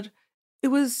Qatar. It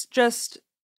was just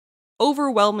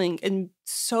overwhelming and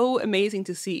so amazing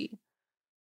to see.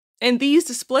 And these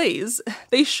displays,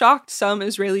 they shocked some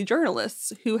Israeli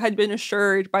journalists who had been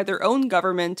assured by their own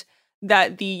government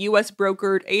that the US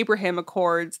brokered Abraham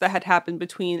Accords that had happened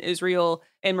between Israel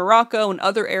and Morocco and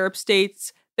other Arab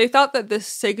states. They thought that this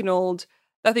signaled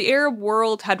that the Arab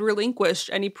world had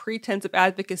relinquished any pretense of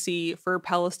advocacy for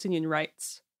Palestinian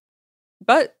rights.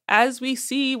 But as we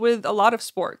see with a lot of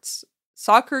sports,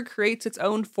 soccer creates its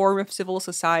own form of civil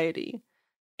society.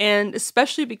 And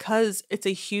especially because it's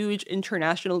a huge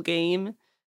international game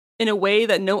in a way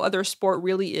that no other sport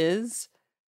really is,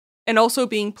 and also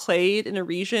being played in a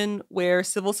region where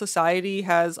civil society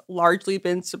has largely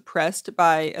been suppressed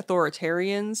by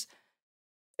authoritarians,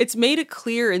 it's made it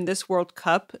clear in this World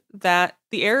Cup that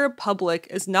the Arab public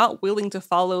is not willing to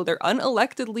follow their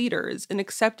unelected leaders in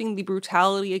accepting the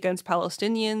brutality against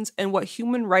Palestinians and what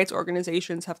human rights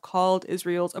organizations have called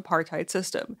Israel's apartheid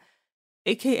system,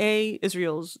 aka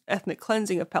Israel's ethnic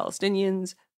cleansing of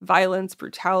Palestinians, violence,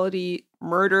 brutality,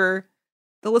 murder.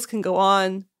 The list can go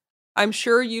on. I'm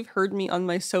sure you've heard me on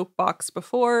my soapbox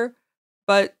before,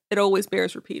 but it always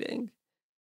bears repeating.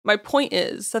 My point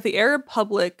is that the Arab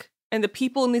public and the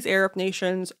people in these Arab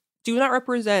nations do not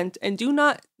represent and do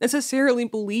not necessarily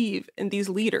believe in these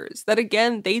leaders that,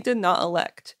 again, they did not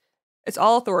elect. It's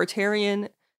all authoritarian,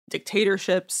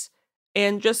 dictatorships,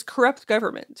 and just corrupt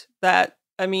government that,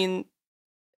 I mean,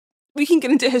 we can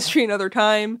get into history another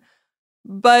time,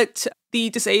 but the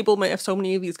disablement of so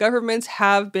many of these governments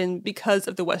have been because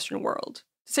of the Western world,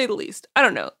 to say the least. I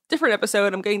don't know. Different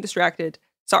episode. I'm getting distracted.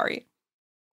 Sorry.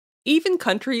 Even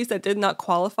countries that did not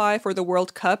qualify for the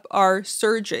World Cup are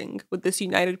surging with this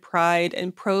united pride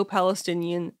and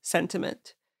pro-Palestinian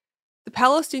sentiment. The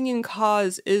Palestinian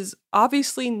cause is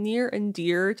obviously near and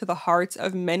dear to the hearts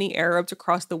of many Arabs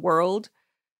across the world.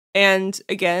 And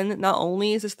again, not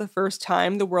only is this the first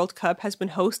time the World Cup has been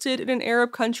hosted in an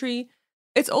Arab country,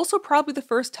 it's also probably the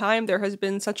first time there has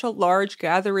been such a large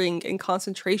gathering and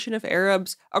concentration of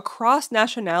Arabs across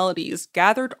nationalities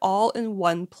gathered all in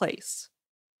one place.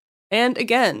 And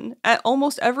again, at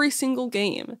almost every single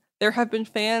game, there have been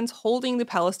fans holding the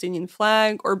Palestinian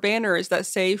flag or banners that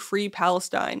say Free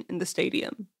Palestine in the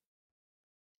stadium.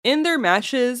 In their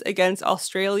matches against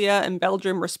Australia and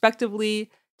Belgium respectively,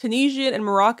 Tunisian and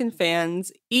Moroccan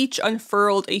fans each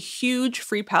unfurled a huge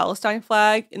Free Palestine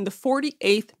flag in the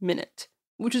 48th minute,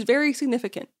 which is very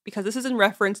significant because this is in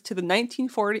reference to the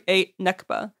 1948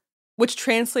 Nakba, which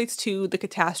translates to the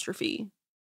catastrophe.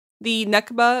 The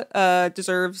Nakba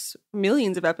deserves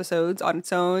millions of episodes on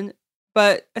its own,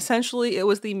 but essentially it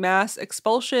was the mass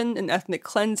expulsion and ethnic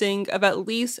cleansing of at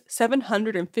least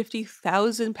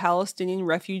 750,000 Palestinian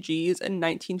refugees in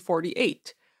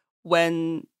 1948,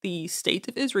 when the State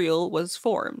of Israel was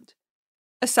formed.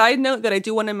 A side note that I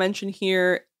do want to mention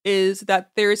here is that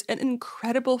there's an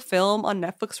incredible film on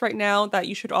Netflix right now that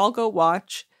you should all go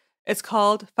watch. It's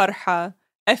called Farha,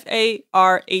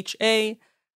 Farha.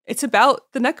 It's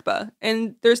about the Nakba,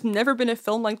 and there's never been a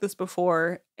film like this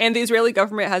before. And the Israeli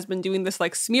government has been doing this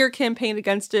like smear campaign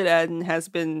against it and has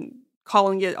been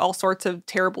calling it all sorts of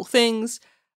terrible things.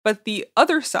 But the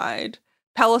other side,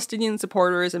 Palestinian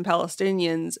supporters and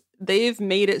Palestinians, they've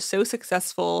made it so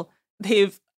successful.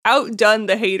 They've outdone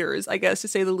the haters, I guess, to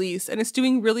say the least. And it's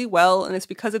doing really well, and it's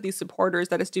because of these supporters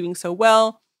that it's doing so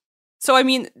well. So, I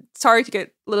mean, sorry to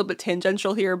get a little bit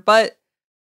tangential here, but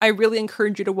I really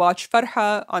encourage you to watch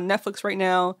Farha on Netflix right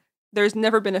now. There's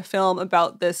never been a film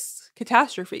about this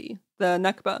catastrophe, the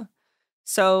Nakba.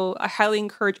 So I highly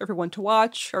encourage everyone to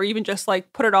watch, or even just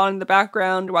like put it on in the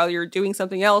background while you're doing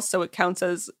something else so it counts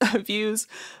as views.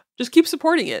 Just keep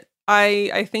supporting it.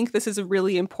 I think this is a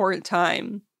really important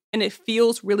time, and it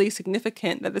feels really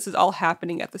significant that this is all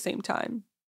happening at the same time.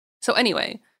 So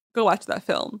anyway, go watch that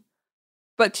film.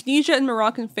 But Tunisia and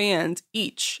Moroccan fans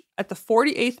each, at the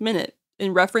 48th minute,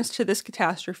 in reference to this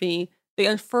catastrophe, they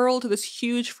unfurled this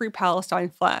huge Free Palestine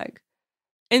flag.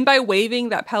 And by waving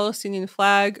that Palestinian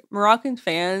flag, Moroccan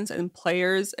fans and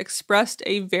players expressed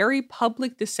a very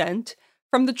public dissent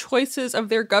from the choices of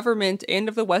their government and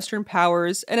of the Western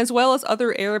powers, and as well as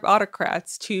other Arab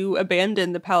autocrats, to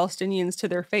abandon the Palestinians to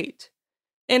their fate.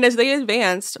 And as they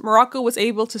advanced, Morocco was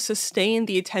able to sustain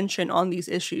the attention on these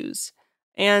issues.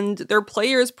 And their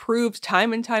players proved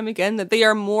time and time again that they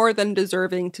are more than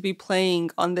deserving to be playing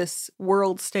on this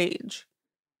world stage.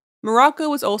 Morocco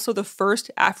was also the first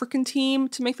African team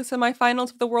to make the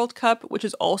semifinals of the World Cup, which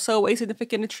is also a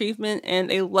significant achievement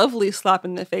and a lovely slap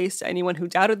in the face to anyone who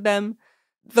doubted them.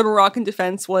 The Moroccan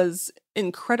defense was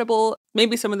incredible,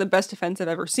 maybe some of the best defense I've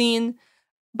ever seen.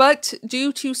 But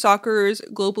due to soccer's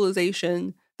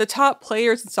globalization, the top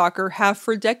players in soccer have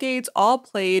for decades all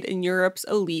played in Europe's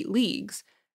elite leagues.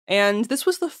 And this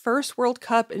was the first World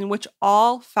Cup in which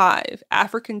all 5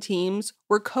 African teams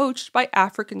were coached by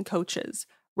African coaches,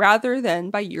 rather than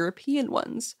by European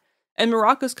ones. And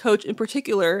Morocco's coach in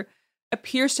particular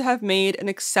appears to have made an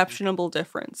exceptional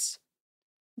difference.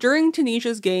 During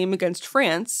Tunisia's game against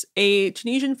France, a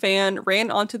Tunisian fan ran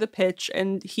onto the pitch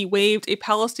and he waved a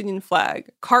Palestinian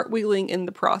flag, cartwheeling in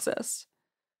the process.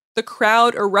 The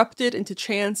crowd erupted into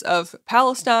chants of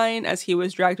Palestine as he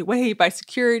was dragged away by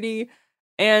security,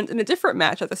 and in a different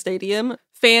match at the stadium,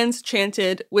 fans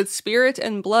chanted, "With spirit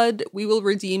and blood, we will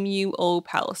redeem you, O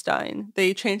Palestine."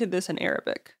 They chanted this in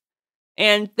Arabic.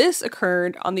 And this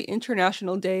occurred on the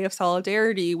International Day of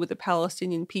Solidarity with the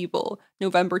Palestinian people,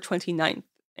 November 29th,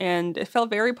 and it felt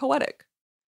very poetic.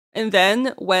 And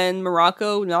then, when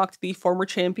Morocco knocked the former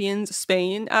champions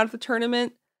Spain out of the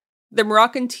tournament, the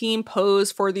Moroccan team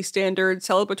posed for the standard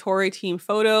celebratory team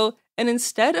photo, and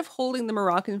instead of holding the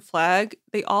Moroccan flag,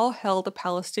 they all held a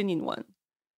Palestinian one.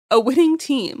 A winning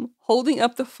team holding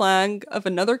up the flag of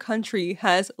another country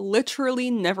has literally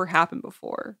never happened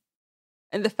before.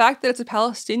 And the fact that it's a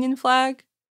Palestinian flag,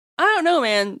 I don't know,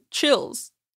 man,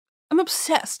 chills. I'm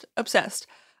obsessed.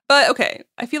 But okay,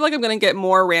 I feel like I'm going to get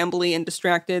more rambly and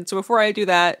distracted. So before I do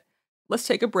that, let's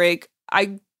take a break.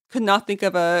 I could not think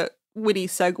of a witty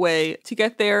segue to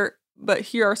get there, but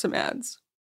here are some ads.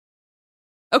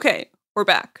 Okay, we're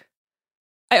back.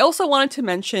 I also wanted to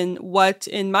mention what,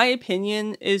 in my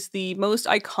opinion, is the most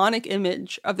iconic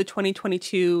image of the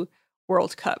 2022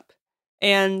 World Cup.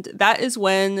 And that is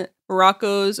when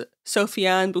Morocco's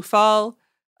Sofiane Boufal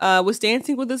was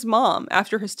dancing with his mom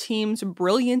after his team's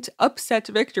brilliant upset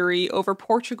victory over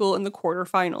Portugal in the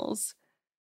quarterfinals.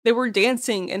 They were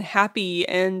dancing and happy,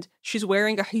 and she's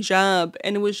wearing a hijab,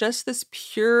 and it was just this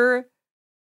pure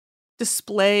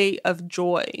display of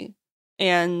joy.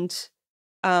 And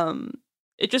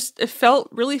it felt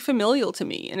really familial to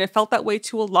me, and it felt that way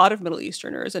to a lot of Middle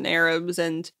Easterners and Arabs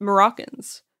and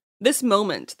Moroccans. This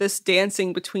moment, this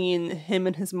dancing between him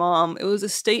and his mom, it was a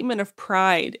statement of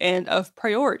pride and of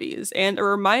priorities, and a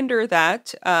reminder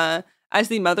that, as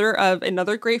the mother of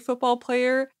another great football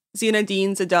player,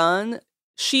 Zinedine Zidane,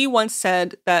 she once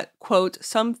said that, quote,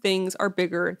 "Some things are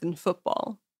bigger than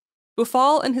football."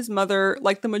 Boufal and his mother,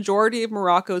 like the majority of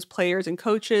Morocco's players and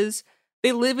coaches,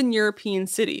 they live in European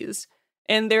cities,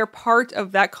 and they're part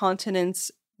of that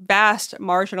continent's vast,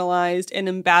 marginalized, and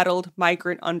embattled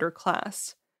migrant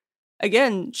underclass.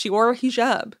 Again, she wore a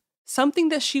hijab, something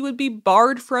that she would be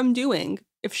barred from doing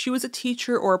if she was a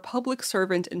teacher or a public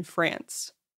servant in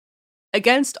France.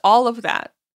 Against all of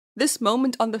that, this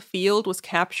moment on the field was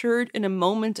captured in a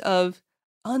moment of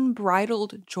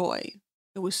unbridled joy.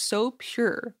 It was so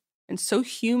pure and so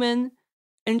human,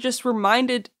 and just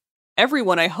reminded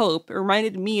everyone, I hope, it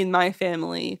reminded me and my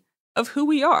family of who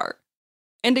we are.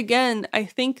 And again, I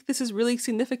think this is really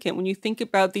significant when you think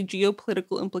about the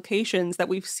geopolitical implications that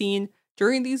we've seen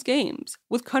during these games,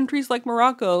 with countries like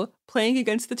Morocco playing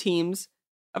against the teams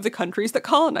of the countries that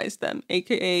colonized them,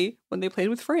 aka when they played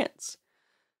with France.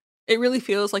 It really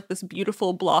feels like this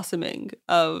beautiful blossoming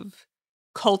of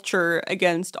culture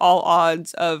against all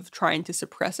odds of trying to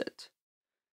suppress it.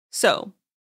 So,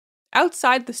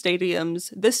 outside the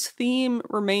stadiums, this theme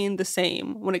remained the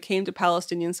same when it came to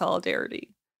Palestinian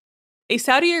solidarity. A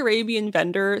Saudi Arabian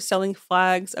vendor selling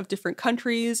flags of different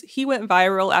countries, he went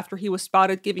viral after he was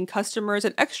spotted giving customers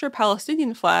an extra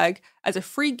Palestinian flag as a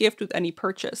free gift with any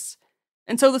purchase.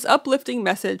 And so this uplifting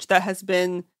message that has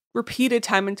been repeated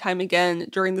time and time again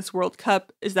during this World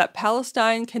Cup is that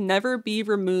Palestine can never be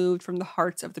removed from the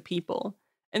hearts of the people.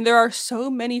 And there are so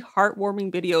many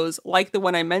heartwarming videos like the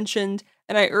one I mentioned,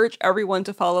 and I urge everyone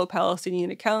to follow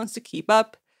Palestinian accounts to keep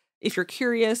up. If you're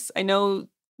curious, I know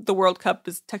the World Cup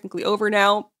is technically over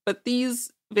now, but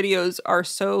these videos are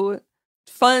so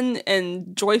fun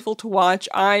and joyful to watch.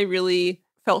 I really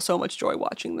felt so much joy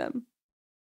watching them.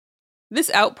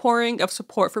 This outpouring of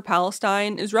support for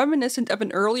Palestine is reminiscent of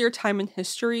an earlier time in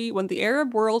history when the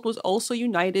Arab world was also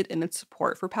united in its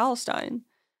support for Palestine.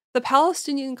 The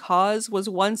Palestinian cause was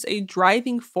once a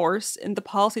driving force in the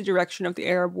policy direction of the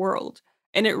Arab world,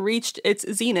 and it reached its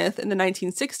zenith in the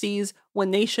 1960s when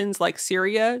nations like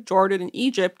Syria, Jordan, and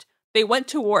Egypt, they went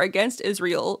to war against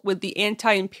Israel with the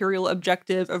anti-imperial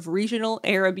objective of regional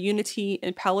Arab unity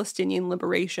and Palestinian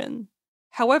liberation.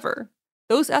 However,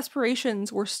 those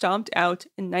aspirations were stomped out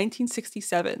in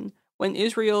 1967 when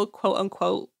Israel,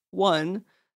 quote-unquote, won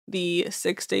the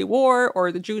Six-Day War,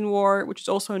 or the June War, which is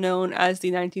also known as the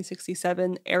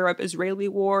 1967 Arab-Israeli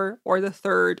War, or the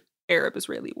Third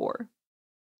Arab-Israeli War.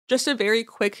 Just a very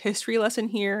quick history lesson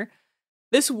here.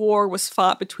 This war was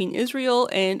fought between Israel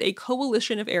and a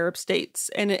coalition of Arab states,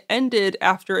 and it ended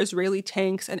after Israeli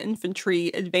tanks and infantry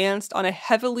advanced on a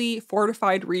heavily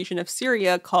fortified region of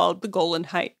Syria called the Golan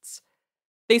Heights.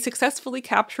 They successfully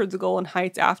captured the Golan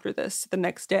Heights after this, the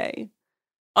next day.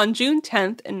 On June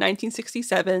 10th in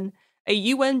 1967, a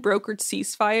UN-brokered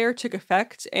ceasefire took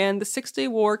effect, and the Six-Day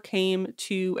War came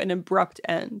to an abrupt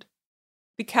end.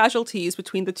 The casualties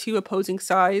between the two opposing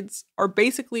sides are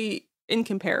basically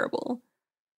incomparable.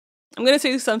 I'm going to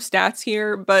say some stats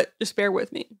here, but just bear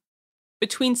with me.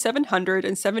 Between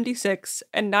 776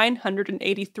 and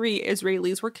 983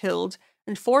 Israelis were killed,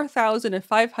 and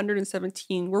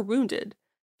 4,517 were wounded.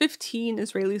 15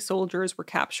 Israeli soldiers were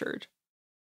captured.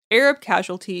 Arab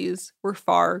casualties were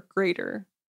far greater.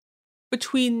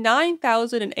 Between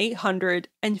 9,800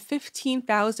 and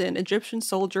 15,000 Egyptian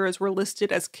soldiers were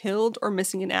listed as killed or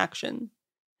missing in action.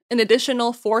 An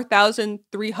additional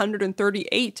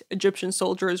 4,338 Egyptian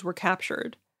soldiers were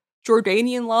captured.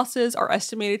 Jordanian losses are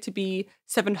estimated to be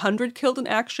 700 killed in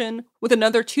action, with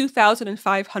another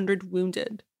 2,500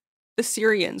 wounded. The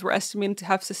Syrians were estimated to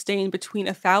have sustained between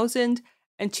 1,000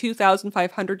 and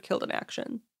 2,500 killed in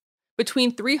action.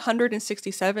 Between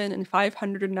 367 and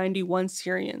 591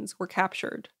 Syrians were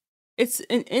captured. It's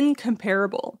an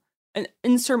incomparable, an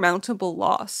insurmountable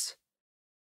loss.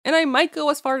 And I might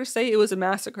go as far to say it was a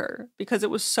massacre, because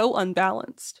it was so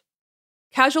unbalanced.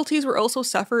 Casualties were also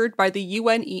suffered by the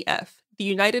UNEF, the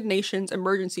United Nations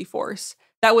Emergency Force,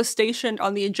 that was stationed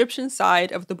on the Egyptian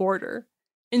side of the border.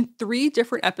 In 3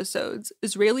 different episodes,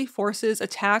 Israeli forces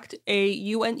attacked a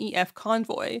UNEF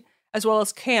convoy, as well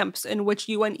as camps in which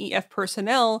UNEF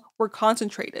personnel were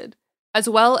concentrated, as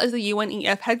well as the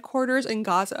UNEF headquarters in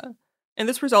Gaza. And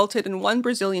this resulted in 1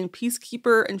 Brazilian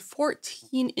peacekeeper and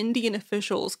 14 Indian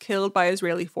officials killed by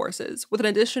Israeli forces, with an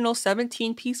additional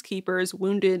 17 peacekeepers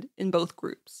wounded in both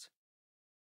groups.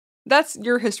 That's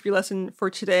your history lesson for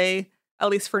today, at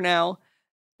least for now.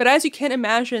 But as you can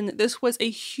imagine, this was a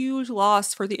huge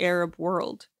loss for the Arab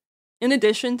world. In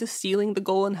addition to stealing the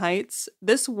Golan Heights,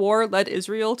 this war led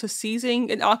Israel to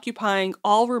seizing and occupying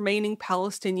all remaining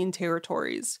Palestinian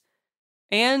territories.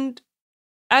 And,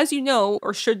 as you know,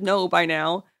 or should know by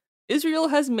now, Israel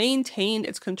has maintained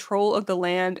its control of the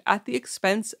land at the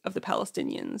expense of the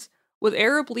Palestinians, with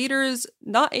Arab leaders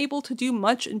not able to do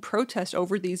much in protest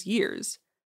over these years.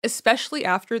 Especially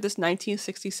after this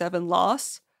 1967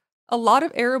 loss, a lot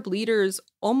of Arab leaders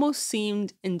almost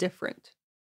seemed indifferent.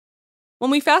 When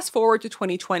we fast forward to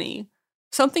 2020,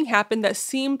 something happened that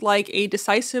seemed like a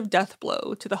decisive death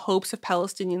blow to the hopes of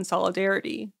Palestinian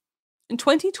solidarity. In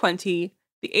 2020,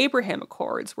 the Abraham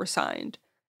Accords were signed,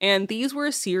 and these were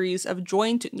a series of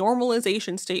joint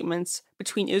normalization statements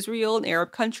between Israel and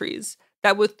Arab countries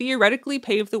that would theoretically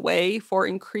pave the way for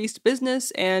increased business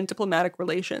and diplomatic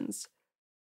relations.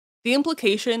 The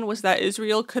implication was that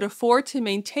Israel could afford to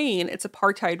maintain its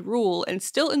apartheid rule and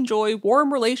still enjoy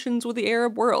warm relations with the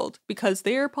Arab world because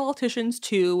their politicians,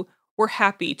 too, were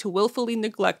happy to willfully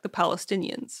neglect the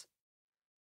Palestinians.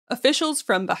 Officials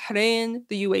from Bahrain,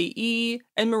 the UAE,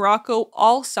 and Morocco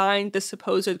all signed this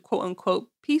supposed quote-unquote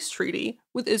peace treaty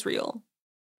with Israel.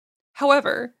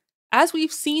 However, as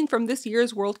we've seen from this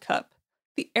year's World Cup,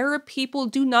 the Arab people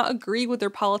do not agree with their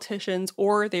politicians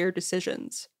or their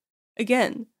decisions.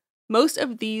 Again, most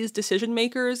of these decision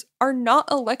makers are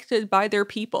not elected by their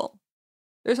people.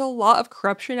 There's a lot of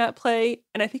corruption at play,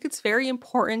 and I think it's very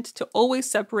important to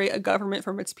always separate a government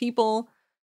from its people,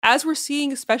 as we're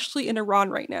seeing especially in Iran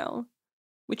right now,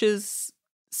 which is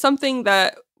something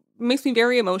that makes me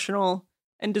very emotional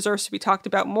and deserves to be talked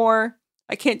about more.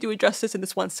 I can't do it justice in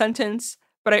this one sentence,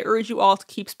 but I urge you all to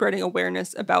keep spreading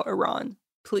awareness about Iran.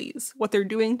 Please. What they're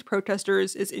doing to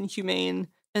protesters is inhumane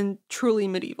and truly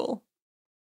medieval.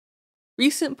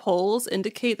 Recent polls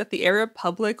indicate that the Arab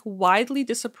public widely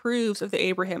disapproves of the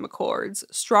Abraham Accords,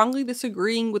 strongly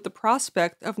disagreeing with the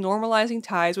prospect of normalizing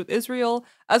ties with Israel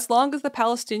as long as the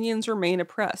Palestinians remain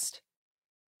oppressed.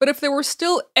 But if there were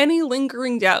still any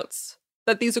lingering doubts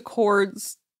that these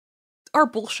accords are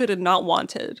bullshit and not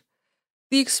wanted,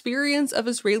 the experience of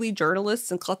Israeli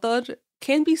journalists in Qatar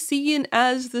can be seen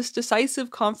as this decisive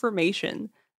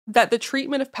confirmation that the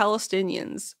treatment of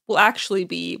Palestinians will actually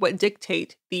be what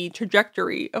dictate the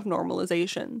trajectory of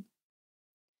normalization.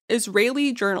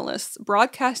 Israeli journalists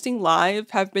broadcasting live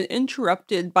have been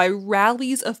interrupted by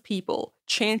rallies of people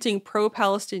chanting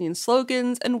pro-Palestinian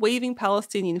slogans and waving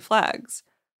Palestinian flags.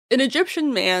 An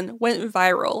Egyptian man went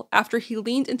viral after he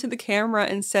leaned into the camera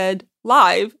and said,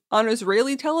 live on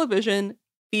Israeli television,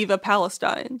 "Viva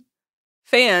Palestine."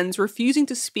 Fans refusing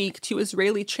to speak to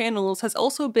Israeli channels has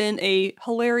also been a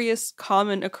hilarious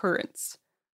common occurrence.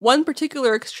 One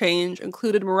particular exchange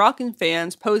included Moroccan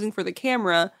fans posing for the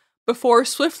camera before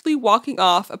swiftly walking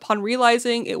off upon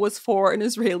realizing it was for an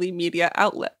Israeli media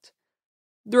outlet.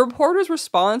 The reporter's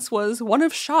response was one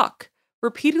of shock,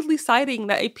 repeatedly citing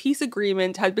that a peace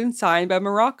agreement had been signed by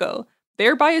Morocco,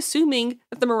 thereby assuming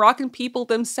that the Moroccan people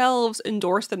themselves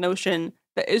endorsed the notion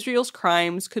that Israel's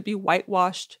crimes could be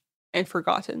whitewashed and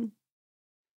forgotten.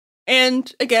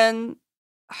 And again,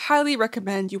 highly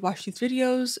recommend you watch these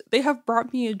videos. They have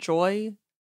brought me a joy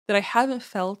that I haven't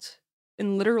felt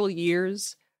in literal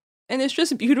years, and it's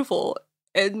just beautiful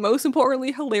and most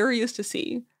importantly hilarious to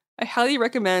see. I highly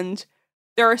recommend.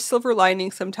 There are silver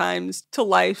linings sometimes to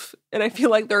life, and I feel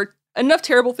like there are enough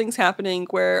terrible things happening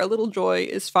where a little joy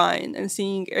is fine, and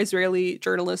seeing Israeli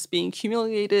journalists being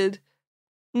humiliated,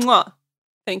 mwah,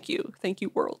 thank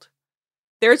you world.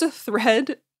 There's a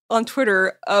thread on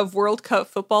Twitter of World Cup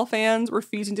football fans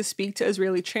refusing to speak to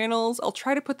Israeli channels. I'll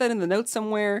try to put that in the notes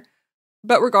somewhere.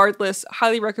 But regardless,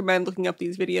 highly recommend looking up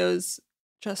these videos.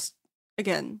 Just,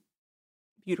 again,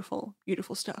 beautiful,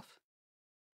 beautiful stuff.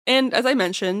 And as I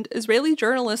mentioned, Israeli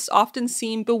journalists often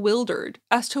seem bewildered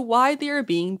as to why they are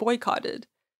being boycotted.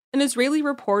 An Israeli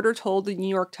reporter told the New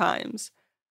York Times,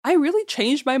 "I really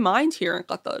changed my mind here in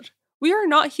Qatar. We are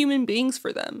not human beings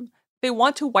for them. They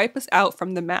want to wipe us out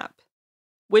from the map."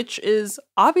 Which is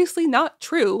obviously not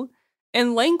true,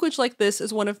 and language like this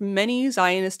is one of many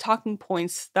Zionist talking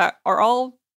points that are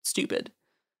all stupid.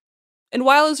 And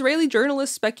while Israeli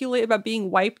journalists speculate about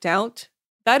being wiped out,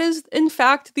 that is in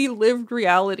fact the lived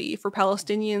reality for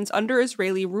Palestinians under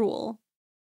Israeli rule.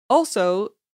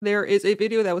 Also, there is a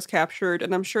video that was captured,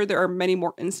 and I'm sure there are many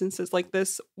more instances like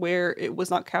this where it was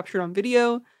not captured on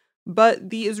video, but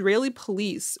the Israeli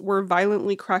police were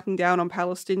violently cracking down on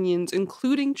Palestinians,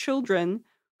 including children,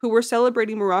 who were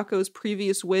celebrating Morocco's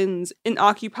previous wins in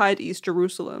occupied East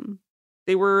Jerusalem.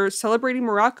 They were celebrating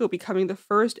Morocco becoming the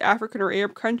first African or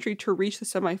Arab country to reach the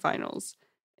semifinals,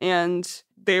 and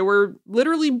they were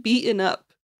literally beaten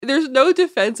up. There's no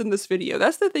defense in this video.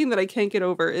 That's the thing that I can't get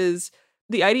over, is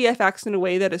the IDF acts in a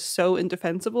way that is so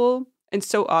indefensible and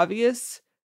so obvious,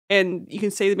 and you can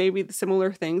say maybe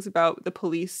similar things about the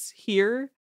police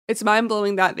here. It's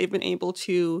mind-blowing that they've been able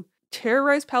to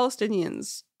terrorize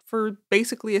Palestinians for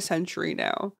basically a century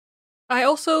now. I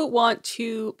also want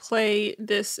to play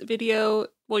this video.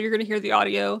 Well, you're going to hear the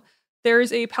audio.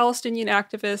 There's a Palestinian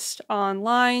activist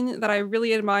online that I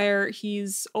really admire.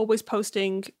 He's always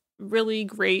posting really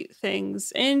great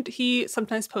things, and he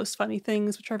sometimes posts funny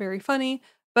things, which are very funny,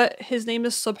 but his name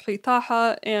is Subhi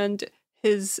Taha, and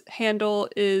his handle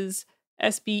is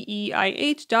sbeih.jpg.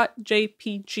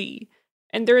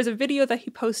 And there is a video that he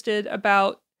posted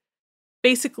about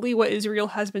basically what Israel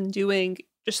has been doing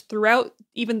just throughout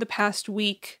even the past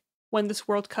week when this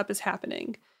World Cup is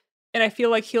happening. And I feel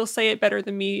like he'll say it better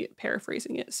than me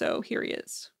paraphrasing it, so here he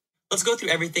is. Let's go through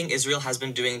everything Israel has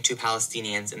been doing to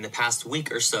Palestinians in the past week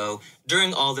or so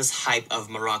during all this hype of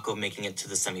Morocco making it to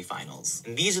the semifinals.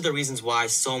 And these are the reasons why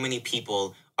so many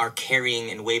people are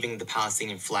carrying and waving the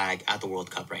Palestinian flag at the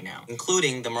World Cup right now,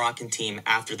 including the Moroccan team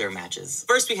after their matches.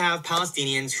 First, we have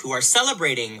Palestinians who are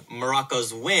celebrating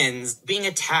Morocco's wins being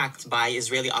attacked by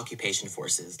Israeli occupation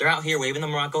forces. They're out here waving the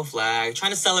Morocco flag,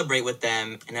 trying to celebrate with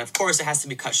them, and of course it has to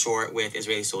be cut short with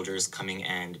Israeli soldiers coming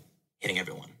and hitting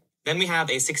everyone. Then we have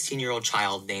a 16-year-old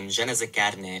child named Jenna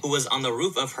Zakarne, who was on the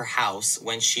roof of her house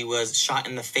when she was shot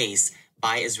in the face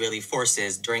by Israeli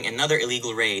forces during another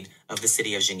illegal raid of the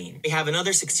city of Jenin. We have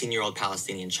another 16-year-old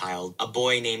Palestinian child, a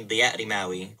boy named Liat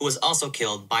Rimawi, who was also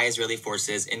killed by Israeli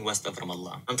forces in west of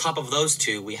Ramallah. On top of those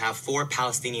two, we have 4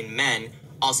 Palestinian men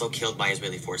also killed by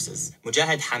Israeli forces: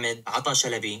 Mujahid Hamid, Ata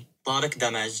Shalabi, Tariq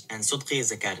Damaj, and Sudqi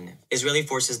Zakarne. Israeli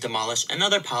forces demolished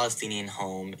another Palestinian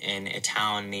home in a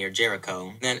town near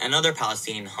Jericho, then another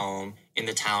Palestinian home in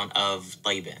the town of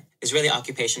Taibeh. Israeli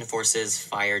occupation forces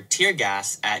fired tear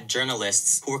gas at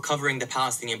journalists who were covering the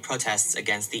Palestinian protests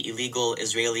against the illegal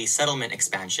Israeli settlement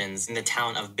expansions in the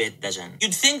town of Beit Dajan.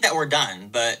 You'd think that we're done,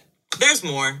 but there's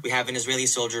more. We have an Israeli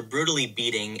soldier brutally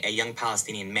beating a young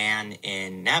Palestinian man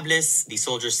in Nablus. The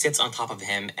soldier sits on top of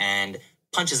him and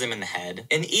punches him in the head.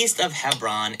 In east of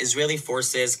Hebron, Israeli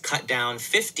forces cut down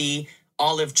 50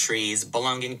 olive trees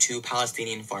belonging to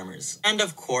Palestinian farmers. And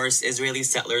of course, Israeli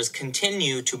settlers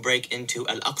continue to break into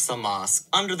Al-Aqsa Mosque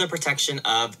under the protection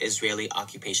of Israeli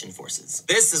occupation forces.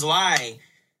 This is why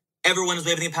everyone is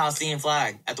waving the Palestinian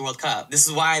flag at the World Cup. This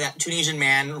is why that Tunisian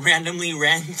man randomly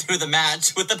ran through the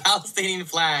match with the Palestinian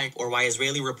flag, or why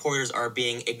Israeli reporters are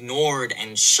being ignored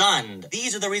and shunned.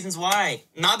 These are the reasons why.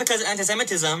 Not because of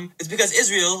anti-Semitism, it's because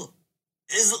Israel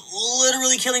is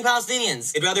literally killing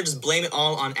Palestinians. They'd rather just blame it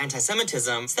all on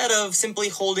anti-Semitism instead of simply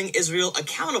holding Israel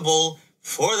accountable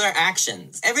for their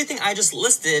actions. Everything I just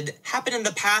listed happened in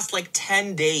the past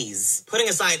 10 days, putting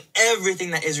aside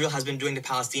everything that Israel has been doing to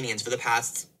Palestinians for the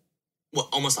past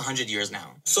almost 100 years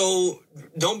now. So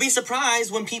don't be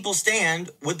surprised when people stand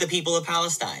with the people of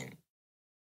Palestine.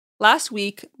 Last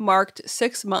week marked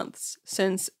 6 months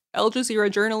since Al Jazeera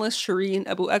journalist Shireen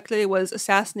Abu Akleh was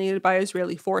assassinated by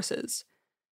Israeli forces.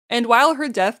 And while her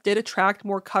death did attract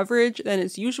more coverage than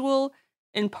is usual,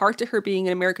 in part to her being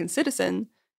an American citizen,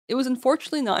 it was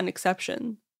unfortunately not an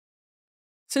exception.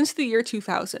 Since the year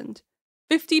 2000,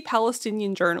 50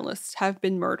 Palestinian journalists have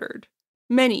been murdered.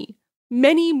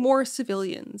 Many more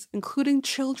civilians, including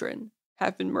children,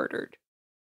 have been murdered.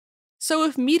 So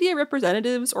if media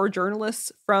representatives or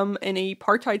journalists from an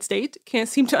apartheid state can't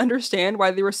seem to understand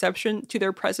why the reception to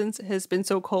their presence has been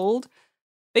so cold,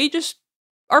 they just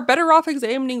are better off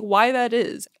examining why that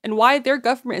is, and why their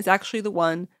government is actually the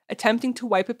one attempting to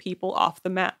wipe a people off the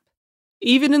map.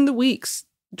 Even in the weeks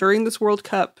during this World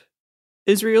Cup,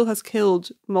 Israel has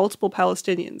killed multiple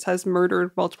Palestinians, has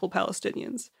murdered multiple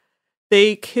Palestinians.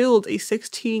 They killed a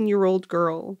 16-year-old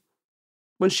girl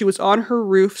when she was on her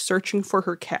roof searching for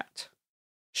her cat.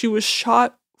 She was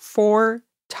shot 4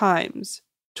 times,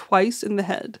 twice in the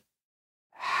head.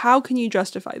 How can you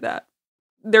justify that?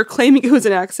 They're claiming it was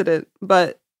an accident,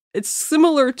 but it's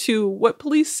similar to what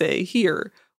police say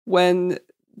here when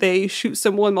they shoot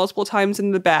someone multiple times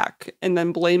in the back and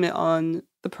then blame it on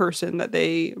the person that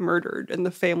they murdered and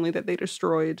the family that they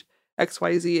destroyed,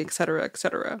 XYZ, etc.,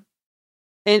 etc.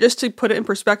 And just to put it in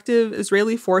perspective,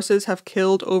 Israeli forces have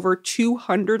killed over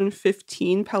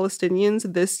 215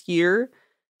 Palestinians this year,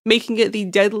 making it the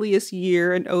deadliest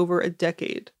year in over a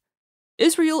decade.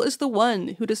 Israel is the one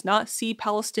who does not see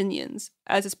Palestinians,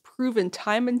 as is proven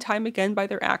time and time again by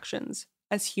their actions,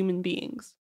 as human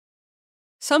beings.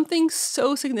 Something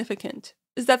so significant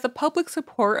is that the public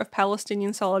support of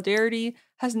Palestinian solidarity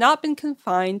has not been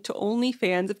confined to only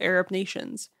fans of Arab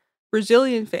nations.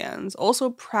 Brazilian fans also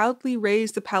proudly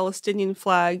raised the Palestinian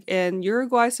flag, and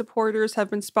Uruguay supporters have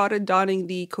been spotted donning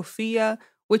the kofia,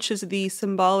 which is the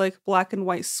symbolic black and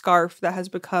white scarf that has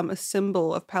become a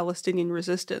symbol of Palestinian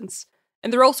resistance.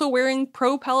 And they're also wearing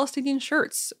pro-Palestinian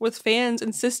shirts, with fans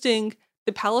insisting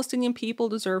the Palestinian people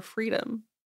deserve freedom.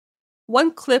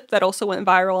 One clip that also went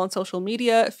viral on social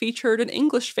media featured an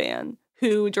English fan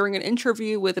who, during an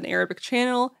interview with an Arabic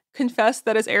channel, confessed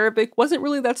that his Arabic wasn't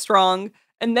really that strong,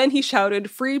 and then he shouted,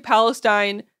 "Free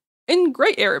Palestine," in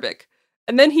great Arabic.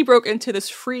 And then he broke into this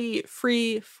free,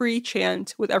 free, free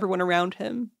chant with everyone around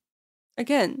him.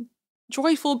 Again,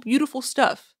 joyful, beautiful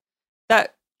stuff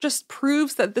that just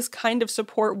proves that this kind of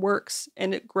support works,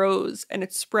 and it grows, and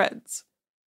it spreads.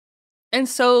 And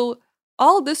so,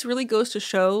 all this really goes to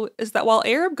show is that while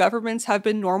Arab governments have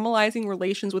been normalizing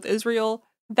relations with Israel,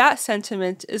 that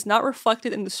sentiment is not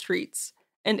reflected in the streets,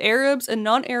 and Arabs and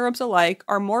non-Arabs alike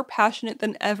are more passionate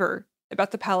than ever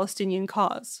about the Palestinian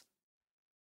cause.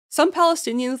 Some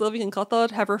Palestinians living in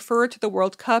Qatar have referred to the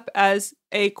World Cup as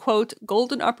a, quote,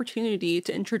 golden opportunity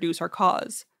to introduce our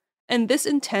cause, and this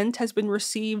intent has been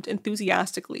received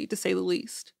enthusiastically, to say the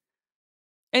least.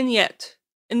 And yet,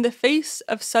 in the face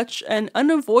of such an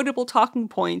unavoidable talking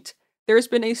point, there has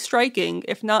been a striking,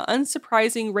 if not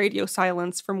unsurprising, radio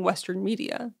silence from Western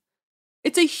media.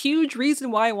 It's a huge reason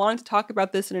why I wanted to talk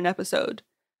about this in an episode.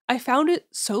 I found it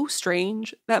so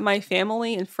strange that my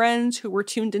family and friends who were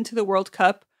tuned into the World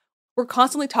Cup were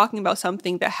constantly talking about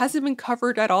something that hasn't been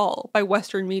covered at all by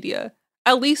Western media,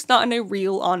 at least not in a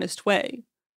real, honest way.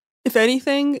 If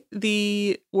anything,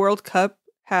 the World Cup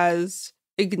has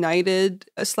ignited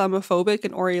Islamophobic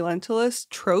and Orientalist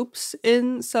tropes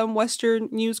in some Western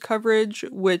news coverage,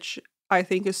 which I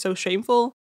think is so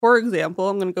shameful. For example,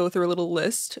 I'm going to go through a little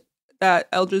list that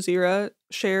Al Jazeera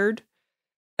shared.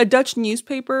 A Dutch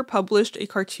newspaper published a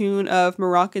cartoon of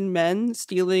Moroccan men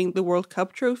stealing the World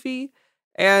Cup trophy,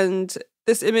 and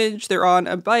this image, they're on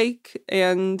a bike,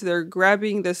 and they're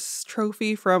grabbing this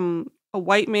trophy from a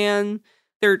white man.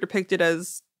 They're depicted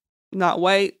as not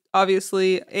white,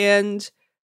 obviously, and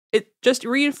it just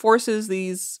reinforces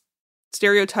these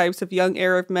stereotypes of young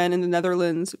Arab men in the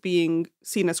Netherlands being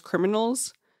seen as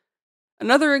criminals.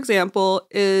 Another example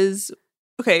is,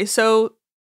 okay, so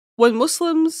when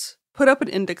Muslims put up an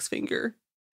index finger,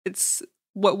 it's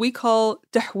what we call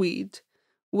tahweed,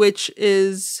 which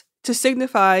is to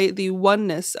signify the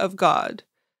oneness of God.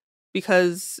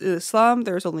 Because in Islam,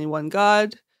 there's only one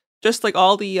God, just like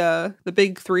all the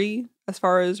big three as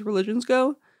far as religions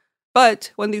go.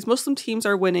 But when these Muslim teams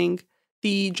are winning,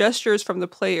 the gestures from the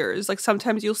players, like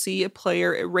sometimes you'll see a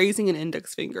player raising an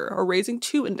index finger or raising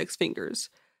 2 index fingers.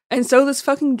 And so this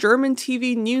fucking German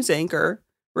TV news anchor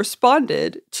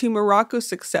responded to Morocco's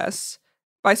success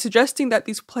by suggesting that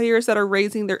these players that are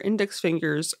raising their index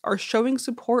fingers are showing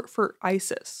support for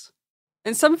ISIS.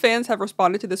 And some fans have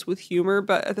responded to this with humor,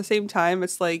 but at the same time,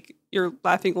 it's like you're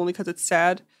laughing only because it's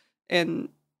sad and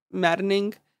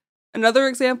maddening. Another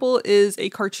example is a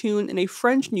cartoon in a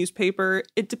French newspaper.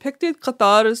 It depicted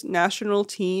Qatar's national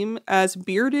team as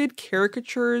bearded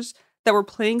caricatures that were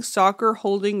playing soccer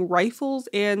holding rifles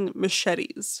and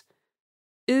machetes.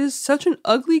 It is such an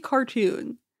ugly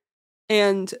cartoon,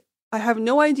 and I have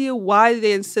no idea why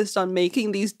they insist on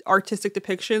making these artistic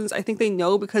depictions. I think they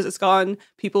know because it's gotten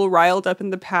people riled up in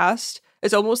the past.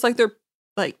 It's almost like they're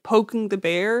like poking the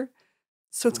bear.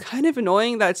 So it's kind of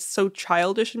annoying that it's so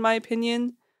childish in my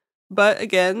opinion. But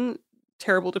again,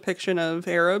 terrible depiction of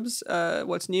Arabs.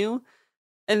 What's new?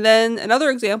 And then another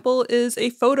example is a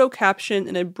photo caption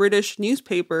in a British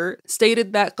newspaper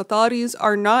stated that Qataris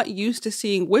are not used to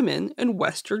seeing women in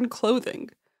Western clothing,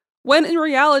 when in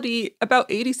reality, about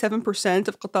 87%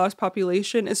 of Qatar's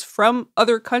population is from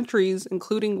other countries,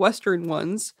 including Western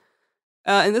ones,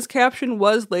 and this caption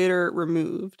was later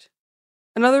removed.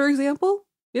 Another example?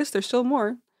 Yes, there's still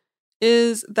more.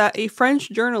 is that a French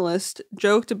journalist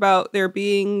joked about there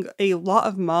being a lot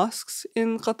of mosques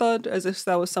in Qatar, as if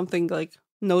that was something like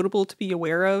notable to be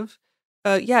aware of.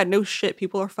 Yeah, no shit,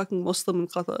 people are fucking Muslim in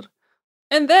Qatar.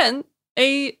 And then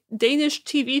a Danish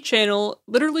TV channel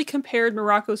literally compared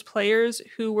Morocco's players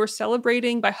who were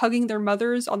celebrating by hugging their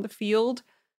mothers on the field.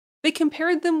 They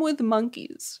compared them with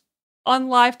monkeys on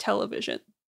live television.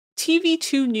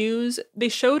 TV2 News, they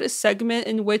showed a segment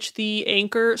in which the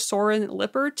anchor Soren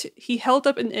Lippert, he held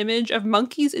up an image of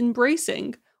monkeys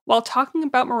embracing while talking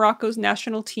about Morocco's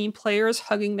national team players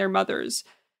hugging their mothers.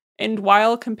 And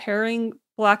while comparing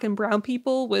black and brown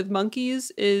people with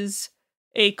monkeys is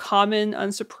a common,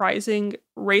 unsurprising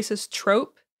racist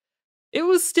trope, it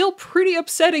was still pretty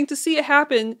upsetting to see it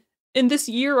happen in this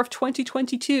year of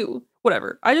 2022.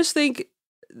 Whatever. I just think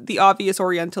the obvious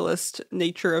Orientalist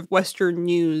nature of Western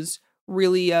news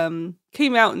really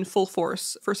came out in full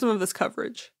force for some of this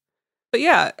coverage. But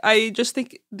yeah, I just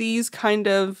think these kind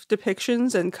of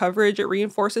depictions and coverage, it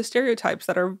reinforces stereotypes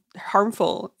that are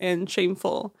harmful and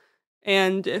shameful.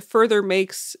 And it further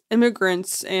makes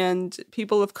immigrants and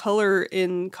people of color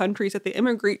in countries that they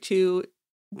immigrate to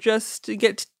just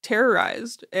get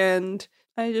terrorized. And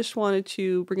I just wanted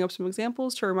to bring up some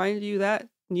examples to remind you that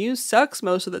news sucks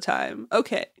most of the time.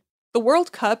 Okay. The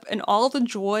World Cup and all the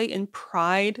joy and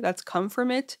pride that's come from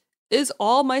it is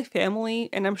all my family,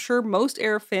 and I'm sure most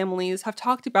Arab families, have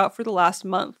talked about for the last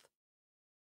month.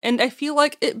 And I feel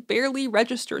like it barely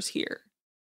registers here.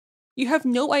 You have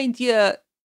no idea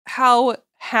how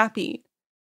happy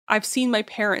I've seen my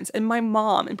parents, and my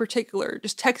mom in particular,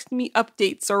 just texting me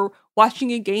updates or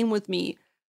watching a game with me.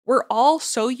 We're all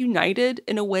so united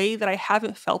in a way that I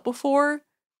haven't felt before.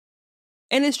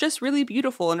 And it's just really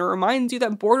beautiful, and it reminds you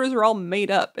that borders are all made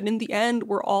up, and in the end,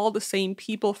 we're all the same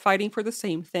people fighting for the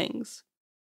same things.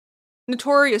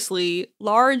 Notoriously,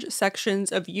 large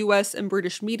sections of US and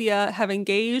British media have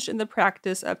engaged in the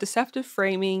practice of deceptive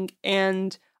framing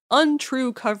and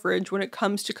untrue coverage when it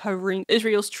comes to covering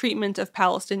Israel's treatment of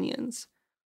Palestinians.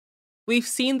 We've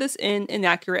seen this in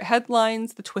inaccurate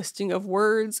headlines, the twisting of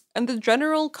words, and the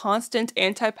general constant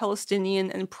anti-Palestinian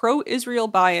and pro-Israel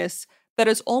bias that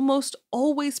is almost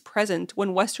always present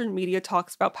when Western media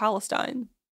talks about Palestine.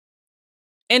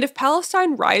 And if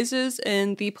Palestine rises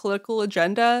in the political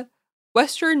agenda,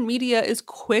 Western media is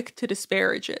quick to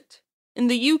disparage it. In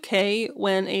the UK,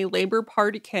 when a Labour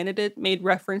Party candidate made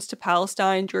reference to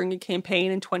Palestine during a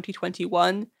campaign in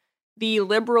 2021, the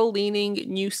liberal-leaning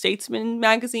New Statesman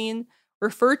magazine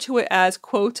referred to it as,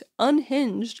 quote,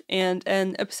 unhinged and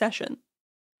an obsession.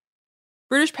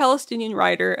 British Palestinian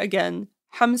writer, again,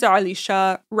 Hamza Ali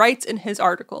Shah, writes in his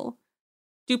article,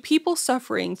 "Do people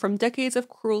suffering from decades of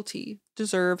cruelty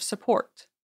deserve support?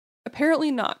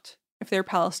 Apparently not, if they're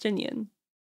Palestinian.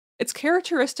 It's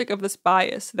characteristic of this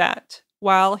bias that,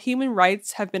 while human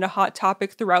rights have been a hot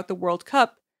topic throughout the World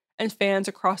Cup, and fans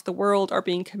across the world are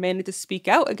being commanded to speak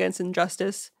out against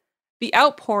injustice, the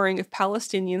outpouring of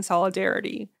Palestinian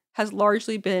solidarity has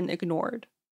largely been ignored."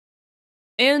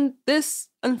 And this,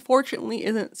 unfortunately,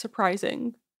 isn't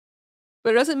surprising,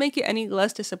 but it doesn't make it any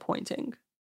less disappointing.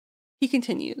 He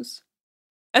continues,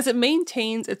 "As it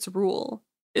maintains its rule,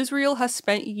 Israel has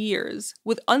spent years,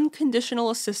 with unconditional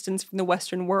assistance from the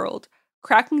Western world,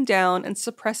 cracking down and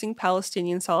suppressing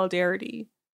Palestinian solidarity.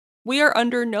 We are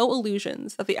under no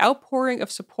illusions that the outpouring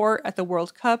of support at the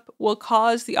World Cup will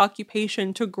cause the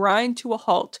occupation to grind to a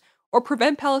halt or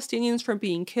prevent Palestinians from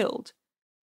being killed.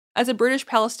 As a British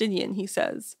Palestinian," he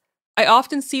says, "I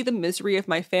often see the misery of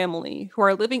my family, who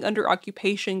are living under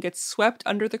occupation, get swept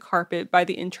under the carpet by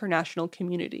the international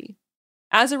community.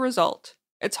 As a result,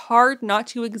 it's hard not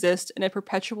to exist in a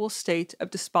perpetual state of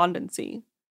despondency.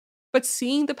 But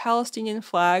seeing the Palestinian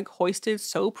flag hoisted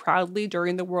so proudly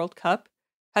during the World Cup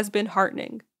has been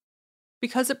heartening,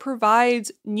 because it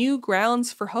provides new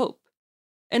grounds for hope,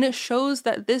 and it shows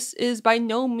that this is by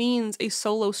no means a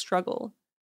solo struggle,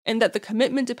 and that the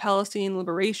commitment to Palestinian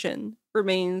liberation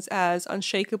remains as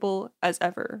unshakable as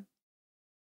ever."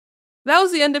 That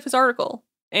was the end of his article,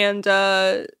 and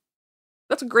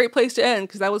that's a great place to end,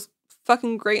 because that was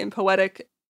fucking great and poetic.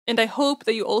 And I hope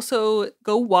that you also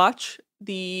go watch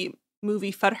the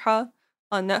movie Farha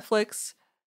on Netflix.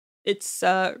 It's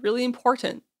really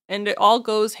important, and it all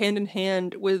goes hand in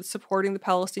hand with supporting the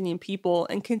Palestinian people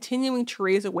and continuing to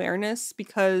raise awareness,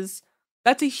 because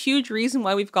that's a huge reason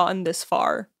why we've gotten this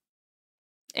far.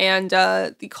 And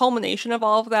the culmination of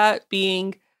all of that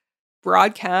being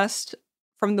broadcast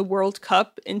from the World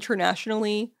Cup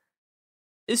internationally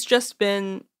has just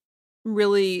been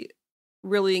really,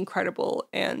 really incredible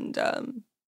and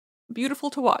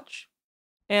beautiful to watch.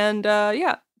 And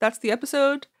yeah, that's the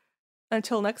episode.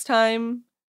 until next time,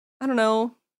 I don't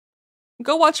know,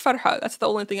 go watch Farha. That's the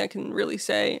only thing I can really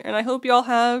say. And I hope y'all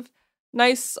have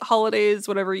nice holidays,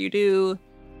 whatever you do.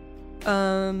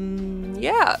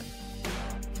 Yeah.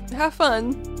 Have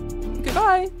fun.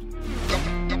 Goodbye.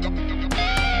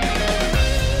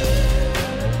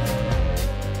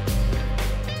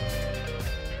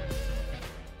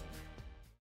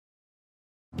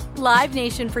 Live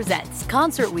Nation presents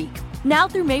Concert Week. Now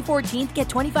through May 14th, get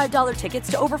 $25 tickets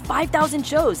to over 5,000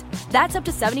 shows. That's up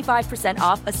to 75%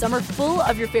 off a summer full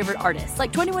of your favorite artists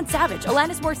like 21 Savage,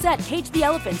 Alanis Morissette, Cage the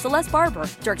Elephant, Celeste Barber,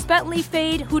 Dierks Bentley,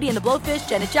 Fade, Hootie and the Blowfish,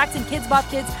 Janet Jackson, Kids Bop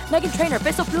Kids, Meghan Trainor,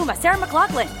 Peso Pluma, Sarah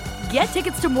McLachlan. Get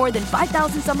tickets to more than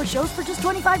 5,000 summer shows for just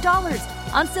 $25.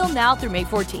 Until now through May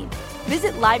 14th.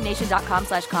 Visit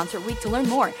LiveNation.com/Concert Week to learn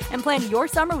more and plan your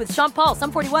summer with Sean Paul,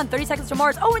 Sum 41, 30 Seconds to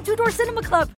Mars, and Two Door Cinema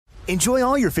Club. Enjoy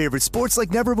all your favorite sports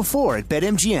like never before at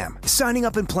BetMGM. Signing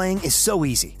up and playing is so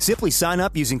easy. Simply sign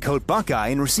up using code Buckeye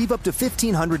and receive up to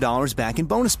 $1,500 back in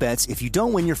bonus bets if you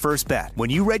don't win your first bet. When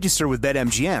you register with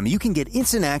BetMGM, you can get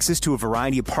instant access to a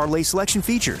variety of parlay selection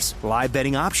features, live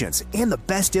betting options, and the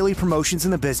best daily promotions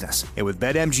in the business. And with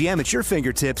BetMGM at your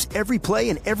fingertips, every play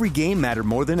and every game matter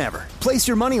more than ever. Place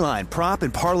your moneyline, prop,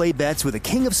 and parlay bets with the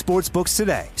king of sportsbooks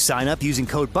today. Sign up using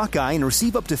code Buckeye and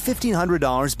receive up to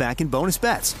 $1,500 back in bonus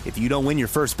bets if you don't win your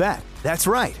first bet. That's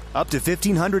right, up to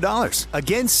 $1,500.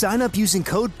 Again, sign up using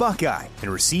code Buckeye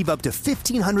and receive up to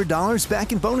 $1,500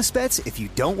 back in bonus bets if you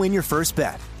don't win your first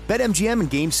bet. BetMGM and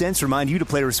GameSense remind you to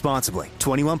play responsibly.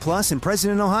 21 plus and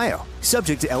present in Ohio.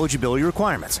 Subject to eligibility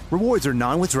requirements. Rewards are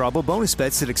non-withdrawable bonus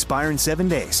bets that expire in 7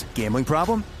 days. Gambling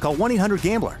problem? Call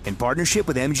 1-800-GAMBLER in partnership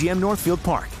with MGM Northfield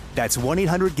Park. That's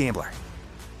 1-800-GAMBLER.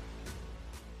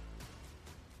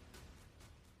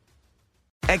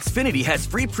 Xfinity has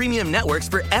free premium networks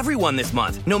for everyone this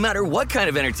month, no matter what kind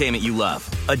of entertainment you love.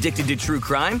 Addicted to true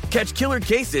crime? Catch killer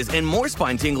cases and more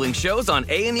spine-tingling shows on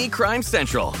A&E Crime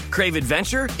Central. Crave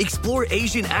adventure? Explore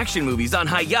Asian action movies on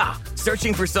Hi-YAH.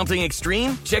 Searching for something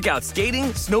extreme? Check out skating,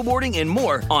 snowboarding, and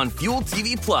more on Fuel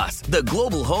TV Plus, the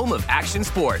global home of action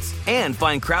sports. And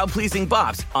find crowd-pleasing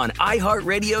bops on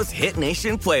iHeartRadio's Hit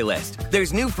Nation playlist.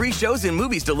 There's new free shows and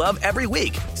movies to love every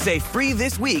week. Say free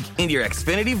this week in your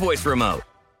Xfinity voice remote.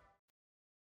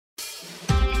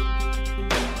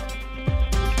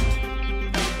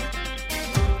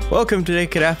 Welcome to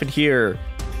It Could Happen Here.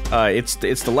 It's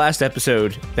the last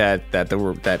episode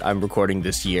that I'm recording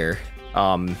this year.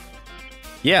 I'm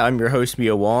your host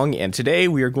Mio Wong, and today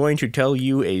we are going to tell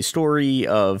you a story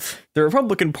of the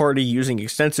Republican Party using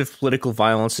extensive political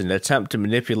violence in an attempt to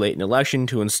manipulate an election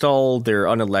to install their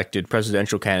unelected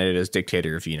presidential candidate as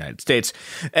dictator of the United States.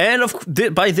 And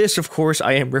by this, of course,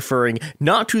 I am referring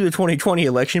not to the 2020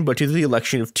 election, but to the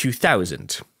election of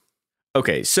 2000.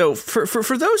 Okay, so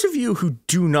for those of you who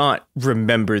do not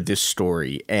remember this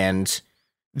story, and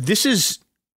this is,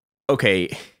 okay,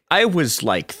 I was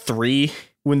like 3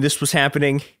 when this was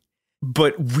happening,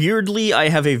 but weirdly, I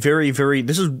have a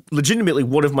this is legitimately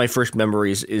one of my first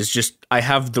memories, is just, I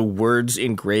have the words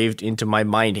engraved into my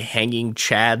mind, hanging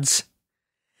chads.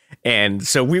 And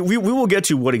so we will get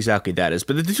to what exactly that is,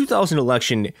 but the 2000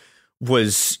 election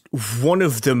was one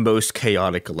of the most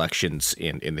chaotic elections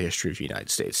in the history of the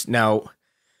United States. Now,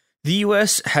 the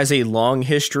U.S. has a long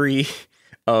history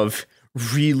of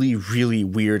really, really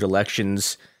weird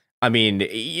elections. I mean,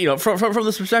 you know, from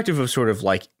the perspective of sort of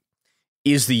like,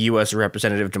 is the U.S. a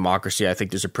representative democracy? I think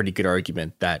there's a pretty good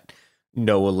argument that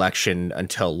no election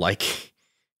until like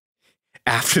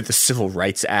after the Civil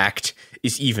Rights Act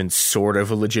is even sort of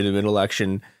a legitimate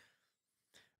election.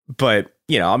 But,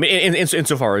 you know, I mean,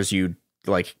 insofar as you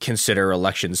like consider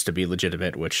elections to be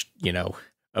legitimate, which, you know,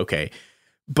 okay.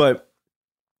 But,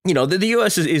 you know, the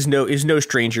U.S. is no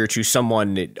stranger to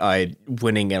someone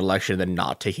winning an election and then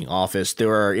not taking office.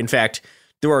 There are,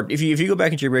 if you go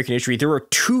back into American history, there are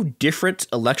 2 different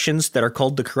elections that are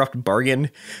called the corrupt bargain.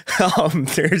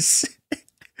 There's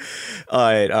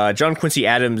John Quincy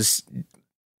Adams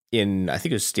in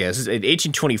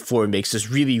 1824 makes this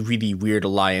really, really weird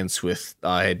alliance with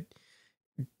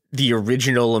the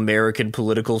original American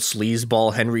political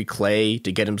sleazeball Henry Clay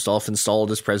to get himself installed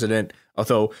as president.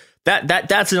 Although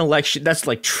that's an election, that's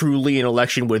like truly an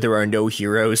election where there are no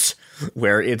heroes,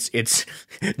 where it's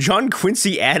John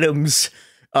Quincy Adams,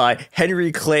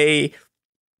 Henry Clay,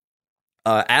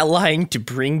 allying to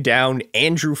bring down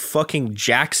Andrew fucking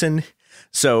Jackson.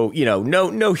 So, you know,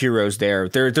 no heroes there.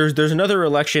 There's another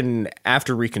election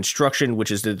after Reconstruction, which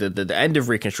is the end of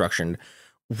Reconstruction,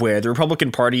 where the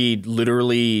Republican Party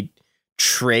literally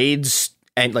trades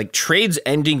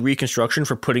ending Reconstruction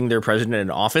for putting their president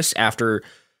in office after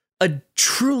a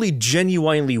truly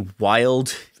genuinely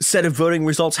wild set of voting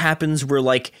results happens where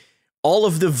like all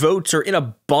of the votes are in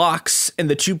a box and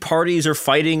the two parties are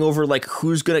fighting over like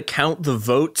who's going to count the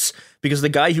votes, because the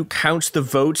guy who counts the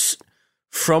votes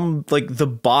from like the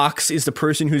box is the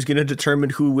person who's going to determine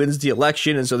who wins the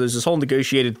election. And so there's this whole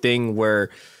negotiated thing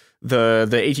where the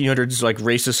 1800s like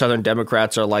racist Southern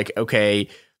Democrats are like, okay,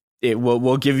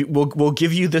 we'll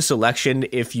give you this election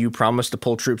if you promise to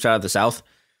pull troops out of the South.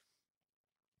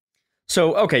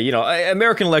 So, okay, you know,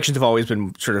 American elections have always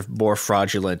been sort of more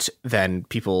fraudulent than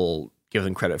people give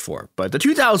them credit for. But the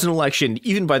 2000 election,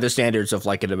 even by the standards of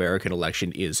like an American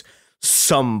election, is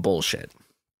some bullshit.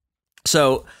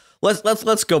 So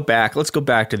let's go back. Let's go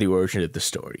back to the origin of the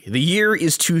story. The year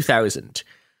is 2000.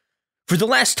 For the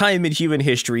last time in human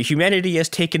history, humanity has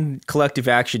taken collective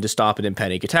action to stop an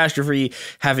impending catastrophe,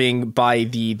 having by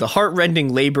the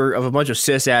heart-rending labor of a bunch of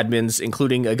sysadmins,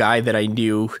 including a guy that I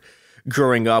knew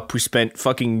growing up who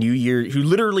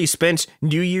literally spent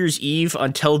New Year's Eve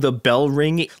until the bell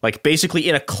ring, like basically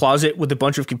in a closet with a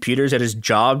bunch of computers at his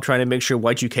job trying to make sure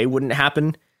Y2K wouldn't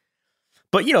happen.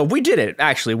 But, you know, we did it,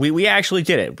 actually. We actually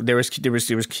did it. There was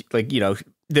like, you know,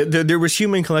 there was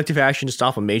human collective action to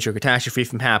stop a major catastrophe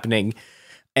from happening.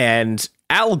 And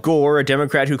Al Gore, a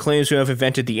Democrat who claims to have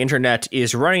invented the internet,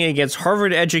 is running against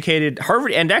Harvard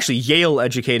and actually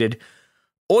Yale-educated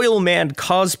oil man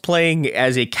cosplaying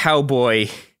as a cowboy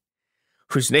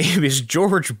whose name is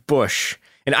George Bush.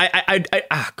 And I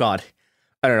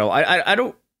don't know.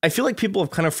 I feel like people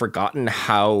have kind of forgotten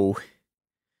how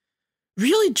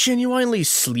really genuinely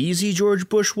sleazy George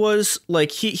Bush was.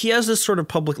 Like he has this sort of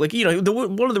public, like, you know,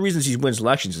 one of the reasons he wins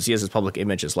elections is he has this public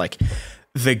image as like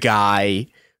the guy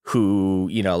who,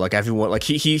 you know, like everyone, like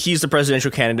he's the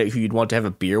presidential candidate who you'd want to have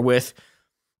a beer with.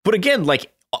 But again,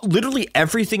 like literally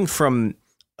everything from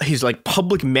his like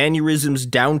public mannerisms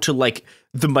down to like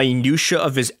the minutia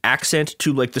of his accent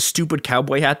to like the stupid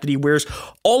cowboy hat that he wears,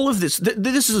 all of this,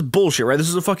 this is bullshit, right? This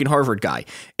is a fucking Harvard guy.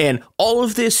 And all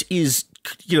of this is,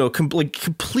 you know,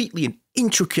 completely and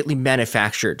intricately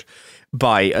manufactured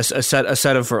by a set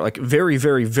of like very,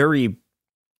 very, very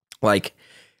like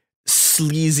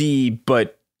sleazy,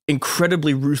 but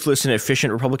incredibly ruthless and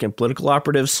efficient Republican political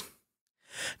operatives.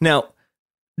 Now,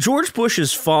 George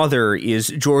Bush's father is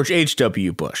George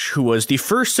H.W. Bush, who was the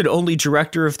first and only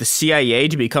director of the CIA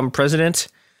to become president.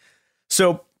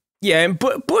 So, yeah, and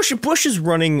Bush is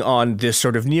running on this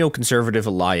sort of neoconservative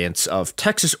alliance of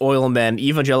Texas oil men,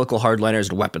 evangelical hardliners,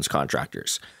 and weapons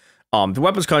contractors. The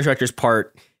weapons contractors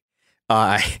part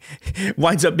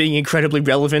winds up being incredibly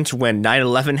relevant when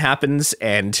 9/11 happens,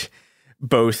 and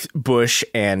both Bush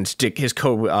and his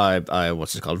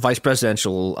vice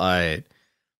presidential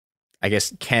I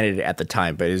guess candidate at the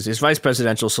time, but his vice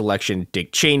presidential selection,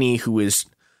 Dick Cheney, who is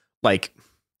like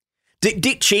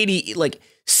Dick Cheney, like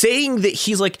saying that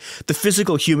he's like the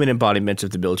physical human embodiment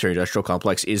of the military industrial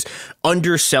complex is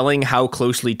underselling how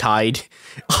closely tied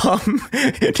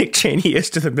Dick Cheney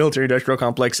is to the military industrial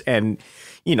complex. And,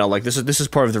 you know, like this is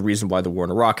part of the reason why the war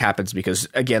in Iraq happens, because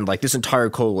again, like this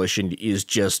entire coalition is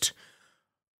just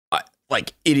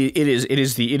like it is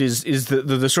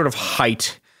the sort of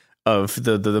height of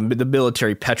the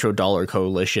military petrodollar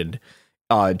coalition,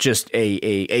 just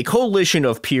a coalition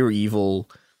of pure evil,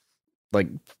 like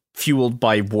fueled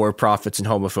by war profits and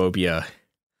homophobia.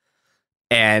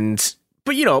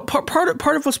 But you know,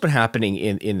 part of what's been happening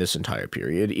in this entire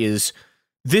period is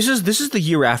this is the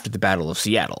year after the Battle of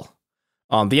Seattle.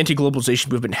 The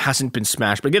anti-globalization movement hasn't been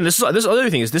smashed, but again, this other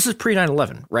thing is this is pre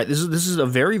 9/11, right? This is a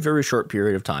very, very short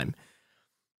period of time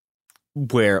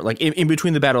where, like, in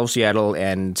between the Battle of Seattle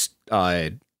and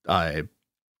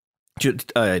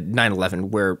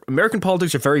 9/11, where American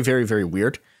politics are very, very, very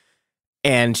weird.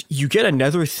 And you get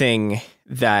another thing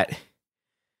that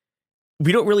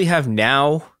we don't really have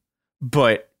now,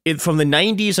 but from the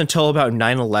 90s until about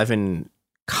 9/11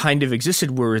 kind of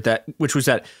existed, which was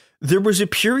that there was a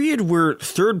period where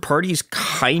third parties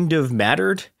kind of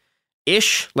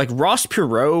mattered-ish. Like Ross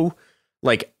Perot,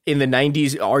 like in the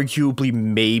 90s, arguably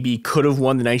maybe could have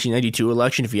won the 1992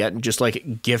 election if he hadn't just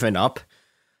like given up.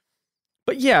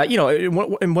 But yeah, you know,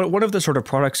 and one of the sort of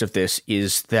products of this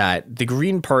is that the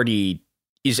Green Party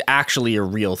is actually a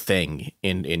real thing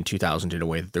in 2000 in a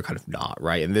way that they're kind of not,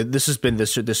 right? And this has been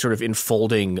this sort of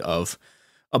enfolding of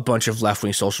a bunch of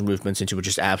left-wing social movements into a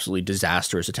just absolutely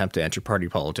disastrous attempt to enter party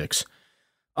politics.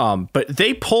 But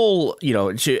they pull, you know,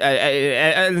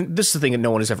 and this is the thing that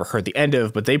no one has ever heard the end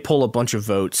of, but they pull a bunch of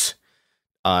votes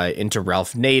into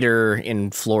Ralph Nader in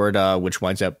Florida, which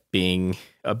winds up being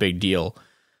a big deal.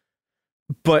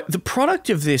 But the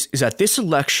product of this is that this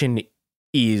election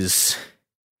is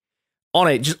on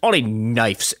a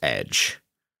knife's edge.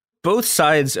 Both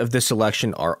sides of this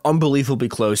election are unbelievably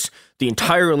close. The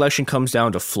entire election comes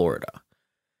down to Florida.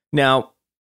 Now,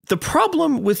 the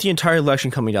problem with the entire election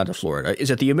coming down to Florida is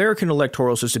that the American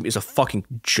electoral system is a fucking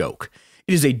joke.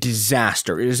 It is a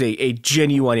disaster. It is a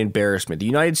genuine embarrassment. The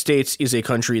United States is a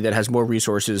country that has more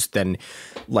resources than,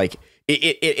 like,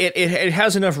 it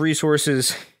has enough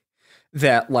resources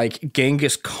that, like,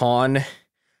 Genghis Khan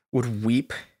would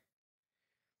weep.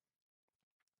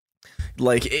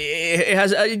 Like, it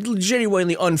has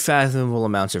genuinely unfathomable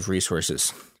amounts of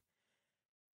resources.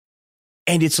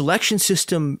 And its election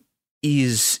system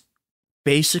is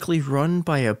basically run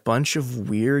by a bunch of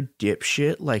weird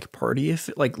dipshit, like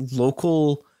like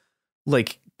local,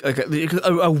 like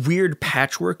a weird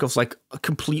patchwork of like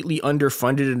completely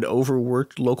underfunded and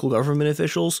overworked local government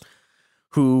officials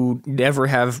who never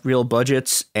have real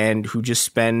budgets and who just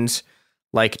spend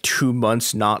like 2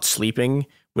 months not sleeping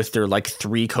with their like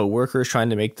 3 coworkers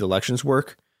trying to make the elections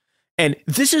work. And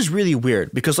this is really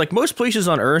weird because like most places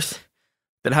on Earth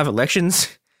that have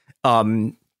elections,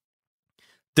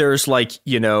 there's like,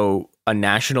 you know, a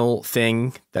national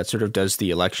thing that sort of does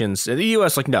the elections. In the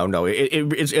US, like, no,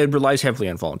 it relies heavily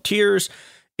on volunteers.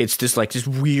 It's this like this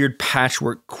weird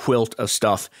patchwork quilt of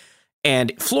stuff.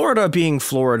 And Florida being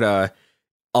Florida,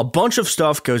 a bunch of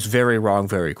stuff goes very wrong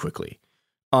very quickly.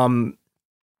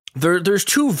 There's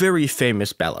 2 very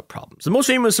famous ballot problems. The most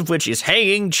famous of which is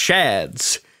hanging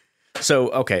chads. So,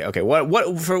 okay.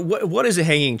 What is a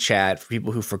hanging chad for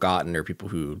people who've forgotten or people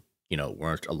who, you know,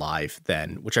 weren't alive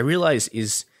then, which I realize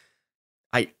is,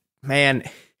 the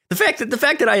fact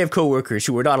that I have coworkers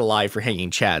who were not alive for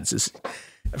hanging chads is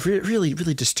a really,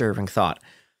 really disturbing thought.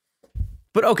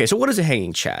 But okay, so what is a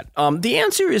hanging chad? The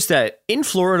answer is that in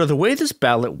Florida, the way this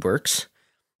ballot works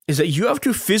is that you have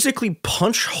to physically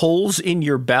punch holes in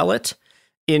your ballot.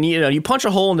 And, you know, you punch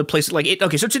a hole in the place like it.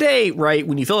 Okay, so today, right,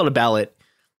 when you fill out a ballot,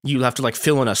 you have to like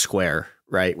fill in a square,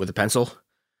 right, with a pencil.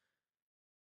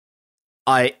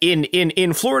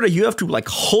 In Florida, you have to like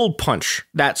hole punch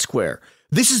that square.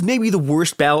 This is maybe the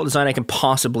worst ballot design I can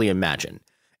possibly imagine.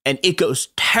 And it goes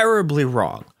terribly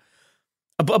wrong.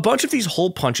 A bunch of these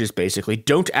hole punches basically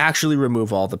don't actually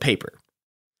remove all the paper.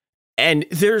 And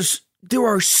there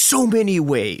are so many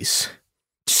ways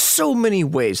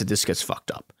that this gets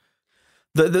fucked up.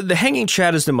 The hanging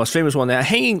chad is the most famous one. That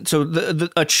hanging, so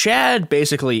a chad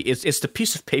basically it's the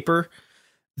piece of paper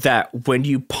that when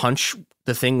you punch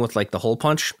the thing with like the hole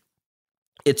punch,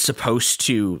 it's supposed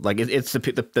to like it's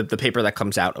the paper that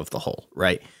comes out of the hole,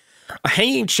 right? A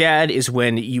hanging chad is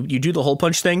when you do the hole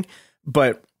punch thing,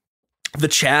 but the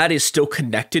chad is still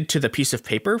connected to the piece of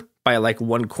paper by like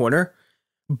one corner.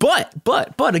 But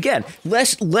again,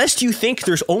 lest you think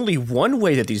there's only one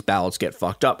way that these ballots get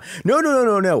fucked up. No.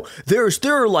 There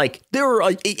are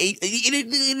an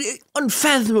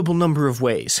unfathomable number of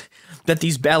ways that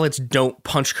these ballots don't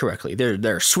punch correctly.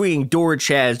 There are swinging door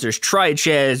chads, there's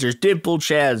tri-chads, there's dimple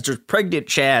chads, there's pregnant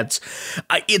chads.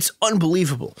 It's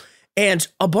unbelievable. And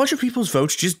a bunch of people's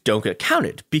votes just don't get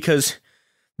counted because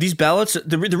these ballots,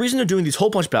 the reason they're doing these hole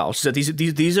punch ballots is that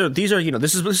these are you know,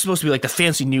 this is supposed to be like the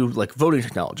fancy new like voting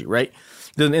technology, right?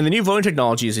 And the new voting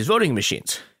technology is these voting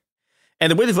machines. And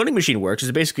the way the voting machine works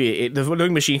is basically the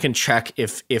voting machine can check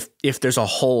if there's a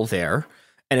hole there.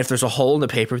 And if there's a hole in the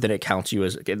paper, then it counts it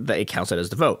as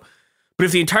the vote. But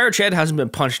if the entire chad hasn't been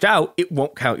punched out, it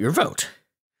won't count your vote.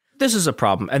 This is a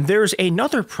problem. And there's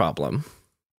another problem.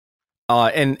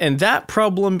 And that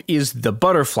problem is the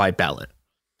butterfly ballot.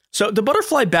 So the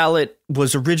butterfly ballot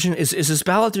is this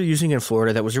ballot they're using in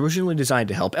Florida that was originally designed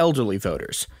to help elderly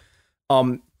voters.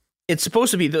 It's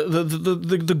supposed to be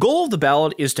the goal of the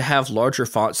ballot is to have larger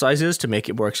font sizes to make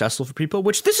it more accessible for people,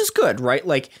 which this is good, right?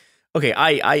 Like, okay,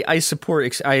 I support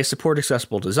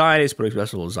accessible design. I support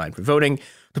accessible design for voting.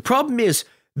 The problem is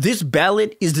this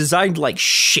ballot is designed like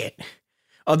shit.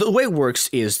 The way it works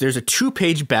is there's a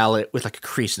 2-page ballot with like a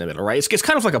crease in the middle, right? It's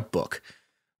kind of like a book,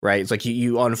 right? It's like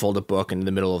you unfold a book and in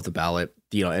the middle of the ballot,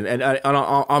 you know, and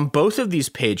on both of these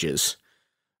pages,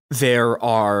 there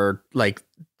are like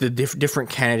the different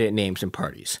candidate names and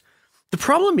parties. The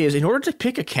problem is in order to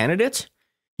pick a candidate,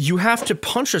 you have to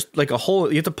punch a hole.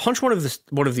 You have to punch one of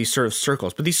these sort of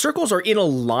circles, but these circles are in a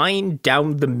line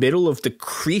down the middle of the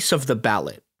crease of the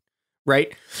ballot,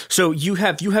 right? So you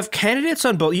have candidates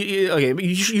on both. Okay,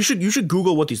 you should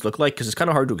Google what these look like because it's kind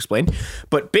of hard to explain.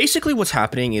 But basically, what's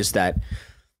happening is that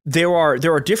there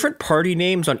are different party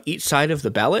names on each side of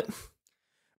the ballot.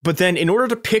 But then, in order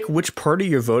to pick which party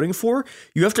you're voting for,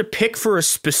 you have to pick for a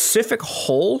specific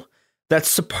hole that's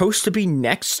supposed to be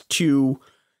next to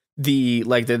the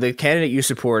candidate you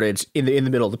supported in the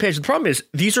middle of the page. The problem is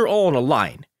these are all in a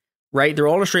line, right? They're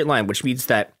all in a straight line, which means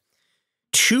that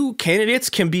two candidates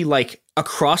can be like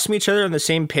across from each other on the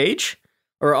same page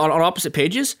or on opposite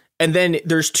pages. And then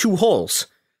there's two holes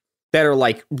that are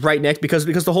like right next because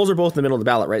the holes are both in the middle of the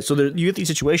ballot, right? So you get these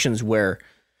situations where,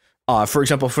 for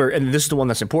example, and this is the one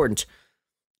that's important,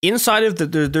 inside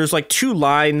of there's like two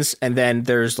lines, and then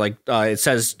there's like it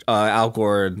says Al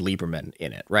Gore and Lieberman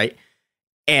in it, right?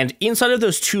 And inside of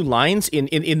those two lines, in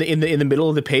the middle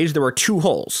of the page, there are two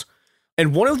holes,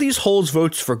 and one of these holes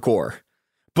votes for Gore,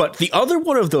 but the other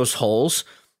one of those holes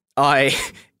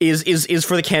is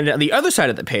for the candidate on the other side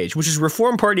of the page, which is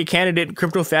Reform Party candidate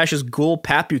crypto-fascist ghoul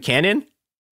Pat Buchanan.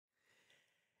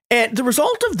 And the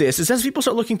result of this is, as people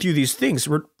start looking through these things,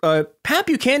 Pat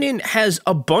Buchanan has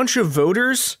a bunch of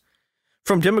voters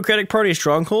from Democratic Party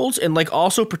strongholds, and like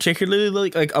also particularly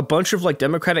like a bunch of like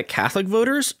Democratic Catholic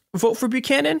voters vote for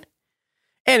Buchanan.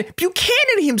 And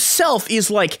Buchanan himself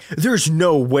is like, there's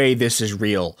no way this is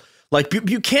real. Like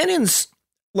Buchanan's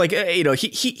like,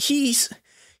 he's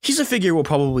a figure we'll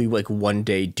probably like one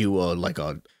day do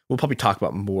we'll probably talk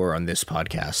about more on this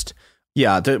podcast.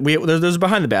 Yeah, there's a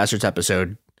Behind the Bastards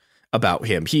episode about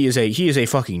him. He is a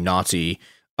fucking Nazi.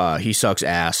 He sucks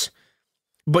ass.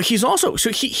 But he's also,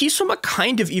 so he's from a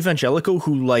kind of evangelical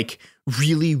who like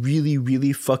really, really,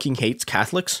 really fucking hates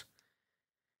Catholics.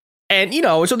 And,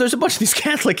 so there's a bunch of these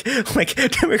Catholic, like,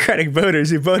 Democratic voters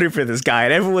who voted for this guy,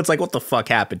 and everyone's like, what the fuck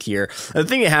happened here? And the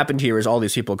thing that happened here is all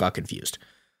these people got confused.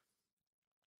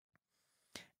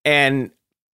 And,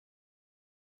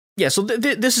 yeah, so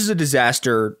this is a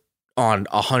disaster on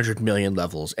 100 million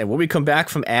levels. And when we come back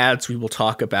from ads, we will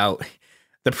talk about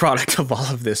the product of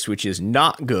all of this, which is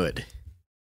not good.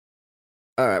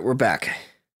 All right, we're back.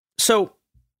 So,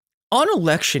 on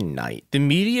election night, the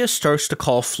media starts to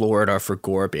call Florida for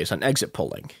Gore based on exit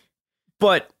polling.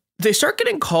 But they start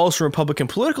getting calls from Republican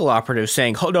political operatives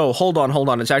saying, oh, no, hold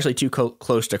on, it's actually too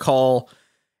close to call.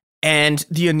 And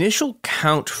the initial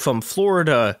count from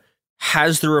Florida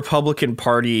has the Republican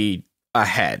Party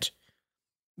ahead.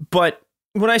 But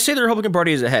when I say the Republican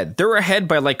Party is ahead, they're ahead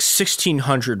by like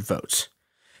 1,600 votes.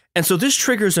 And so this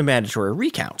triggers a mandatory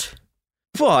recount.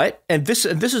 But, and this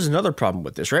is another problem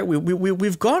with this, right?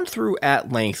 We've gone through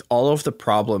at length all of the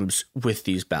problems with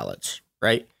these ballots,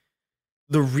 right?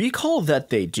 The recall that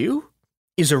they do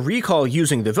is a recall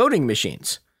using the voting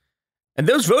machines. And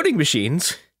those voting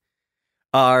machines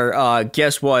are,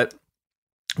 guess what?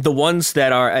 The ones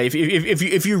that are, if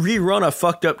you rerun a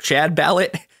fucked up Chad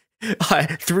ballot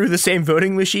through the same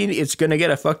voting machine, it's going to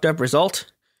get a fucked up result.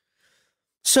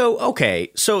 So,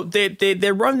 okay, so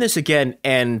they run this again,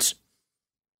 and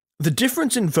the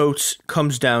difference in votes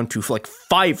comes down to like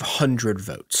 500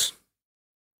 votes.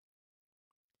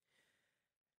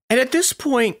 And at this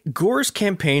point, Gore's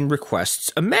campaign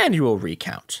requests a manual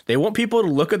recount. They want people to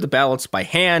look at the ballots by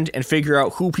hand and figure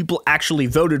out who people actually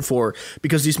voted for,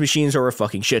 because these machines are a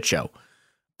fucking shit show.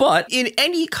 But in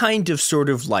any kind of sort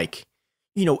of like,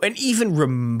 an even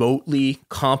remotely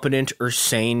competent or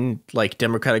sane like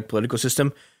democratic political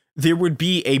system, there would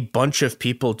be a bunch of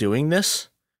people doing this.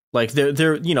 Like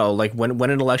there, like when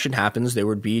an election happens, there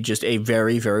would be just a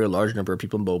very, very large number of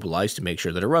people mobilized to make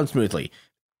sure that it runs smoothly.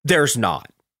 There's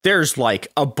not. There's like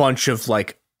a bunch of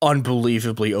like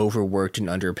unbelievably overworked and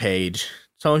underpaid.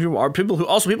 Some of you are people who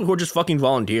are just fucking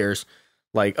volunteers.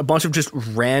 Like a bunch of just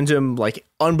random, like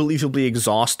unbelievably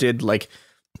exhausted, like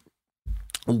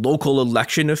local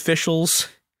election officials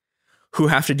who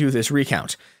have to do this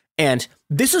recount. And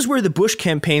this is where the Bush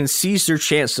campaign sees their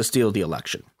chance to steal the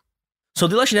election. So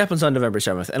the election happens on November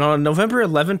 7th, and on November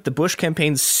 11th, the Bush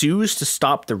campaign sues to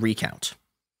stop the recount.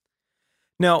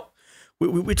 Now,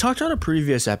 we talked on a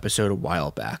previous episode a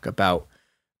while back about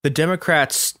the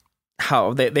Democrats,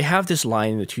 how they have this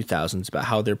line in the 2000s about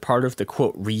how they're part of the,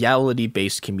 quote,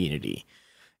 reality-based community,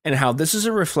 and how this is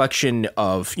a reflection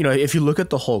of, if you look at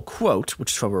the whole quote,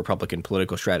 which is from a Republican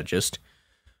political strategist,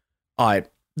 what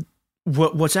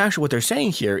they're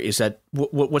saying here is that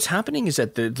what's happening is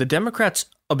that the Democrats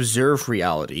observe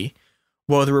reality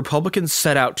while the Republicans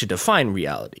set out to define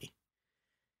reality.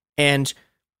 And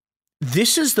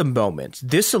this is the moment,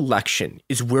 this election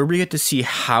is where we get to see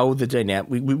how the dynamic,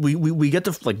 we get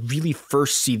to like really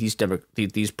first see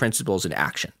these principles in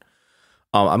action.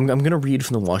 I'm going to read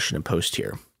from the Washington Post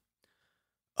here.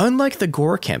 Unlike the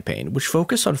Gore campaign, which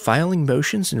focused on filing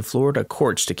motions in Florida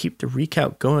courts to keep the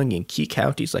recount going in key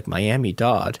counties like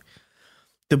Miami-Dade,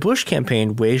 the Bush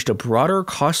campaign waged a broader,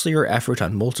 costlier effort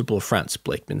on multiple fronts,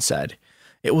 Blakeman said.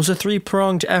 It was a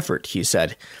three-pronged effort, he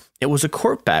said. It was a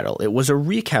court battle, it was a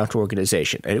recount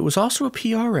organization, and it was also a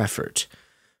PR effort.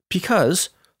 Because,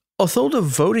 although the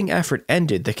voting effort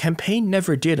ended, the campaign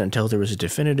never did until there was a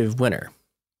definitive winner.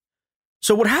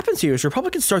 So what happens here is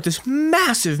Republicans start this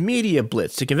massive media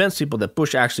blitz to convince people that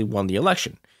Bush actually won the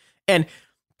election. And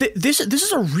this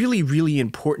is a really, really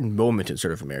important moment in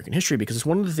sort of American history, because it's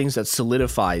one of the things that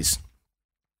solidifies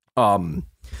sort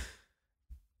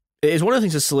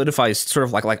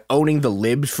of like owning the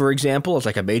libs, for example, as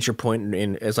like a major point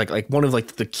in as like one of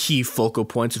like the key focal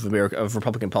points of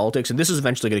Republican politics. And this is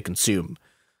eventually going to consume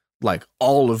like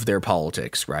all of their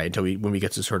politics, right? Until when we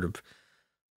get to sort of,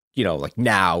 you know, like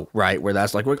now, right, where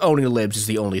that's like owning the libs is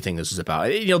the only thing this is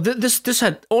about. You know, this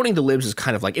had owning the libs is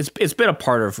kind of like it's been a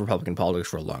part of Republican politics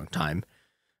for a long time,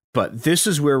 but this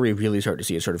is where we really start to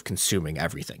see it sort of consuming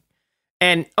everything.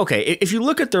 And okay, if you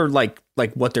look at their like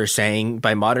what they're saying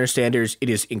by modern standards, it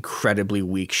is incredibly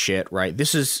weak shit, right?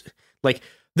 This is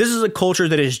a culture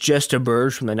that has just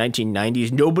emerged from the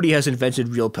 1990s. Nobody has invented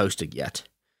real posting yet.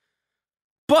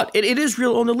 But it is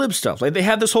real on the lib stuff. Like, they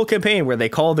have this whole campaign where they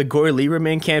call the Goy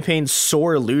Lieberman campaign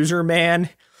Sore Loser Man.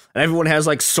 And everyone has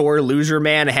like Sore Loser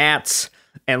Man hats.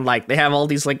 And like they have all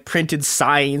these like printed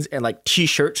signs and like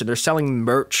t-shirts, and they're selling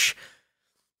merch.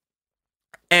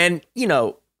 And, you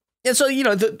know, and so, you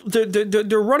know,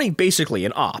 they're running basically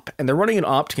an op. And they're running an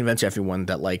op to convince everyone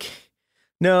that like,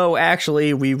 no,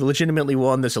 actually, we legitimately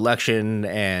won this election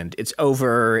and it's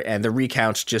over. And the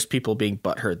recount's just people being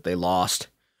butthurt they lost.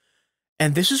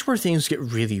 And this is where things get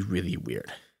really, really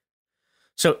weird.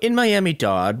 So in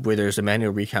Miami-Dade, where there's a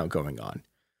manual recount going on,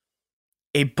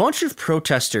 a bunch of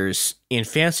protesters in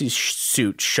fancy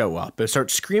suits show up and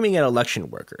start screaming at election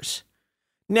workers.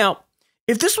 Now,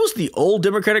 if this was the old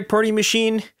Democratic Party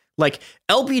machine, like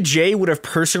LBJ would have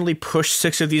personally pushed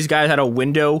 6 of these guys out a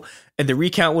window, and the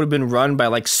recount would have been run by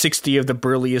like 60 of the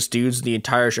burliest dudes in the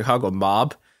entire Chicago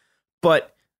mob. But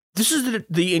this is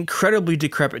the incredibly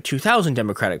decrepit 2000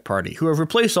 Democratic Party, who have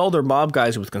replaced all their mob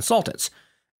guys with consultants.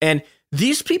 And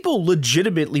these people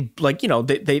legitimately, like, you know,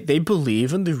 they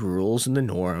believe in the rules and the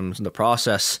norms and the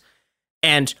process.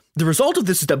 And the result of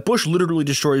this is that Bush literally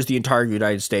destroys the entire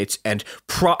United States and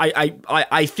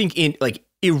I think in like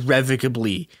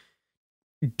irrevocably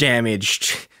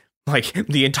damaged like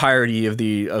the entirety of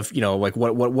you know, like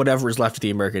whatever is left of the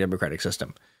American democratic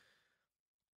system.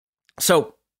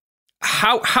 So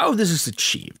how this is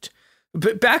achieved.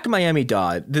 But back in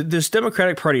Miami-Dade, this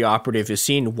Democratic Party operative is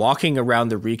seen walking around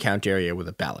the recount area with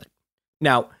a ballot.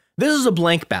 Now, this is a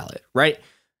blank ballot, right?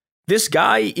 This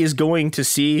guy is he's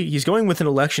going with an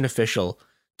election official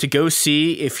to go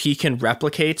see if he can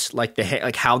replicate like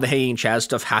how the hanging Chad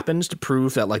stuff happens to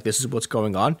prove that like this is what's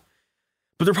going on.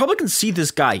 But the Republicans see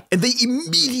this guy and they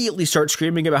immediately start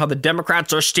screaming about how the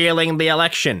Democrats are stealing the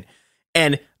election.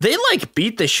 And they like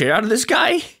beat the shit out of this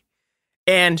guy.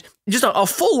 And just a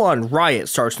full-on riot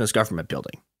starts in this government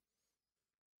building.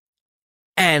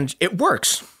 And it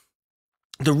works.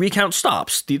 The recount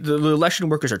stops. The election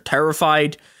workers are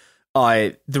terrified.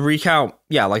 The recount,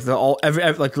 yeah, like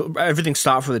everything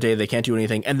stopped for the day. They can't do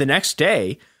anything. And the next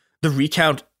day, the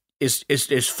recount is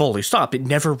fully stopped. It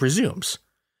never resumes.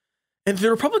 And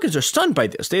the Republicans are stunned by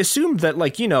this. They assume that,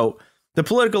 like, you know, the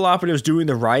political operatives doing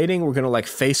the rioting were going to like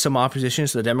face some opposition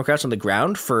to the Democrats on the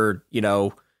ground for, you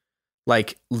know,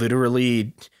 like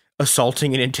literally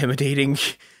assaulting and intimidating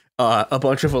a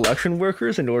bunch of election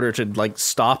workers in order to like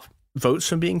stop votes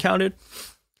from being counted.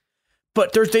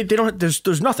 But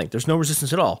there's nothing. There's no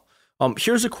resistance at all.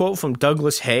 Here's a quote from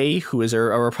Douglas Hay, who is a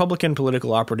Republican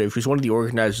political operative, who's one of the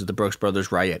organizers of the Brooks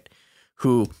Brothers riot,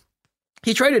 who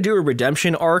he tried to do a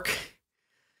redemption arc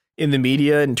in the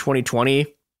media in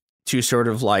 2020 to sort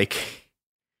of like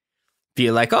be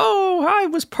like, oh, I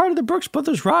was part of the Brooks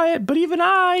Brothers riot, but even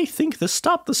I think the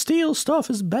Stop the Steal stuff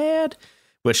is bad.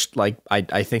 Which, like,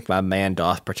 I think my man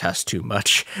doth protest too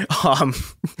much.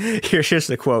 Here's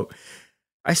the quote.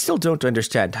 I still don't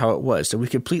understand how it was that we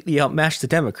completely outmatched the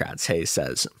Democrats, Hayes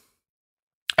says.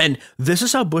 And this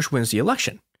is how Bush wins the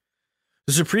election.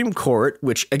 The Supreme Court,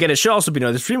 which, again, it should also be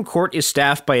known, the Supreme Court is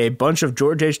staffed by a bunch of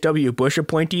George H.W. Bush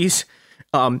appointees,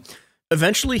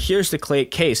 eventually hears the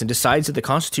case and decides that the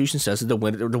Constitution says that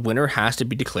the winner has to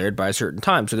be declared by a certain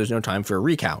time, so there's no time for a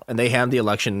recount, and they hand the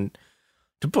election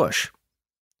to Bush.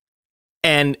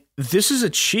 And this is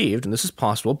achieved, and this is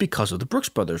possible because of the Brooks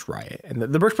Brothers riot. And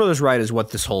the Brooks Brothers riot is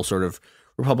what this whole sort of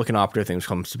Republican operative thing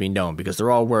comes to be known, because they're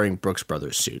all wearing Brooks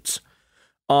Brothers suits.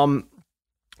 Now,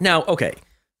 okay,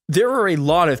 there are a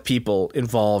lot of people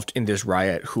involved in this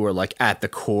riot who are like at the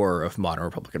core of modern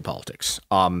Republican politics.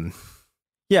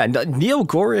 Yeah, Neil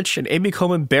Gorsuch and Amy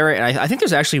Coney Barrett, and I think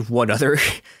there's actually one other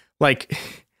like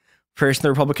person the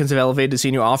Republicans have elevated to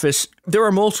senior office. There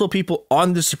are multiple people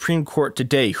on the Supreme Court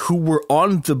today who were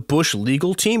on the Bush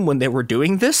legal team when they were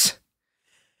doing this.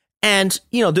 And,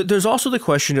 you know, there's also the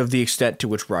question of the extent to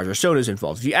which Roger Stone is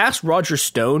involved. If you ask Roger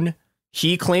Stone,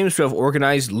 he claims to have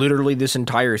organized literally this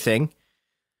entire thing.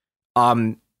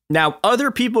 Now,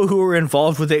 other people who were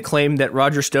involved with it claim that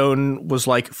Roger Stone was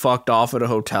like fucked off at a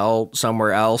hotel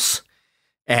somewhere else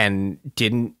and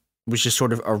was just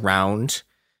sort of around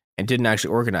and didn't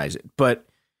actually organize it. But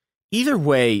either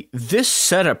way, this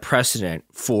set a precedent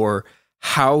for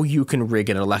how you can rig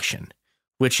an election,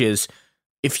 which is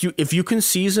if you can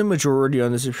seize a majority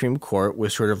on the Supreme Court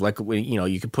with sort of like, you know,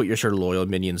 you can put your sort of loyal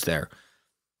minions there.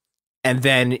 And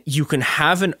then you can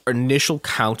have an initial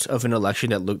count of an election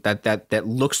that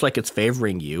looks like it's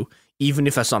favoring you, even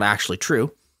if that's not actually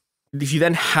true. If you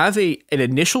then have an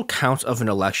initial count of an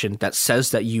election that says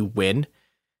that you win,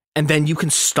 and then you can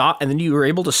stop, and then you are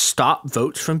able to stop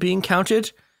votes from being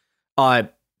counted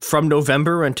from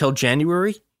November until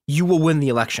January, you will win the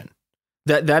election.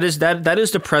 That is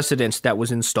the precedent that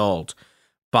was installed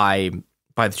by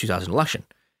the 2000 election.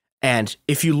 And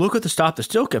if you look at the Stop the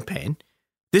Steal campaign,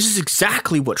 this is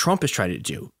exactly what Trump is trying to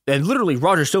do. And literally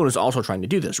Roger Stone is also trying to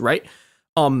do this, right?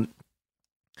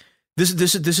 This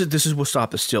is what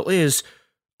Stop the Steal is.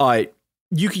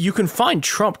 You can find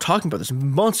Trump talking about this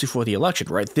months before the election,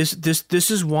 right? This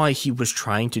is why he was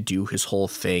trying to do his whole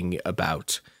thing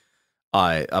about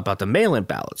the mail-in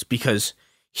ballots, because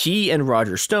he and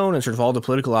Roger Stone and sort of all the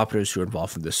political operatives who are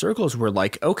involved in this circles were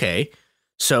like, okay,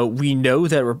 so we know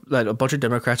that a bunch of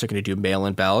Democrats are going to do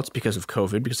mail-in ballots because of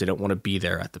COVID, because they don't want to be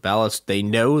there at the ballots. They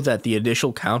know that the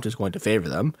initial count is going to favor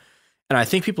them. And I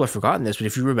think people have forgotten this, but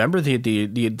if you remember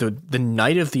the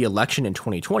night of the election in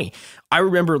 2020, I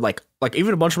remember like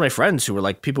even a bunch of my friends who were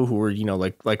like people who were, you know,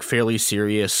 like fairly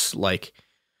serious, like,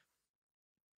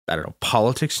 I don't know,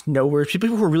 politics knowers, people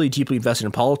who were really deeply invested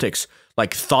in politics,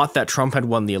 like thought that Trump had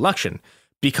won the election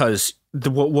because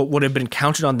what had been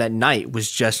counted on that night was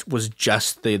just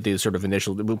the sort of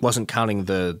initial, it wasn't counting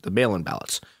the mail-in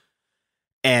ballots.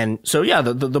 And so, yeah,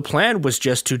 the plan was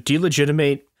just to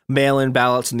delegitimate mail-in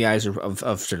ballots in the eyes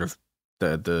of sort of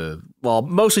well,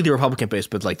 mostly the Republican base,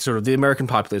 but like sort of the American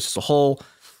populace as a whole,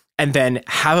 and then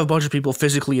have a bunch of people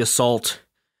physically assault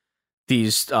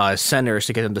these centers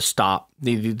to get them to stop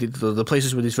the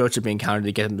places where these votes are being counted,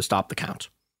 to get them to stop the count.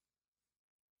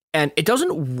 And it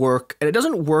doesn't work. And it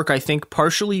doesn't work, I think,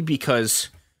 partially because,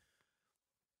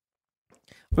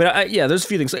 there's a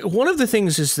few things. Like, one of the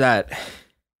things is that,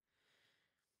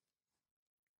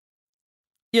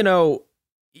 you know,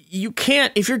 you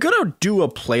can't, if you're going to do a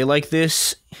play like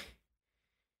this,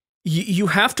 you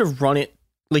have to run it.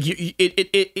 Like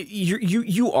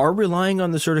you are relying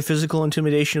on the sort of physical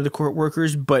intimidation of the court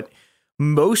workers, but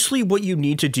mostly what you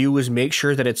need to do is make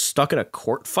sure that it's stuck in a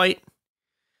court fight.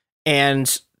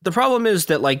 And the problem is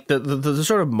that like the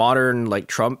sort of modern like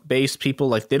Trump based people,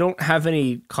 like they don't have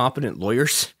any competent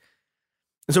lawyers.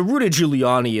 And so Rudy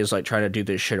Giuliani is like trying to do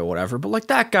this shit or whatever, but like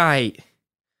that guy,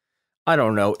 I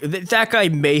don't know, that guy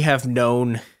may have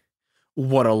known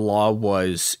what a law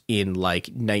was in like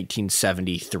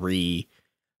 1973.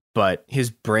 But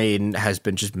his brain has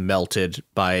been just melted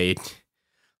by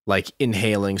like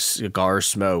inhaling cigar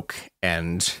smoke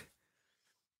and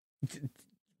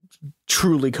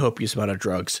truly copious amount of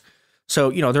drugs. So,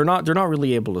 you know, they're not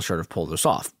really able to sort of pull this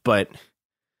off, but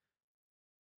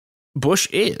Bush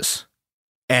is.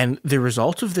 And the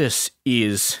result of this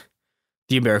is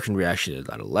the American reaction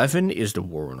to 9/11, is the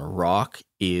war in Iraq,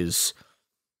 is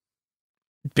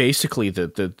basically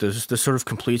the sort of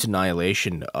complete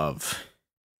annihilation of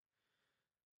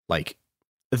like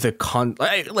this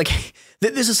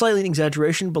is slightly an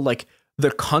exaggeration, but like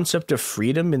the concept of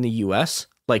freedom in the US,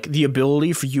 like the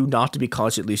ability for you not to be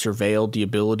constantly surveilled, the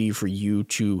ability for you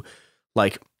to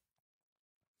like,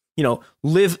 you know,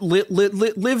 live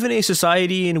in a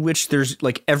society in which there's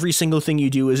like every single thing you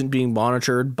do isn't being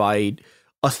monitored by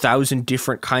 1,000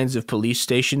 different kinds of police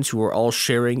stations who are all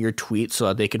sharing your tweets so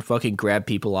that they can fucking grab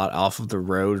people off of the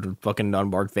road in fucking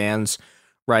unmarked vans,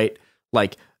 right?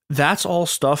 Like, that's all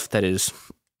stuff that is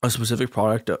a specific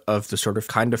product of the sort of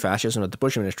kind of fascism that the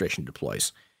Bush administration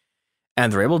deploys.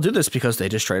 And they're able to do this because they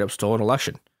just straight up stole an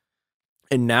election.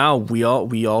 And now we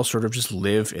all sort of just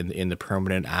live in the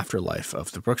permanent afterlife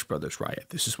of the Brooks Brothers riot.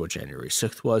 This is what January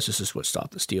 6th was. This is what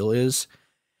Stop the Steal is.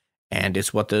 And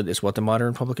it's what the modern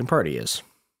Republican Party is.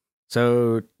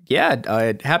 So,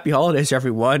 yeah, happy holidays,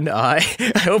 everyone. I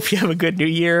hope you have a good new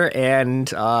year, and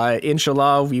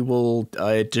inshallah, we will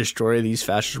destroy these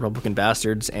fascist Republican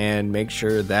bastards and make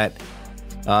sure that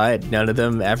none of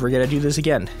them ever get to do this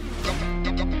again.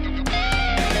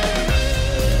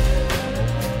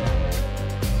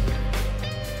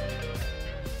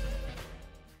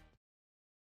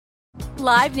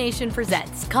 Live Nation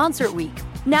presents Concert Week.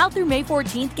 Now through May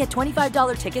 14th, get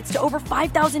 $25 tickets to over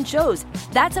 5,000 shows.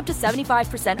 That's up to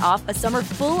 75% off a summer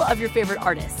full of your favorite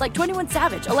artists like 21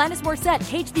 Savage, Alanis Morissette,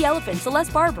 Cage the Elephant,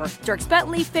 Celeste Barber, Dierks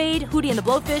Bentley, Fade, Hootie and the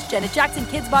Blowfish, Janet Jackson,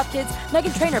 Kidz Bop Kids,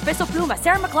 Meghan Trainor, Bissell Pluma,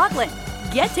 Sarah McLachlan.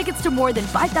 Get tickets to more than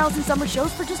 5,000 summer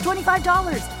shows for just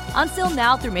 $25. Until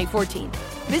now through May 14th.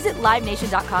 Visit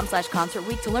LiveNation.com/Concert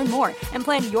Week to learn more and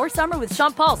plan your summer with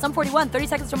Sean Paul, Sum 41, 30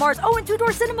 Seconds to Mars, and Two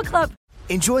Door Cinema Club.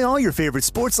 Enjoy all your favorite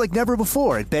sports like never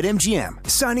before at BetMGM.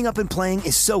 Signing up and playing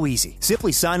is so easy.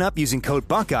 Simply sign up using code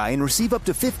Buckeye and receive up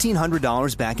to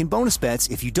 $1,500 back in bonus bets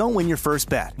if you don't win your first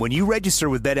bet. When you register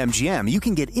with BetMGM, you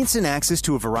can get instant access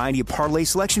to a variety of parlay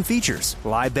selection features,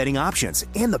 live betting options,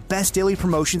 and the best daily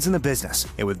promotions in the business.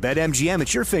 And with BetMGM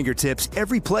at your fingertips,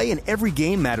 every play and every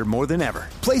game matter more than ever.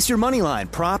 Place your moneyline,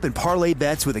 prop, and parlay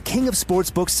bets with the king of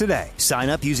sportsbooks today. Sign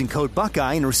up using code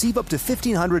Buckeye and receive up to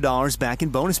 $1,500 back in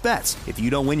bonus bets if you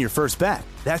don't win your first bet.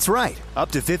 That's right,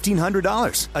 up to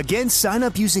 $1,500. Again, sign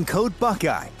up using code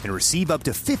Buckeye and receive up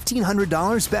to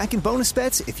 $1,500 back in bonus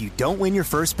bets if you don't win your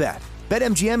first bet.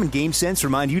 BetMGM and GameSense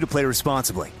remind you to play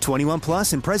responsibly. 21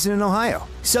 plus and present in Ohio.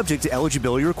 Subject to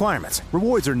eligibility requirements.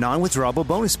 Rewards are non-withdrawable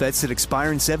bonus bets that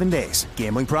expire in 7 days.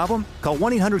 Gambling problem? Call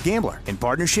 1-800-GAMBLER in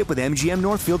partnership with MGM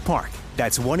Northfield Park.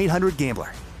 That's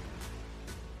 1-800-GAMBLER.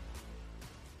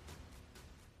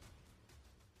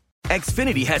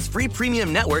 Xfinity has free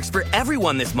premium networks for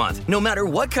everyone this month, no matter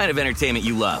what kind of entertainment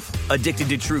you love. Addicted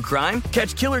to true crime?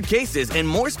 Catch killer cases and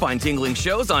more spine-tingling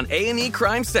shows on A&E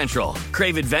Crime Central.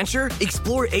 Crave adventure?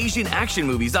 Explore Asian action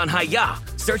movies on Hi-YAH.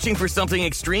 Searching for something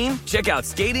extreme? Check out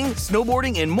skating,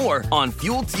 snowboarding, and more on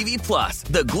Fuel TV Plus,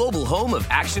 the global home of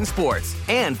action sports.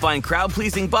 And find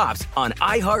crowd-pleasing bops on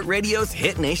iHeartRadio's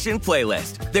Hit Nation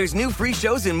playlist. There's new free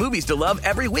shows and movies to love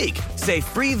every week. Say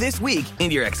free this week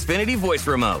in your Xfinity voice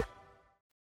remote.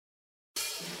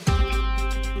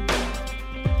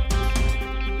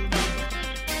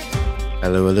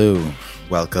 Hello, hello.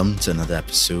 Welcome to another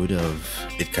episode of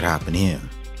It Could Happen Here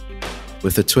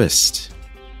with a twist.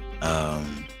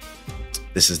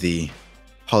 This is the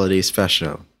holiday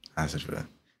special, as it were.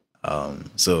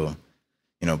 So,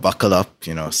 buckle up.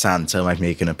 Santa might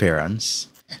make an appearance.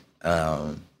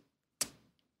 But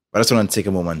I just want to take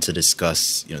a moment to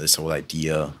discuss, this whole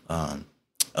idea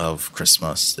of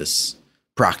Christmas, this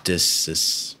practice,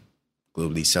 this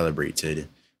globally celebrated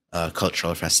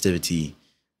cultural festivity.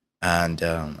 And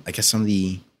I guess some of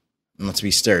the, not to be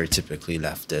stereotypically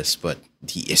leftist, but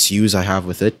the issues I have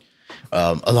with it,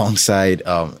 alongside,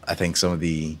 I think, some of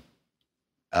the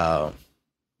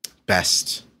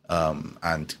best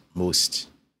and most,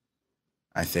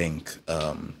 I think,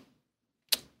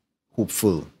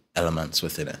 hopeful elements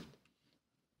within it.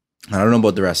 And I don't know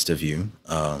about the rest of you.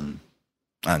 And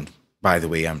by the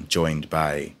way, I'm joined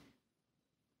by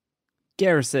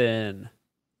Garrison.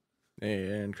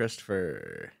 And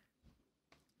Christopher.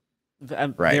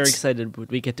 I'm very excited.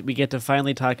 We get to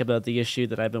finally talk about the issue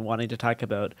that I've been wanting to talk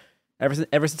about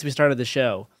ever since we started the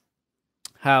show.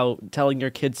 How telling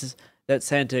your kids that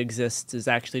Santa exists is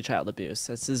actually child abuse.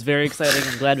 This is very exciting.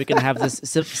 I'm glad we can have this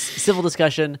civil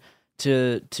discussion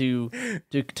to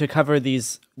cover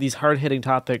these hard hitting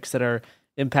topics that are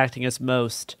impacting us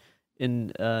most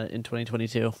in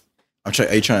 2022. Are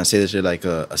you trying to say that you're like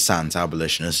a Santa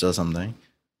abolitionist or something?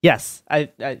 Yes, I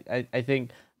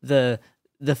think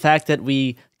the fact that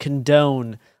we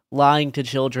condone lying to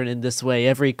children in this way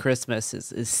every Christmas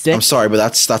is sick. I'm sorry, but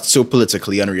that's so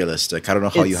politically unrealistic. I don't know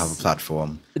how you have a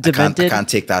platform. I can't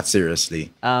take that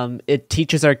seriously. It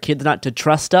teaches our kids not to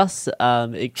trust us.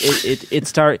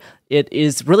 It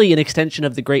is really an extension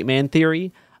of the great man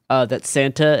theory. That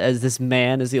Santa, as this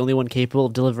man, is the only one capable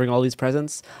of delivering all these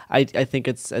presents. I think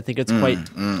it's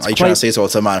quite. Are you trying to say it's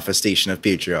also a manifestation of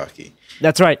patriarchy?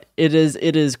 That's right.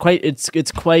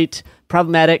 It's quite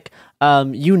problematic.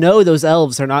 Those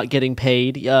elves are not getting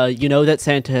paid. That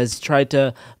Santa has tried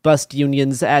to bust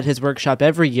unions at his workshop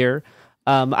every year.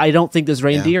 I don't think those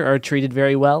reindeer are treated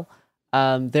very well.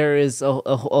 There is a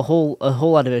whole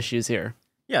lot of issues here.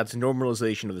 Yeah, it's a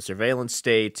normalization of the surveillance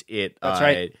state. That's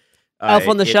right. Elf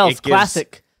on the Shelf,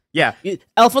 classic. Yeah.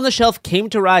 Elf on the Shelf came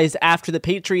to rise after the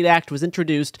Patriot Act was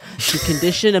introduced to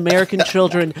condition American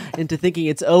children into thinking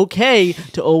it's okay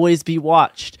to always be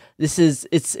watched. This is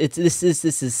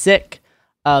sick.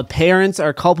 Parents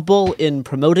are culpable in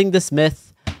promoting this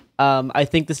myth. I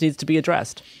think this needs to be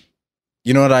addressed.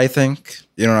 You know what I think?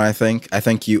 I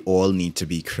think you all need to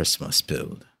be Christmas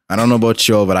pilled. I don't know about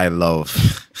you, but I love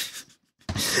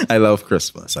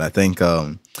Christmas. I think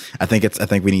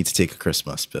we need to take a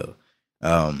Christmas pill.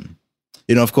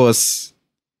 Of course,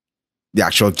 the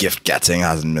actual gift getting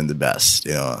hasn't been the best,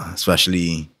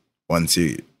 especially once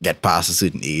you get past a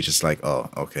certain age, it's like, oh,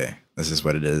 okay, this is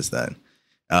what it is then.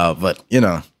 But you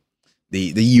know,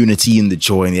 the unity and the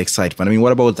joy and the excitement. I mean,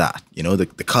 what about that? You know, the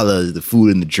colors, the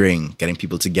food and the drink, getting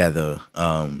people together,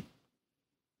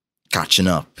 catching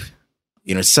up.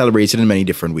 You know, it's celebrated in many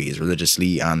different ways,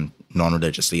 religiously and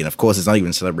non-religiously. And of course, it's not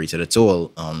even celebrated at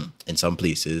all in some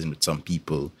places and with some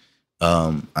people.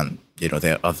 And, you know,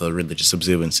 there are other religious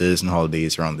observances and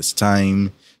holidays around this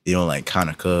time, you know, like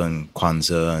Hanukkah and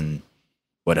Kwanzaa and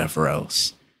whatever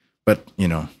else. But, you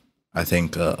know, I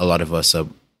think a lot of us are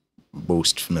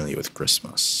most familiar with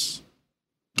Christmas.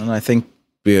 And I think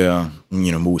we're,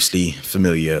 you know, mostly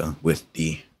familiar with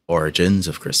the origins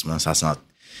of Christmas. That's not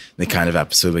the kind of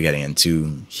episode we're getting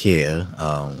into here.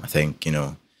 I think, you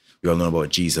know, we all know about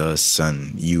Jesus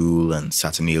and Yule and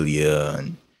Saturnalia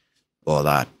and all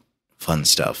that fun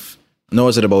stuff. Nor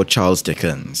is it about Charles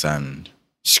Dickens and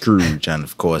Scrooge and,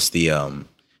 of course, the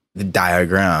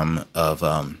diagram of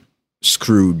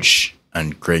Scrooge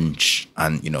and Grinch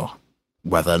and, you know,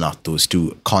 whether or not those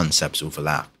two concepts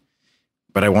overlap.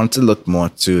 But I want to look more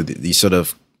to the sort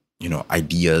of, you know,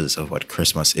 ideas of what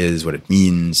Christmas is, what it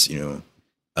means, you know,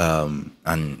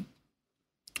 and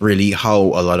really how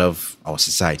a lot of our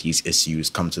society's issues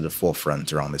come to the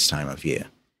forefront around this time of year.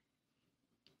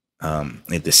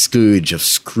 The scourge of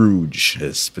Scrooge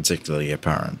is particularly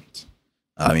apparent.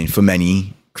 I mean, for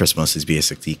many, Christmas is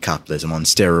basically capitalism on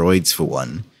steroids, for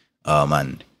one.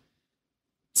 And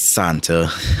Santa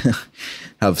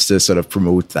helps to sort of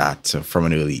promote that from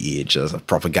an early age as a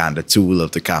propaganda tool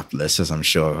of the capitalists, as I'm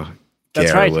sure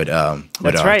Kara would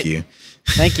argue. Right.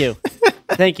 Thank you.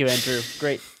 Thank you, Andrew.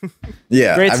 Great.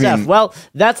 Yeah. Great stuff. Mean, well,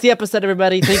 that's the episode,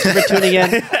 everybody. Thank you for tuning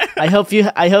in. I hope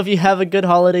you have a good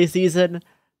holiday season.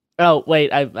 Oh,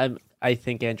 wait, I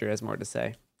think Andrew has more to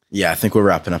say. Yeah, I think we're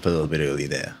wrapping up a little bit early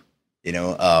there. You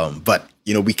know, but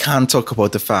you know, we can't talk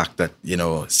about the fact that, you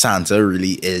know, Santa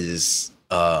really is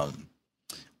a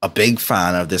big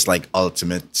fan of this like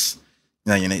ultimate,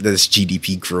 you know, this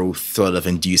GDP growth sort of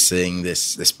inducing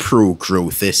this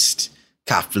pro-growthist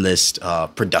capitalist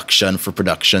production for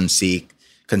production's sake,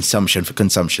 consumption for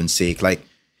consumption's sake. Like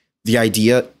the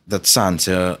idea that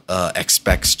Santa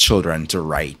expects children to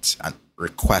write and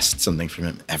request something from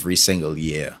him every single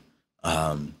year,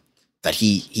 that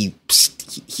he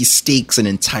stakes an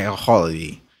entire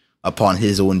holiday upon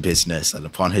his own business and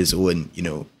upon his own, you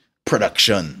know,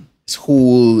 production. His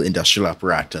whole industrial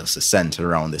apparatus is centered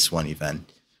around this one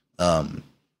event. And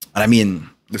I mean,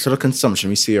 the sort of consumption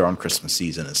we see around Christmas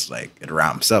season is like, it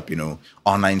ramps up, you know,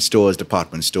 online stores,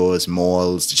 department stores,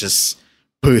 malls, just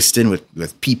bursting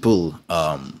with people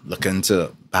looking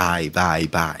to buy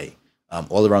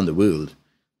all around the world.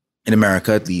 In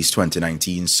America, at least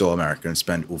 2019 saw Americans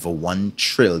spend over $1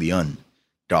 trillion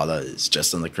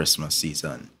just on the Christmas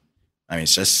season. I mean,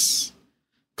 it's just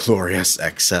glorious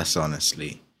excess,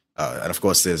 honestly. And of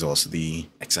course, there's also the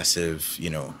excessive, you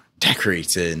know,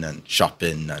 decorating and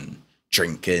shopping and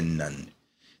drinking and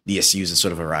the issues that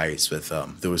sort of arise with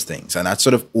those things. And that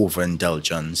sort of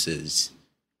overindulgence is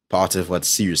part of what's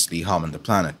seriously harming the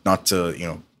planet. Not to, you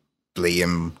know,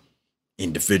 blame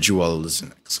individuals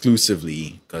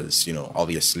exclusively, because, you know,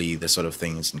 obviously this sort of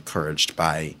thing is encouraged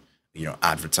by, you know,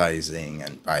 advertising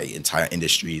and by entire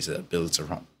industries that are built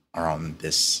around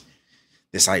this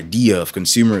idea of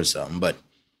consumerism. But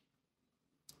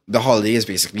the holiday is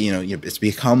basically, you know, it's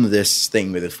become this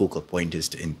thing where the focal point is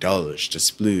to indulge, to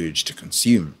splurge, to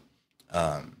consume.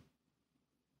 And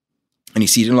you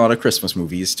see it in a lot of Christmas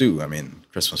movies too. I mean,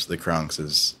 Christmas with the Cranks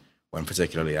is one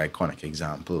particularly iconic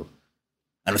example.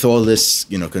 And with all this,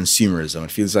 you know, consumerism,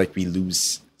 it feels like we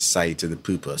lose sight of the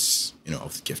purpose, you know,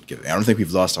 of the gift giving. I don't think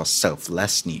we've lost our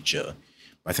selfless nature,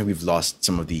 but I think we've lost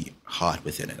some of the heart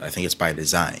within it. I think it's by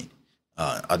design.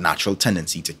 A natural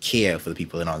tendency to care for the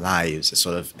people in our lives is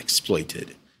sort of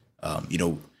exploited. You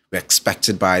know, we're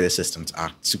expected by the system to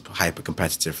act super hyper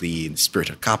competitively in the spirit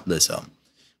of capitalism,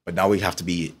 but now we have to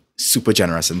be super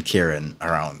generous and caring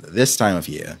around this time of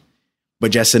year,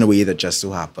 but just in a way that just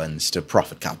so happens to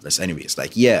profit capitalists anyways.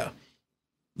 Like, yeah,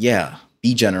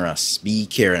 be generous, be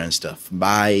caring and stuff.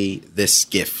 Buy this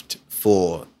gift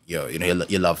for your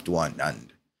loved one,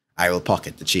 and I will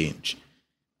pocket the change.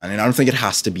 And I don't think it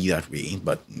has to be that way,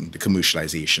 but the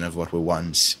commercialization of what were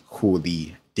once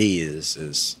holy days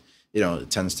is, you know,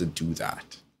 it tends to do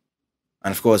that.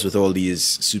 And of course, with all these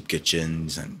soup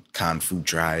kitchens and canned food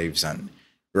drives and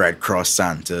Red Cross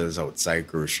Santas outside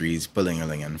groceries pulling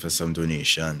in for some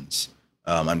donations.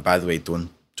 And by the way,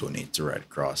 don't donate to Red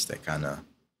Cross. They're kind of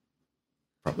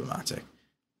problematic.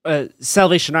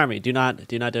 Salvation Army. Do not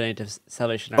donate to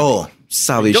Salvation Army. Oh,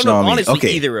 Salvation Army. Honestly,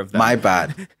 okay, either of them. My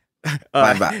bad.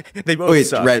 My bad. They both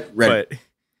suck. Red.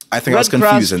 I think I was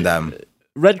confusing them.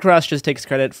 Red Cross just takes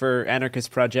credit for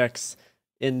anarchist projects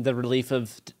in the relief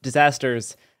of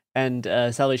disasters, and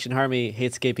Salvation Army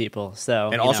hates gay people. So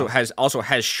and also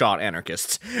has shot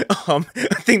anarchists. A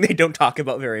thing they don't talk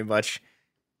about very much.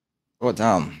 Oh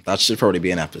damn! That should probably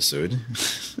be an episode.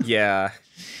 Yeah.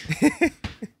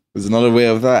 There's another way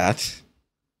of that.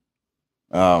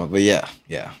 But yeah,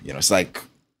 it's like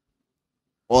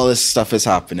all this stuff is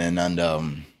happening,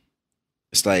 and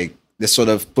it's like this sort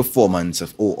of performance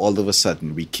of all of a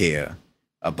sudden we care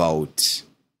about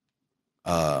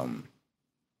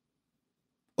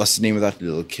what's the name of that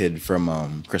little kid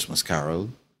from Christmas Carol?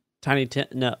 Tiny Tim.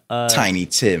 No, Tiny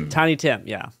Tim. Tiny Tim.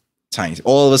 Yeah.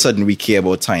 All of a sudden we care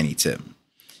about Tiny Tim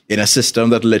in a system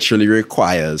that literally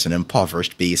requires an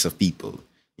impoverished base of people.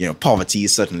 Poverty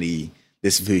is certainly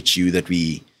this virtue that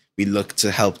we look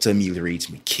to help to ameliorate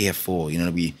and we care for.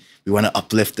 We want to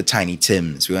uplift the Tiny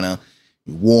Tims. We want to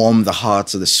warm the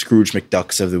hearts of the Scrooge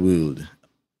McDucks of the world.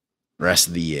 The rest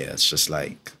of the year, it's just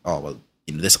like, oh, well,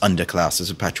 this underclass,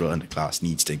 this perpetual underclass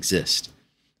needs to exist.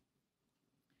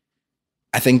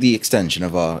 I think the extension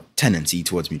of our tendency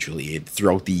towards mutual aid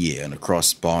throughout the year and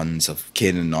across bonds of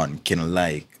kin and non-kin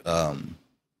alike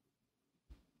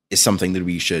is something that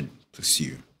we should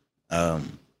pursue.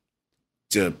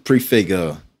 To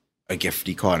prefigure a gift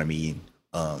economy,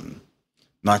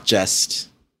 not just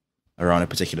around a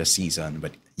particular season,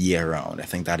 but year-round. I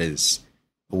think that is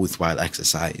a worthwhile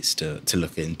exercise to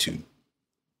look into.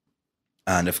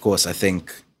 And of course, I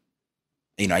think,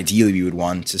 ideally we would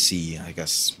want to see, I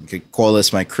guess we could call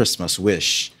this my Christmas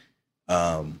wish,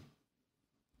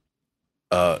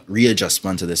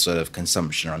 readjustment to this sort of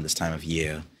consumption around this time of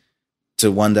year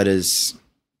to one that is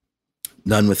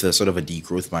done with a sort of a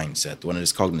degrowth mindset, the one that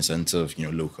is cognizant of,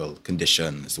 local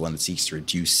conditions, the one that seeks to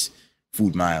reduce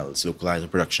food miles, localize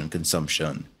production and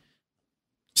consumption.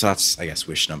 So that's, I guess,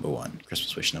 wish number one,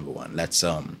 Christmas wish number one. Let's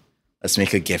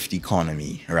make a gift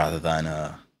economy rather than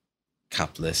a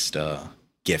capitalist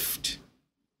gift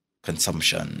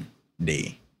consumption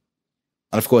day.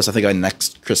 And of course, I think our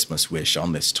next Christmas wish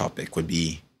on this topic would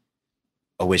be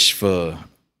a wish for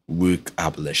work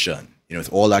abolition.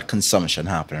 With all that consumption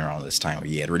happening around this time of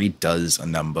year, it really does a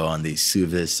number on the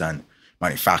service and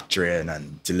manufacturing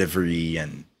and delivery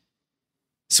and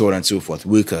so on and so forth.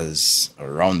 Workers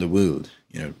around the world,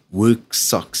 work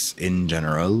sucks in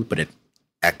general, but it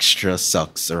extra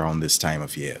sucks around this time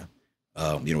of year.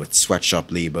 With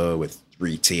sweatshop labor, with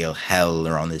retail hell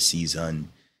around this season.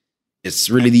 It's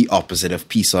really the opposite of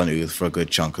peace on earth for a good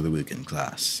chunk of the working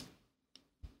class.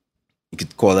 You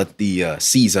could call it the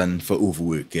season for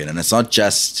overworking. And it's not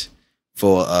just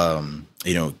for,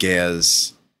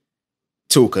 Gare's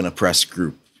token oppressed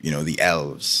group, the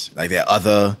elves. Like, there are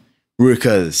other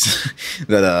workers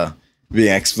that are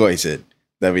being exploited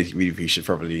that we should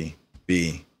probably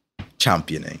be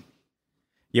championing.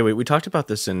 Yeah, we talked about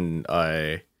this in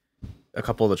a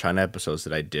couple of the China episodes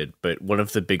that I did, but one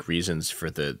of the big reasons for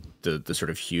the sort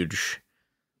of huge,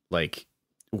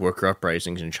 worker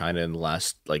uprisings in China in the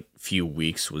last few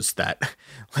weeks was that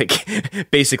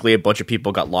basically a bunch of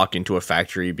people got locked into a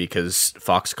factory because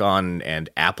Foxconn and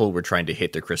Apple were trying to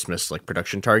hit their Christmas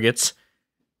production targets,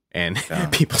 and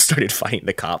people started fighting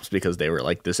the cops because they were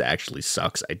like, this actually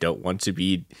sucks. I don't want to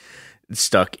be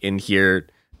stuck in here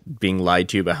being lied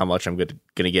to about how much I'm going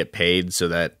to get paid so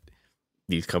that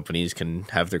these companies can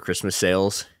have their Christmas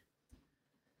sales.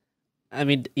 I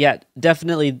mean, yeah,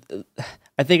 definitely.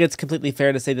 I think it's completely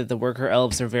fair to say that the worker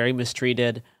elves are very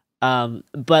mistreated.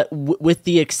 But with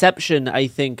the exception, I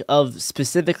think, of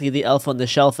specifically the elf on the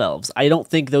shelf elves, I don't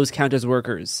think those count as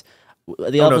workers.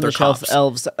 The elf on the shelf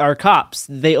elves are cops.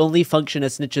 They only function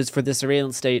as snitches for the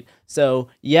surveillance state. So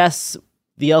yes,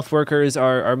 the elf workers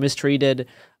are mistreated.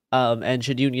 And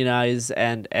should unionize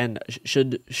and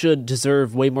should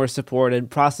deserve way more support and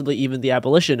possibly even the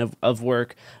abolition of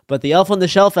work. But the elf on the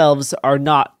shelf elves are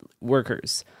not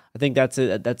workers. I think that's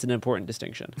an important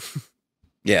distinction.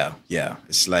 Yeah.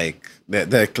 It's like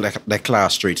they're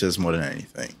class traitors more than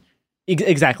anything.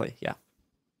 Exactly. Yeah.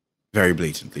 Very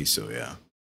blatantly so. Yeah.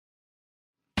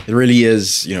 It really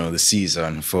is, the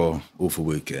season for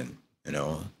overworking.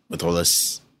 With all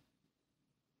this.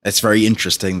 It's very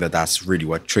interesting that that's really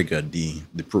what triggered the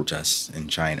protests in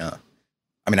China.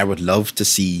 I mean, I would love to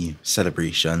see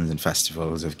celebrations and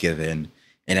festivals of giving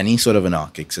in any sort of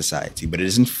anarchic society, but it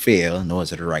isn't fair, nor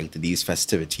is it right that these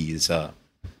festivities are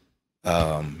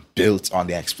built on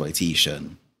the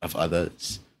exploitation of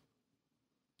others.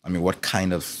 I mean, what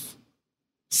kind of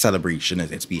celebration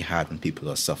is it to be had when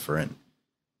people are suffering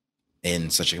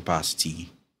in such a capacity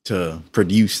to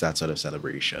produce that sort of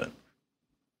celebration?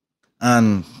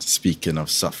 And speaking of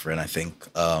suffering, I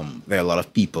think there are a lot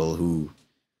of people who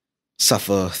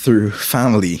suffer through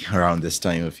family around this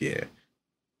time of year.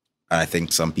 And I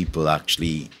think some people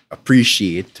actually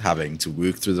appreciate having to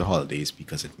work through the holidays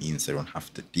because it means they don't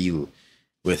have to deal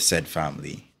with said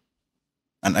family.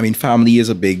 And I mean, family is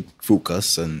a big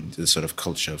focus and the sort of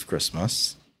culture of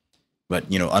Christmas.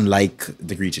 But, you know, unlike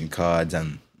the greeting cards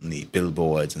and the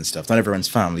billboards and stuff, not everyone's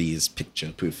family is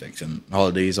picture perfect. And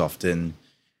holidays often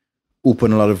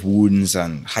open a lot of wounds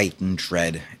and heighten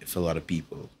dread for a lot of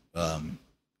people.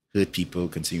 Hurt people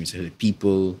continue to hurt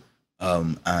people,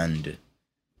 and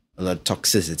a lot of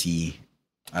toxicity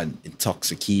and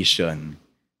intoxication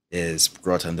is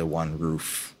brought under one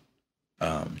roof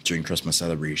during Christmas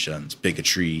celebrations,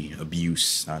 bigotry,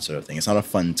 abuse, that sort of thing. It's not a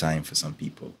fun time for some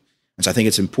people. And so I think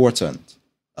it's important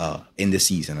in this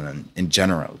season and in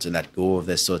general to let go of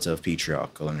this sort of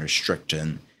patriarchal and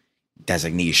restricting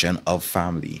designation of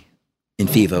family in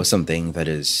favor of something that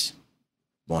is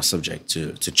more subject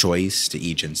to choice, to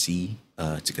agency,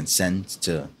 to consent,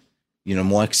 to, you know,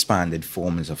 more expanded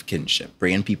forms of kinship,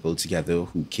 bringing people together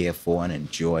who care for and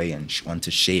enjoy and want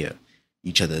to share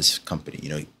each other's company, you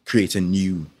know, creating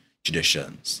new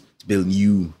traditions, to build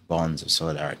new bonds of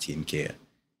solidarity and care.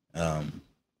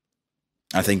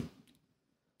 I think,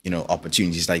 you know,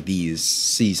 opportunities like these,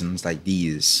 seasons like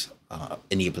these,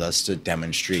 enable us to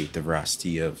demonstrate the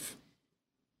veracity of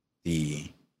the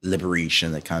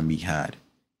liberation that can be had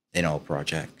in our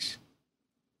projects.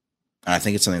 And I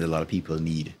think it's something that a lot of people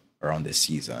need around this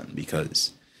season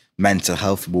because mental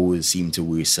health woes seem to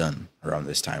worsen around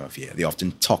this time of year. The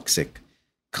often toxic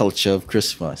culture of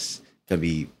Christmas can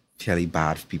be fairly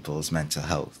bad for people's mental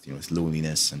health, you know, with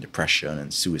loneliness and depression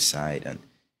and suicide and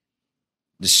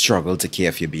the struggle to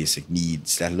care for your basic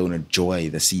needs, let alone enjoy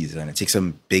the season. It takes a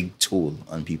big toll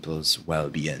on people's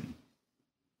well-being.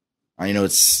 I know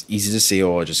it's easy to say,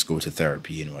 oh, just go to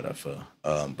therapy and whatever.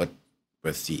 But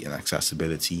with the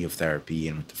inaccessibility of therapy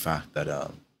and with the fact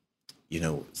that, you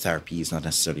know, therapy is not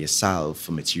necessarily a salve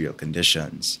for material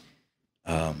conditions,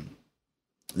 there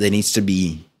needs to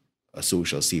be a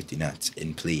social safety net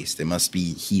in place. There must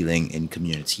be healing in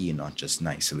community and not just in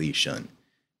isolation.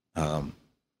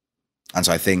 And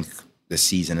so I think this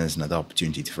season is another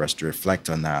opportunity for us to reflect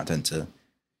on that and to,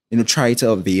 you know, try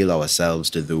to avail ourselves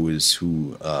to those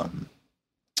who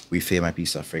we fear might be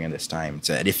suffering at this time.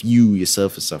 And if you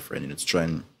yourself are suffering, you know, to try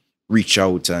and reach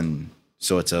out and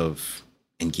sort of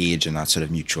engage in that sort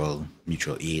of mutual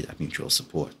aid, that mutual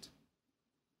support.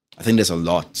 I think there's a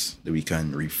lot that we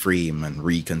can reframe and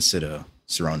reconsider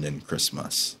surrounding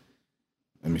Christmas.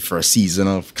 I mean, for a season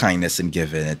of kindness and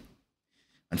giving, it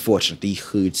unfortunately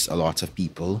hurts a lot of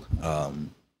people,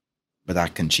 but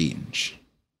that can change.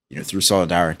 You know, through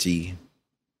solidarity,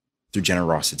 through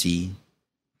generosity,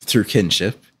 through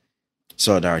kinship,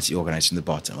 solidarity organized from the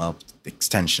bottom up, the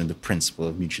extension of the principle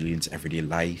of mutual aid into everyday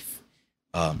life,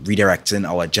 redirecting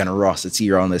our generosity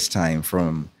around this time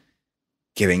from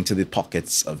giving to the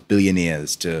pockets of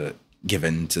billionaires to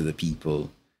giving to the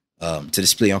people, to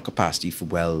display our capacity for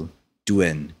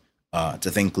well-doing,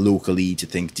 to think locally, to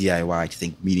think DIY, to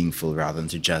think meaningful rather than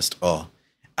to just,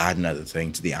 add another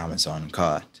thing to the Amazon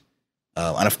cart.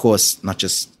 And of course, not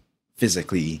just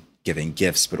physically giving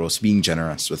gifts, but also being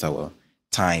generous with our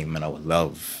time and our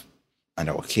love and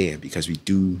our care, because we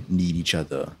do need each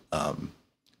other,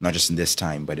 not just in this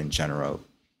time, but in general.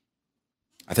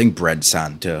 I think Bread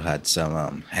Santa had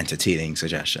some entertaining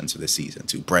suggestions for this season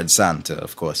too. Bread Santa,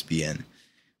 of course, being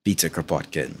Peter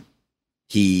Kropotkin.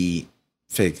 He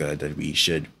figured that we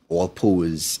should all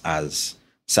pose as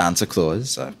Santa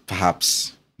Claus,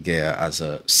 perhaps as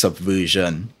a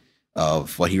subversion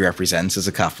of what he represents as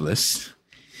a capitalist,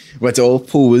 but to all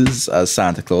pose as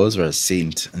Santa Claus or as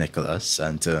Saint Nicholas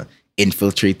and to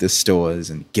infiltrate the stores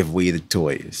and give away the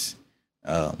toys.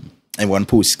 In one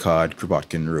postcard,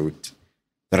 Kropotkin wrote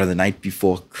that on the night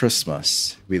before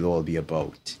Christmas, we'll all be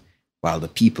about. While the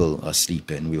people are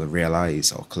sleeping, we'll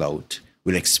realize our clout.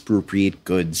 We'll expropriate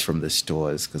goods from the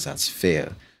stores because that's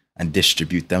fair and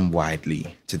distribute them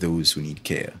widely to those who need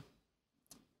care.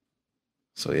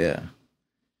 So yeah,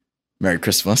 Merry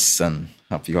Christmas and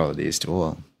Happy Holidays to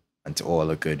all, and to all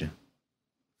a good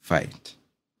fight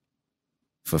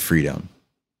for freedom.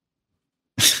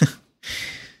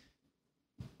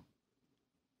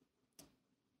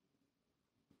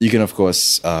 You can, of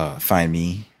course, find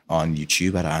me on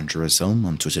YouTube at Andrewism,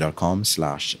 on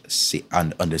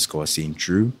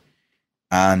twitter.com/_SaintDrew.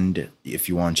 And if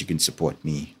you want, you can support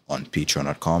me on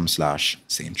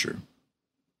patreon.com/SaintDrew.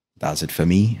 That's it for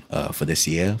me for this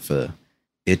year, for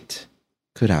It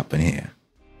Could Happen Here.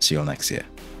 See you all next year.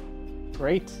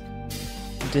 Great.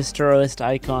 destroyist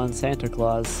icon Santa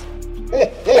Claus.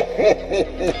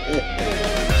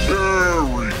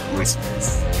 Merry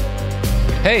Christmas.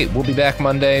 Hey, we'll be back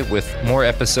Monday with more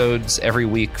episodes every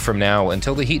week from now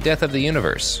until the heat death of the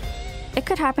universe. It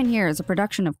Could Happen Here is a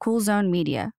production of Cool Zone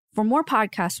Media. For more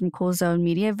podcasts from Cool Zone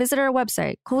Media, visit our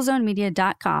website,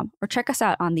 coolzonemedia.com, or check us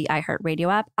out on the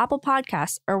iHeartRadio app, Apple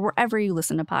Podcasts, or wherever you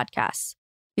listen to podcasts.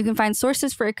 You can find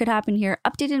sources for It Could Happen Here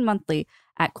updated monthly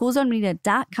at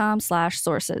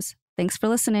coolzonemedia.com/sources. Thanks for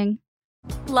listening.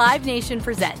 Live Nation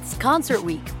presents Concert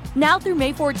Week. Now through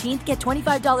May 14th, get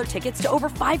 $25 tickets to over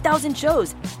 5,000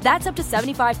 shows. That's up to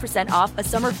 75% off a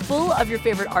summer full of your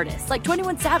favorite artists like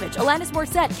 21 Savage, Alanis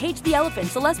Morissette, Cage the Elephant,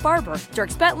 Celeste Barber,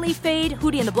 Dierks Bentley, Fade,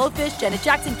 Hootie and the Blowfish, Janet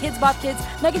Jackson, Kidz Bop Kids,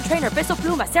 Meghan Trainor, Peso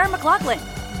Pluma, Sarah McLachlan.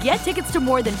 Get tickets to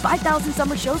more than 5,000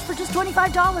 summer shows for just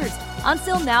 $25.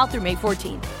 Until now through May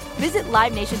 14th. Visit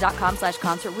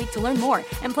LiveNation.com/Concert Week to learn more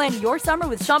and plan your summer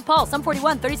with Sean Paul, Sum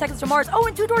 41, 30 Seconds to Mars,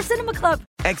 and Two Door Cinema Club.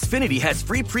 Xfinity has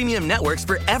free premium networks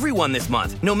for everyone this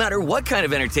month, no matter what kind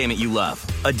of entertainment you love.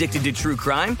 Addicted to true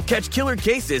crime? Catch killer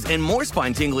cases and more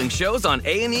spine-tingling shows on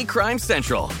A&E Crime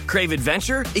Central. Crave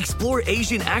adventure? Explore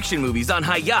Asian action movies on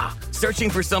Hi-YAH.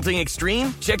 Searching for something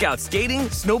extreme? Check out skating,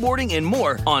 snowboarding, and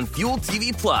more on Fuel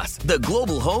TV Plus, the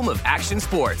global home of action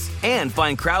sports. And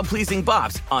find crowd-pleasing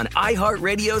bops on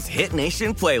iHeartRadio's Hit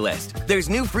Nation playlist. There's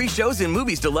new free shows and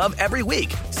movies to love every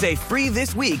week. Say free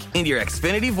this week in your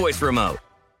Xfinity voice remote.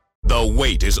 The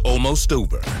wait is almost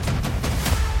over.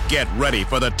 Get ready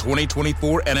for the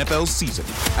 2024 NFL season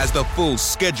as the full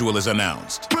schedule is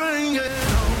announced. Bring it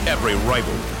on. Every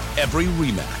rivalry, every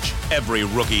rematch, every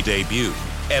rookie debut,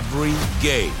 every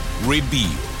game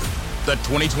revealed. The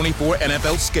 2024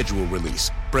 NFL schedule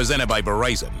release, presented by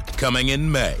Verizon, coming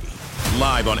in May.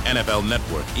 Live on NFL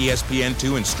Network,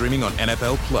 ESPN2, and streaming on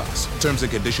NFL Plus. Terms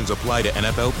and conditions apply to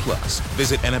NFL Plus.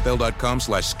 Visit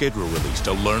NFL.com/schedule release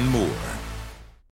to learn more.